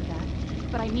forever for that.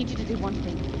 but I need you to do one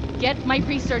thing. Get my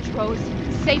research, Rose.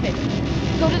 Save it.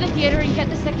 Go to the theater and get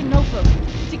the second notebook.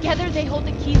 Together they hold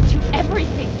the keys to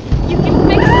everything. You can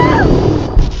fix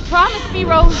it. Promise me,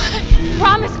 Rose.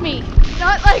 Promise me.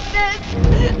 Not like this.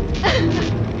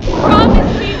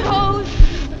 Promise me, Rose.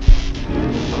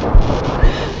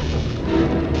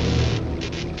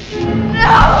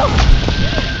 No!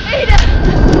 Ada!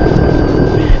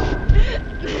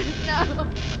 No!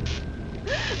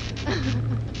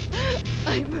 I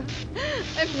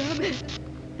promise.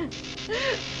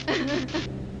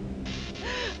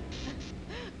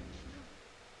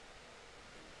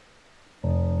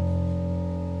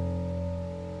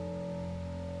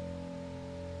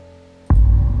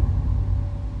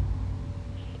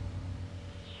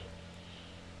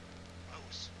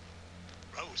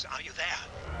 Rose, are you there?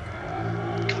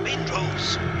 Come in,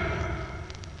 Rose.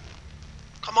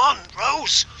 Come on,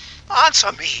 Rose.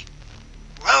 Answer me.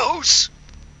 Rose.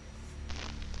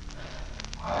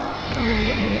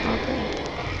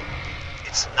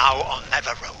 It's now or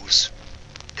never, Rose.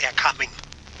 They're coming.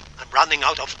 I'm running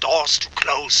out of doors to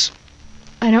close.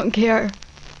 I don't care.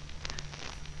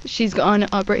 She's gone,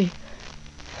 Aubrey.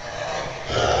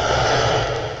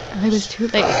 I was too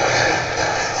late.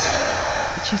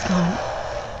 But she's gone.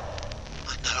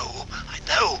 I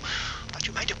know. But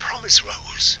you made a promise,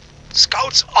 Rose.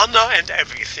 Scout's honor and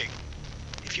everything.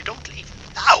 If you don't leave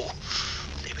now,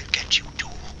 they will get you too.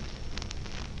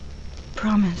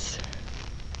 Promise.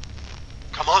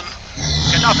 Come on.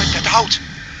 Get up and get out.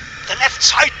 The left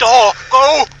side door.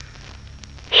 Go!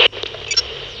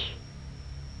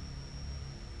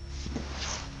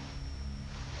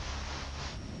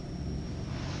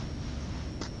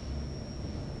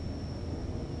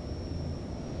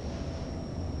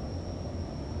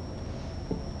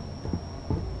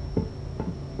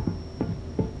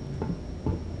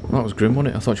 That was grim,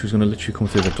 wasn't it? I thought she was going to literally come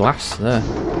through the glass there.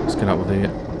 Let's get out of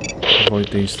here. Avoid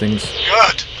these things.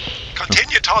 Good.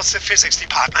 Continue towards the physics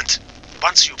department.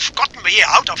 Once you've gotten me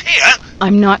out of here...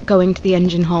 I'm not going to the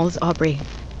engine halls, Aubrey.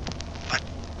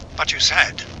 But you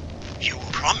said... You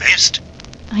promised...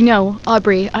 I know,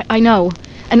 Aubrey, I know.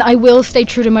 And I will stay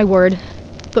true to my word.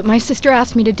 But my sister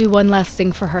asked me to do one last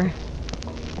thing for her.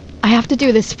 I have to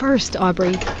do this first,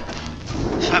 Aubrey.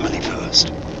 Family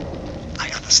first. I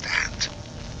understand.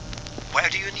 Where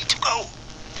do you need to go?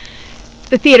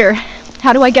 The theater.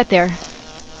 How do I get there?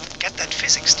 Get that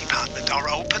physics department door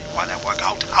open while I work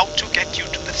out how to get you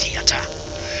to the theater.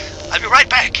 I'll be right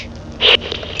back.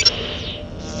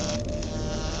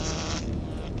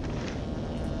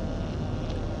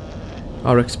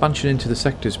 Our expansion into the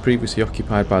sectors previously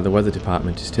occupied by the weather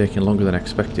department is taking longer than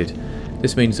expected.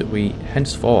 This means that we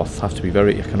henceforth have to be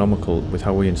very economical with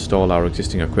how we install our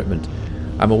existing equipment.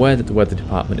 I'm aware that the weather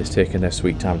department is taking their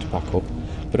sweet time to pack up,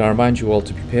 but I remind you all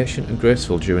to be patient and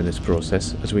graceful during this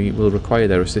process, as we will require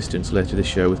their assistance later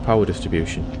this year with power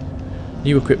distribution.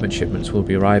 New equipment shipments will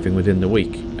be arriving within the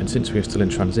week, and since we are still in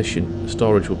transition,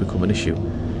 storage will become an issue.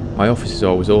 My office is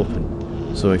always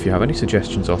open, so if you have any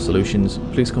suggestions or solutions,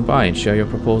 please come by and share your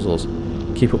proposals.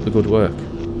 Keep up the good work.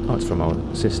 Oh, it's from our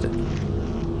sister.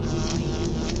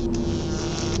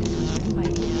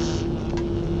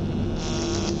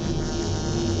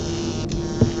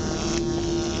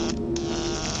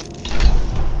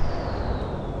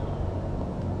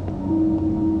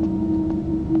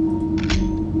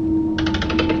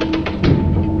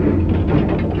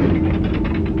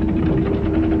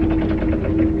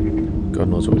 God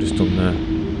knows what we've just done there.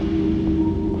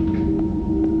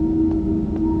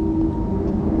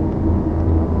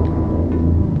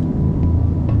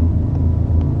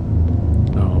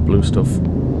 Oh, blue stuff.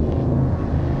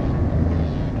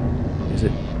 Is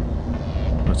it?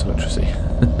 Oh, it's electricity.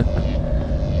 Can't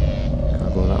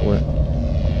go that way.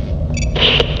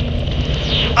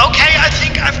 Okay, I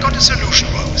think I've got a solution,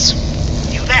 Rose.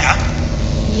 You there?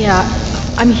 Yeah,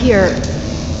 I'm here.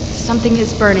 Something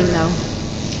is burning, though.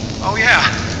 Oh yeah,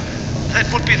 that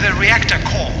would be the reactor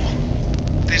core.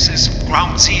 This is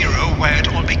ground zero where it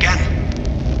all began.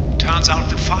 Turns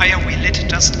out the fire we lit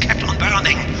just kept on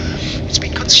burning. It's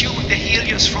been consuming the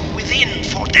Helios from within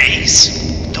for days.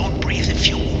 Don't breathe the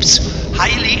fumes.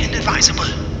 Highly inadvisable.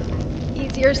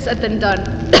 Easier said than done.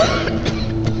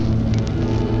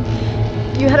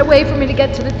 You had a way for me to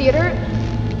get to the theater?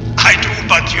 I do,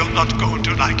 but you're not going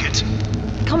to like it.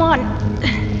 Come on.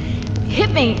 Hit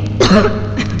me.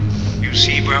 You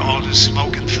see where all the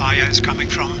smoke and fire is coming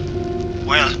from?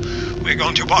 Well, we're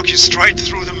going to walk you straight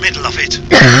through the middle of it.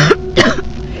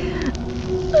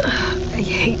 I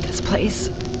hate this place.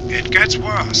 It gets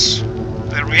worse.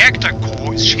 The reactor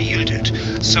core is shielded,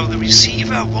 so the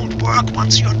receiver won't work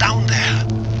once you're down there.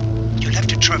 You'll have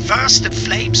to traverse the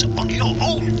flames on your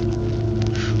own.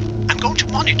 I'm going to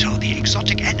monitor the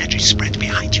exotic energy spread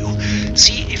behind you,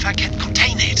 see if I can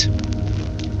contain it.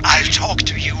 I'll talk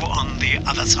to you on the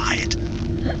other side.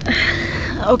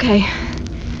 Okay.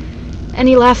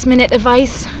 Any last-minute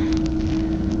advice?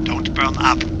 Don't burn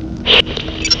up.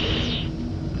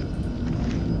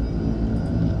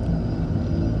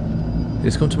 It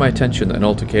has come to my attention that an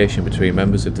altercation between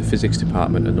members of the physics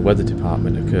department and the weather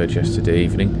department occurred yesterday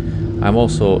evening. I am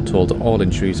also told that all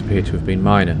injuries appear to have been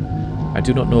minor. I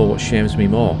do not know what shames me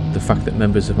more, the fact that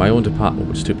members of my own department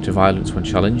would stoop to violence when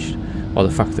challenged, or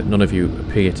the fact that none of you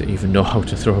appear to even know how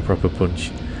to throw a proper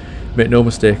punch. Make no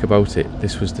mistake about it,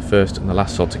 this was the first and the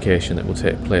last altercation that will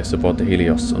take place aboard the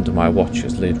Helios under my watch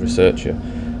as lead researcher.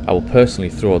 I will personally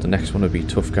throw the next wannabe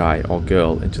tough guy or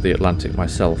girl into the Atlantic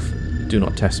myself. Do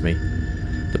not test me.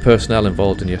 The personnel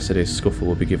involved in yesterday's scuffle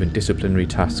will be given disciplinary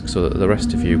tasks so that the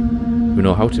rest of you, who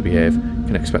know how to behave,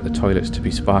 can expect the toilets to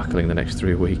be sparkling the next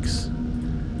 3 weeks.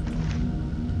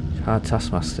 Hard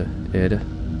taskmaster, Ada.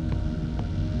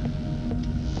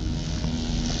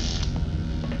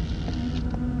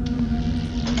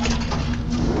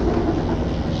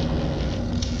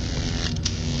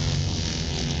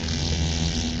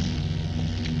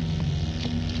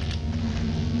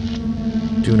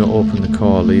 Do not open the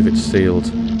car, leave it sealed.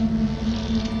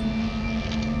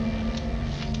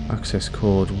 Access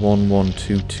code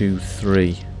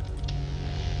 11223.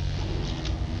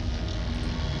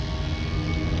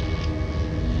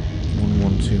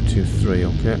 11223,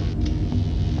 okay.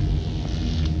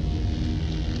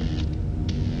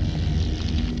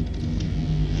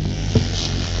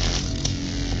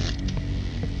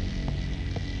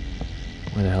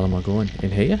 Where the hell am I going?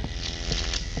 In here?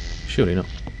 Surely not.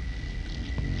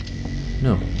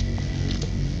 No.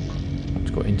 Let's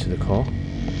go into the car.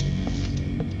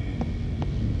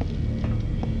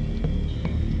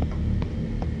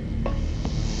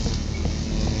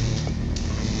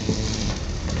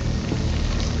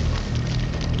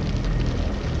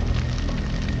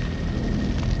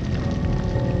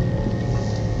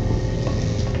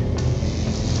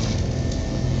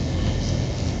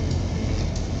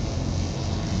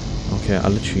 Okay,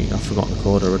 I've forgotten the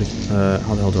code already.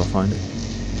 How the hell do I find it?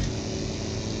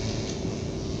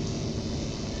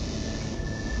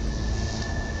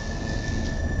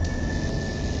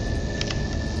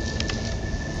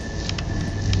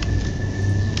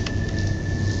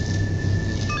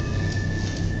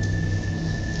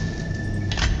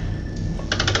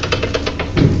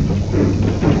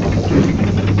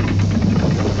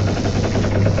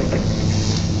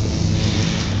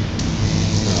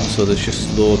 So there's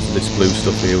just loads of this blue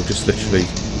stuff here. We're just literally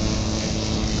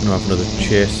gonna have another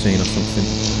chase scene or something.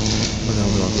 Where the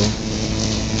hell do I go?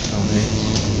 Down here.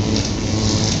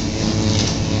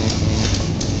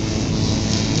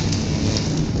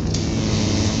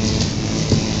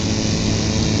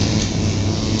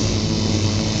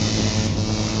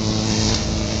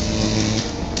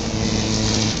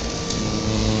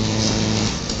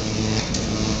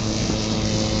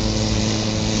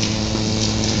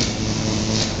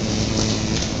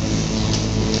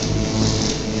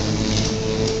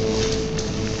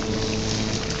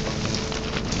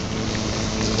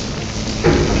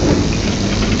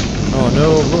 No,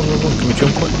 run, can we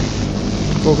jump quick?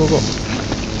 Go.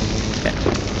 Yeah.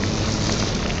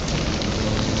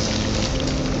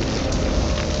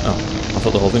 Oh, I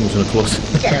thought the whole thing was gonna close.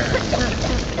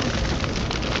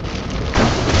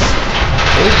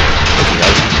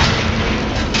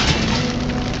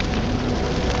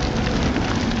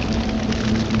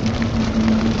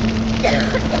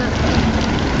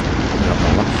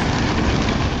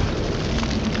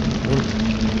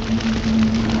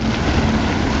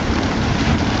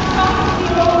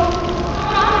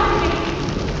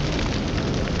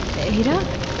 Ada?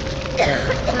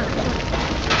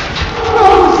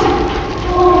 Rose!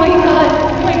 Oh my god,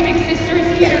 my big sister is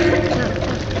here!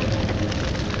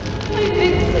 My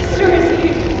big sister is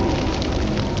here!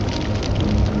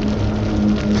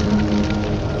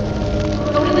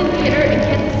 Go to the theater and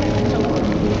get the system door.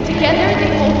 Together they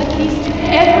hold the keys to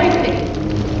everything!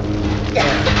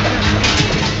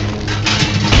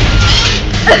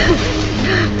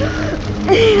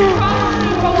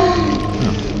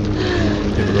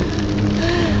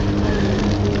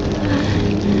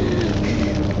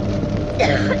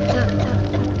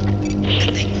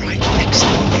 Standing right next to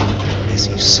him as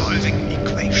he's solving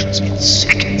equations in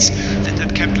seconds that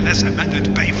had kept Les Amet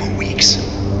at bay for weeks.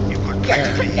 You could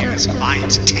practically hear his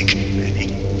mind tick,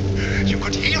 Lenny. You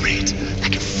could hear it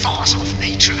like a force of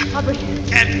nature. Aubrey.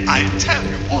 And I tell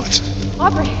you what.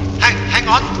 Aubrey. Hang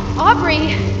on.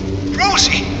 Aubrey.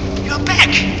 Rosie, you're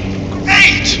back.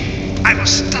 Wait! I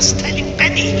was just telling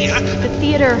Benny here. The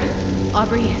theater.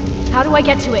 Aubrey, how do I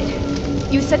get to it?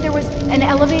 You said there was an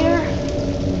elevator?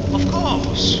 Of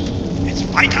course. It's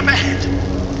right up ahead.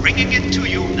 Bringing it to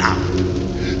you now.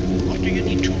 What do you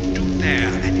need to do there,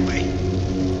 anyway?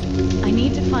 I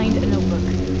need to find a notebook.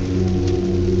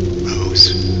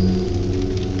 Rose,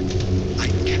 I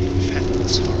cannot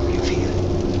sorry you feel,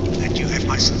 and you have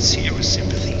my sincerest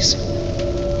sympathies.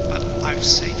 But I've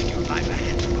saved your life a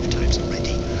handful of times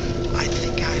already. I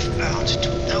think I've earned to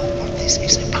know what this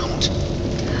is about.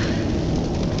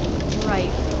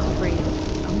 Right, Aubrey.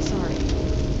 I'm sorry.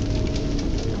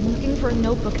 I'm looking for a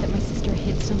notebook that my sister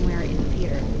hid somewhere in the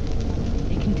theater.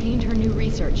 It contained her new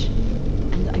research,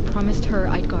 and I promised her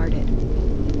I'd guard it.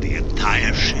 The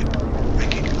entire ship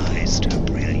recognized her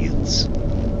brilliance.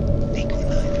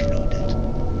 Nikola included.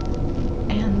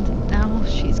 And now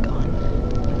she's gone.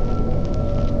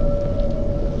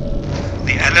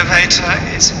 The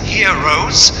elevator is here,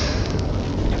 Rose.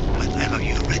 Whenever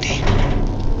you're ready.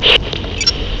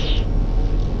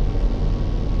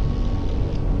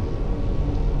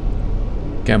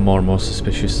 Getting more and more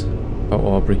suspicious about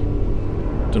Aubrey.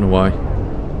 Don't know why.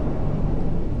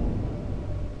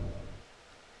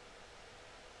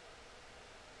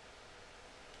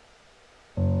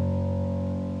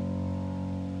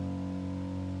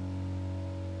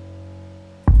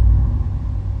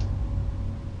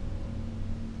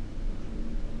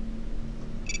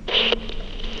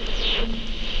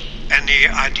 Any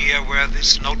idea where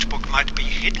this notebook might be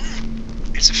hidden?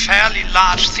 It's a fairly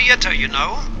large theater, you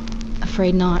know.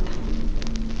 Afraid not.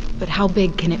 But how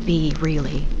big can it be,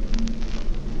 really?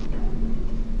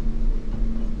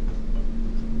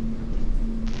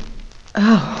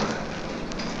 Oh.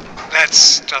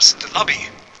 That's just the lobby.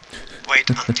 Wait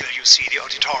until you see the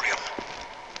auditorium.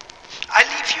 I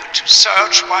leave you to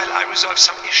search while I resolve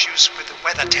some issues with the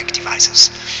weather tech devices.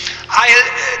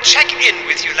 I'll check in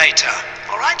with you later,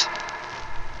 all right?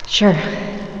 Sure.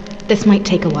 This might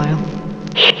take a while.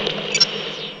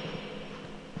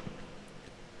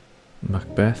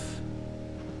 Macbeth.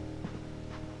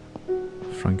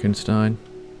 Frankenstein.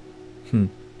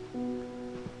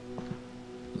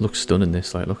 Looks stunning,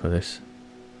 this, like, look at this.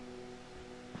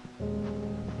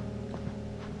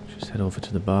 Just head over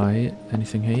to the bar here.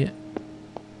 Anything here?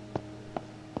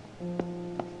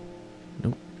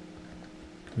 Nope.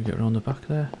 Can we get around the back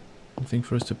there? Anything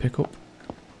for us to pick up?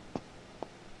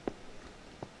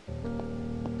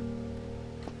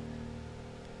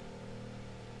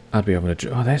 I'd be having a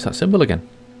drink. Oh, there's that symbol again.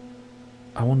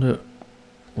 I wonder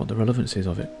what the relevance is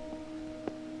of it.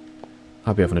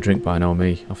 I'd be having a drink by now,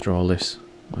 me, after all this.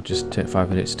 I'll just take 5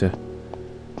 minutes to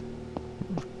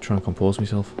try and compose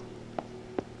myself.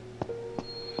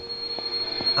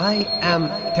 I am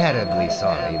terribly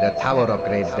sorry that tower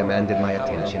upgrades demanded my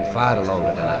attention far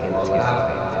longer than I anticipated.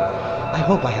 I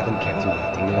hope I haven't kept you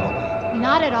waiting long.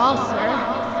 Not at all, sir.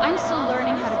 I'm still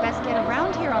learning how to best get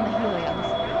around here on the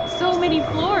Helios. So many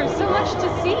floors, so much to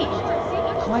see.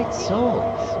 Quite so,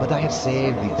 but I have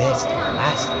saved the best for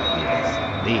last,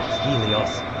 the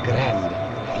Helios Grand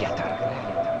Theater.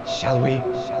 Shall we?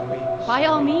 By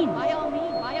all means.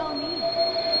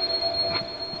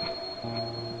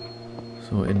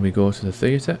 So in we go to the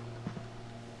theatre.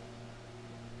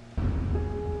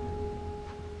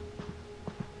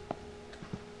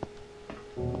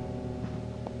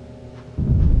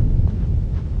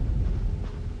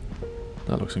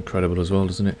 That looks incredible as well,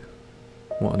 doesn't it?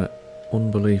 What an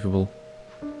unbelievable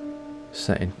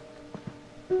setting.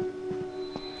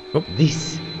 Oh.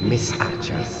 This, Miss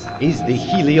Archer, is the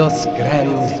Helios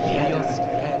Grand Theater.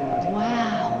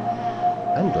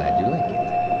 Wow. I'm glad you like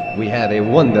it. We have a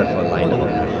wonderful lineup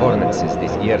of performances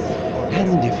this year,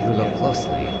 and if you look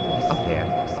closely, up there,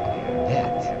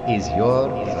 that is your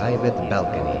private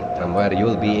balcony from where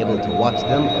you'll be able to watch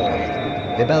them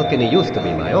all. The balcony used to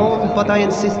be my own, but I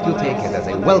insist you take it as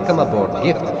a welcome aboard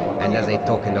gift and as a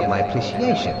token of my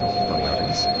appreciation for your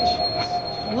research.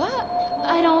 What?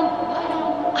 I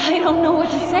don't know what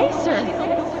to say, sir.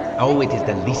 Oh, it is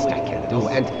the least I can do,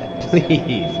 and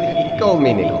please, call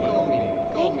me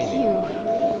Nikola. Thank you.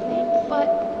 But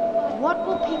what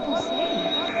will people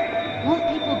say? Won't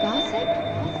people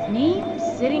gossip? Me,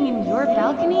 sitting in your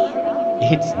balcony?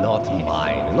 It's not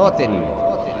mine, not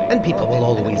anymore. And people will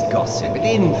always gossip,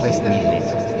 interestingly.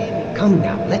 Come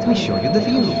now, let me show you the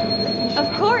view.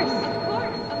 Of course.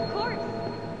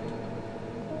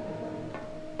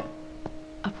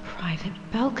 A private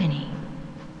balcony.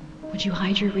 Would you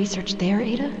hide your research there,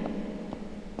 Ada?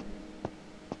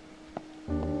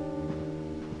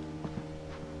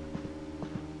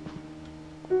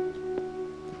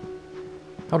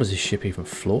 How does this ship even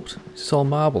float? It's all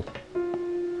marble.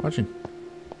 Imagine.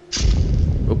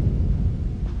 Oh.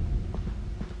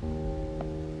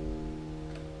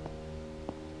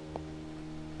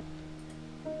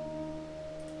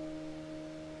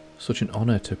 Such an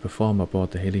honour to perform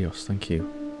aboard the Helios, thank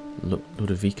you.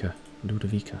 Ludovica.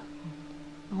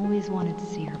 Always wanted to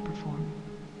see her perform.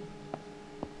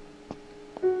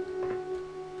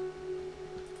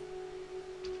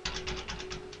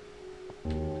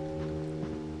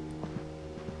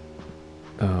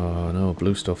 Oh no,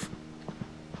 blue stuff.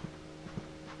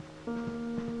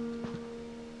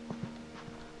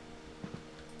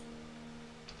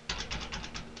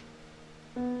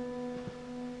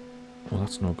 Well,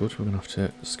 that's no good. We're going to have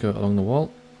to skirt along the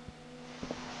wall.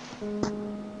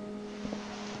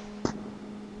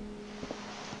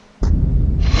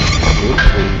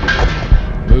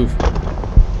 Move.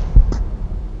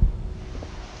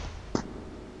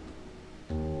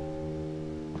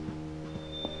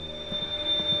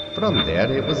 From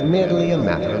there, it was merely a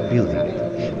matter of building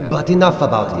it. But enough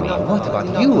about me. What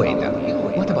about you, Ada?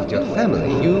 What about your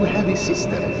family? You have a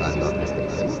sister, if I'm not mistaken.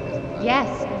 Yes,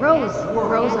 Rose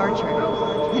Archer.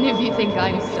 And if you think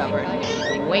I'm stubborn,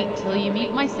 wait till you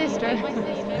meet my sister.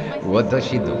 What does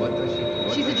she do?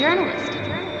 She's a journalist.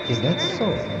 Is that so?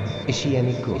 Is she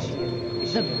any good?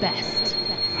 The best.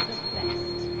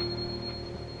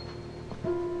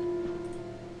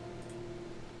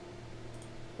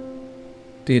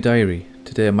 Dear Diary,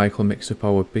 today Michael mixed up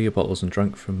our beer bottles and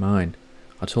drank from mine.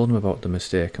 I told him about the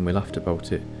mistake and we laughed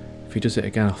about it. If he does it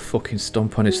again, I'll fucking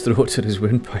stomp on his throat till his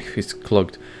windpipe is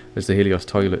clogged as the Helios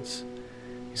toilets.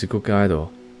 He's a good guy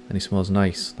though, and he smells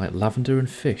nice, like lavender and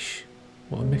fish.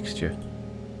 What a mixture.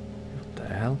 What the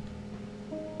hell?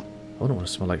 I don't want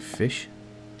to smell like fish.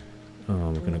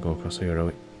 Oh, we're going to go across here, are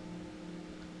we?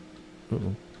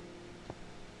 Uh-oh.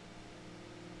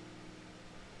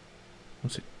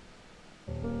 What's it?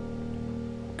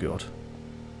 God.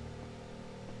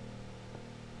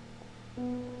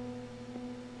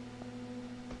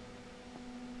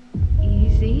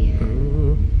 Easy.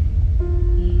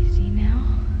 Easy now.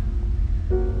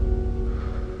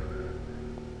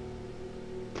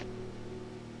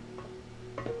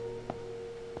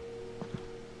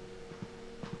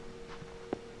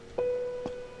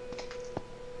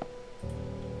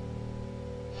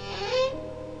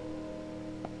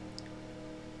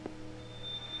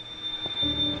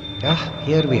 Ah,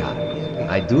 here we are.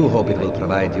 I do hope it will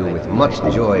provide you with much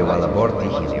joy while aboard the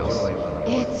Helios.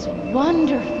 It's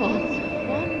wonderful.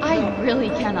 I really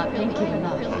cannot thank you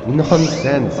enough.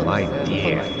 Nonsense, my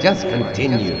dear. Just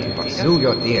continue to pursue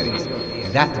your theories.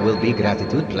 That will be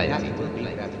gratitude plenty.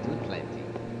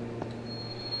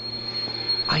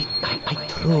 I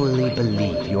truly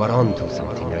believe you are onto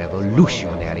something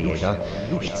revolutionary, Ada.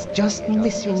 It's just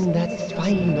missing that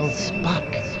final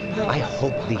spark. I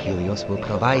hope the Helios will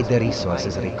provide the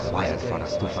resources required for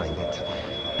us to find it.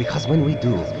 Because when we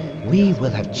do, we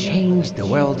will have changed the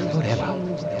world forever.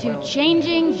 To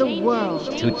changing the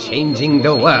world. To changing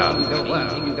the world.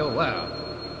 Changing the world.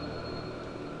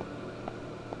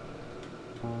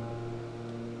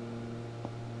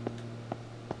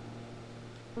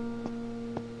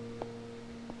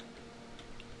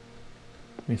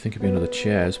 I think it'd be another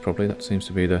chairs, probably. That seems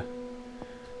to be the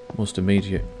most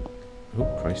immediate. Oh,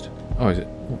 Christ. Oh, is it?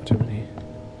 What am I doing here?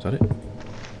 Is that it?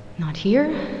 Not here.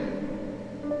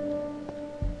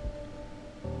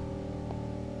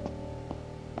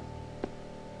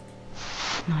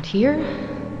 Not here.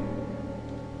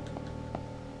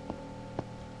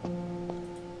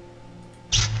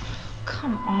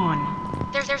 Come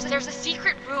on. There's a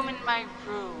secret room in my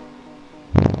room.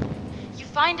 You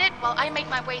find it while I make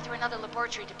my way through another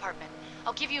laboratory department.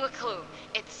 I'll give you a clue.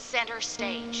 It's center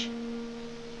stage.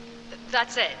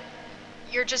 That's it.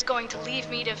 You're just going to leave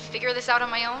me to figure this out on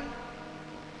my own?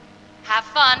 Have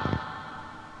fun.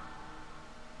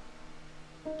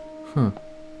 Huh.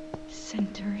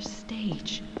 Center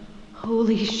stage.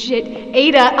 Holy shit.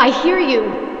 Ada, I hear you!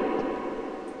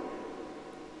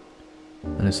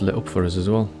 And it's lit up for us as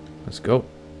well. Let's go.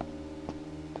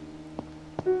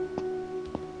 I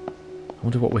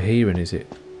wonder what we're hearing. Is it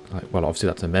like, well, obviously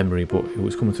that's a memory, but it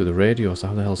was coming through the radio, so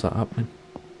how the hell's that happening?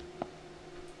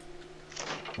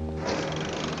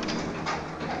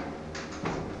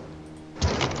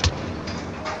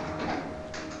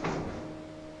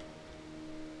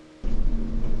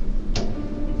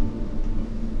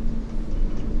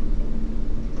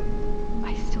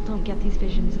 I still don't get these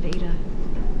visions of Ada.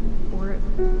 Or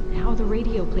how the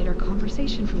radio played our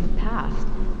conversation from the past.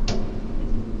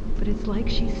 But it's like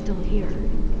she's still here.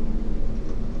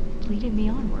 Leading me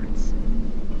onwards.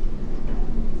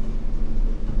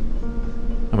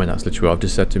 I mean, that's literally what I've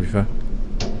just said, to be fair.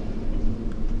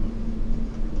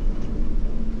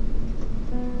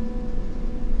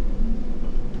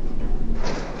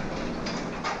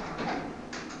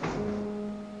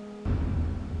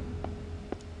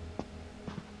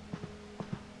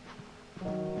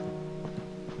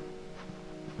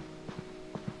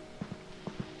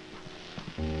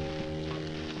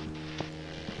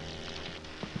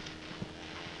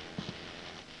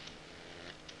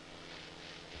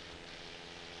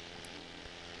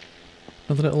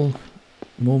 Another little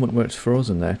moment where it's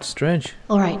frozen there. It's strange.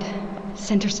 All right,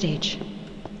 center stage.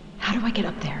 How do I get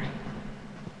up there?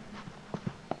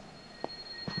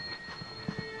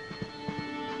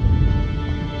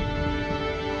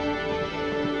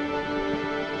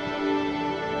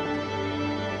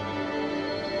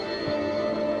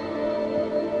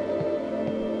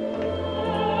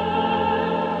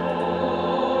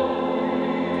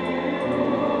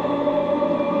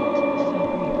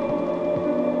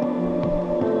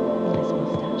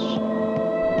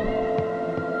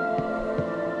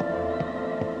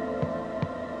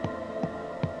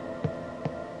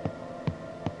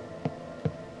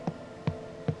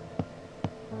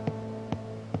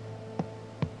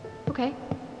 Okay.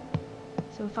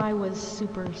 So if I was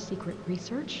super secret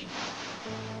research,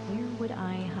 where would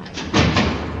I hide?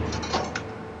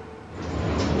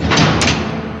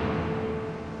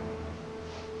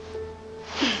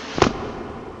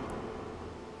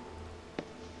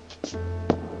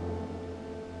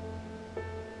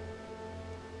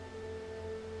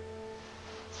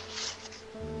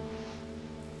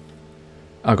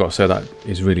 I gotta say that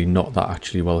is really not that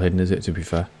actually well hidden, is it, to be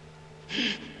fair?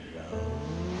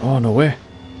 Oh, no way.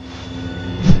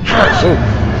 Oh.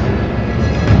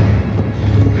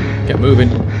 Get moving.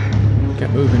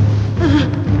 Get moving.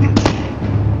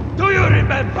 Do you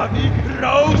remember me,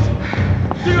 Rose?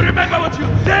 Do you remember what you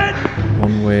did?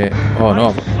 One way. Oh,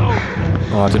 no.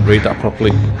 Oh, I didn't read that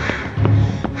properly.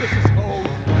 This is all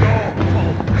your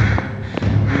fault.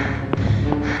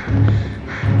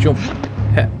 Jump.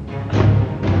 Hit.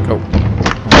 Go.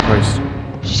 Oh, Christ.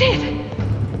 Shit!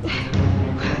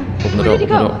 Open the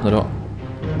door, open the door.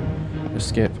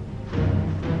 Escape.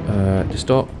 Just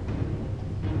stop.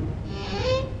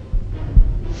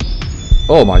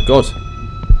 Oh my god.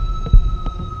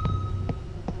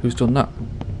 Who's done that?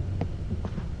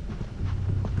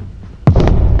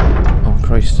 Oh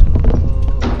Christ.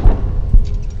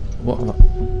 What?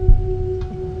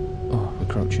 Oh, we're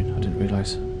crouching. I didn't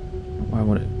realise. Why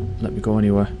won't it let me go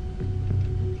anywhere?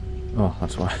 Oh,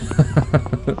 that's why.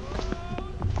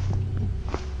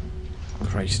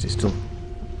 Christ, he's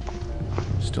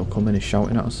still coming, he's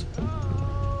shouting at us.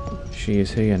 She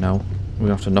is here now. We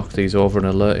have to knock these over and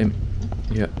alert him.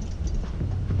 Yeah.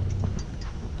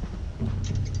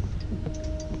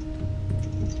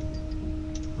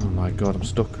 Oh my god, I'm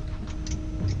stuck.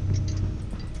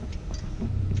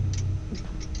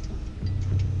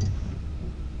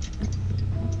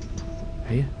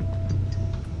 Here?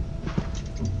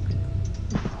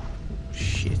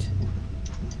 Shit.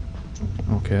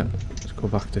 Okay. Go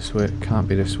back this way. It can't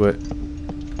be this way.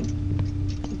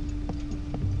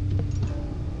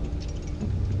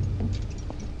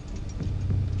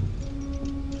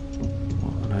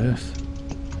 What on earth?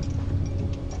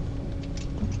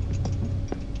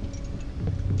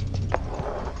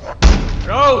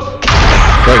 Rose!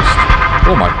 Christ.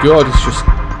 Oh my god, it's just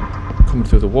coming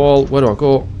through the wall. Where do I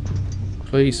go?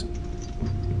 Please.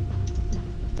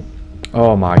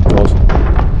 Oh my god.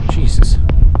 Jesus.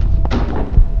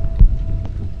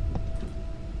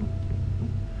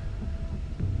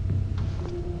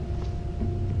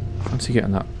 Fancy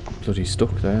getting that bloody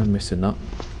stuck there and missing that.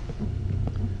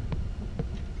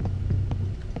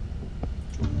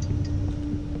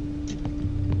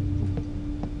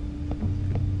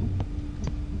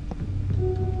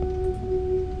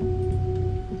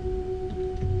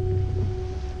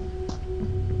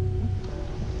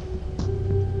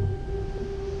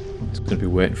 It's going to be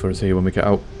waiting for us here when we get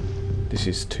out. This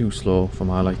is too slow for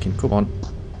my liking. Come on.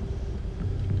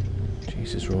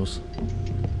 Jesus, Rose.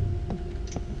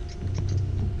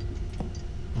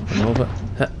 Open over.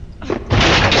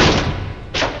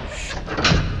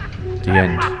 The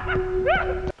end.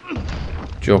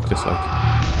 Joke this like.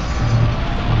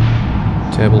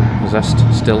 Table possessed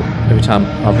still. Every time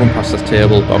I've run past this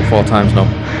table about 4 times now.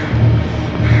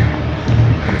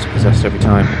 And it's possessed every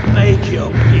time. Make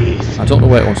your peace. I don't know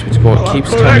where it wants me to go. It keeps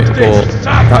telling me to go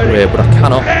that way, but I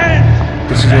cannot.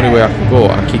 This is the only way I can go,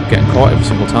 and I keep getting caught every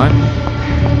single time.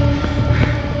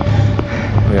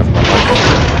 Oh, yeah, I've got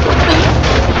life.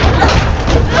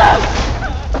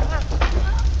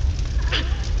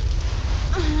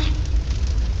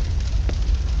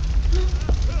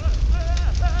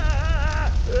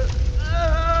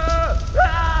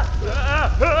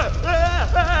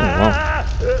 Oh, wow.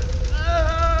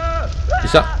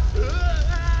 Is that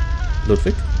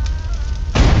Ludwig?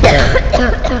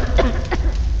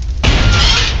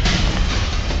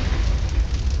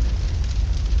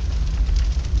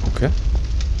 Okay.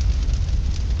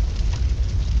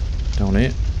 Down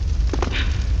here.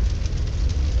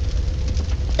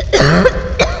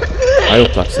 I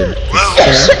hope that's him.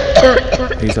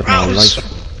 Rose! He's had my Rose!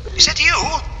 life. Is it you?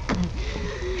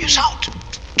 You sound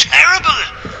terrible.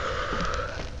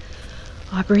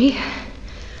 Aubrey,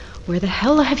 where the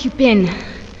hell have you been?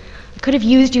 I could have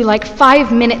used you like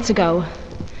 5 minutes ago.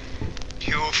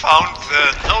 You found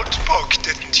the notebook,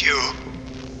 didn't you?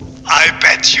 I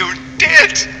bet you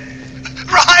did.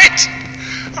 Right?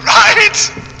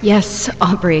 Right? Yes,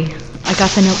 Aubrey. I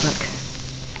got the notebook.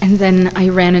 And then I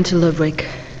ran into Ludwig.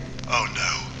 Oh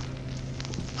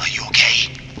no. Are you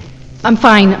okay? I'm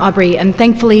fine, Aubrey, and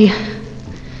thankfully,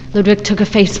 Ludwig took a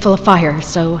face full of fire,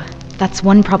 so that's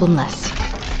one problem less.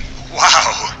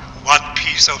 Wow. One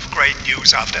piece of great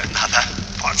news after another.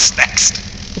 What's next?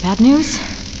 The bad news?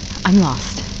 I'm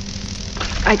lost.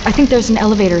 I think there's an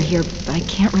elevator here, but I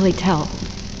can't really tell.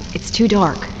 It's too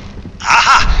dark.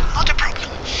 Aha, not a problem.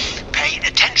 Pay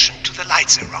attention to the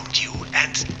lights around you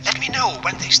and let me know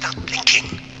when they start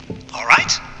blinking. All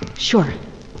right? Sure.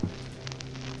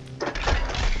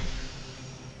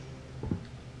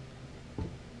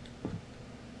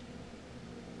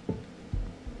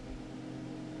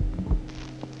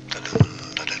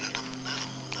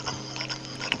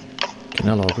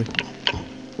 Hello, Aubrey.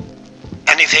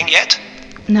 Anything yet?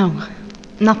 No,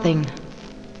 nothing.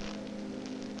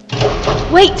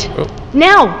 Wait! Oh.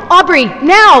 Now! Aubrey,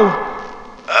 now!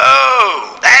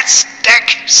 Oh, that's deck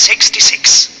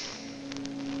 66.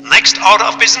 Next order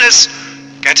of business,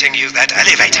 getting you that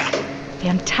elevator.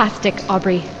 Fantastic,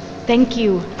 Aubrey. Thank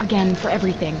you again for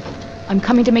everything. I'm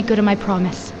coming to make good on my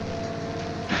promise.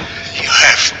 You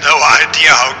have no idea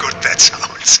how good that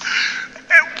sounds.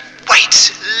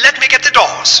 Wait, let me get the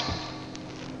doors.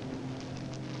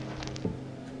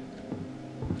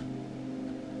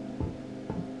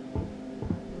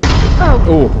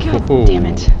 Oh, God damn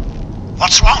it.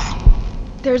 What's wrong?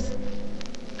 There's...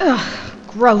 Ugh,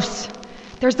 gross.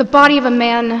 There's the body of a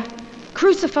man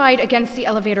crucified against the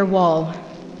elevator wall.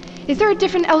 Is there a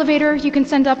different elevator you can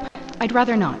send up? I'd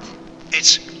rather not.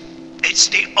 It's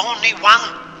the only one.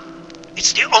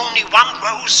 It's the only one,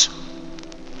 Rose.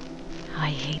 I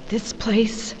hate this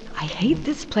place. I hate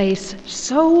this place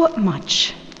so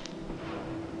much.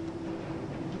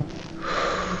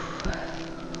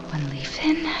 One leaf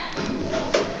in,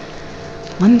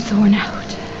 one thorn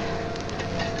out.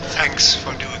 Thanks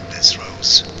for doing this,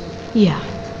 Rose. Yeah,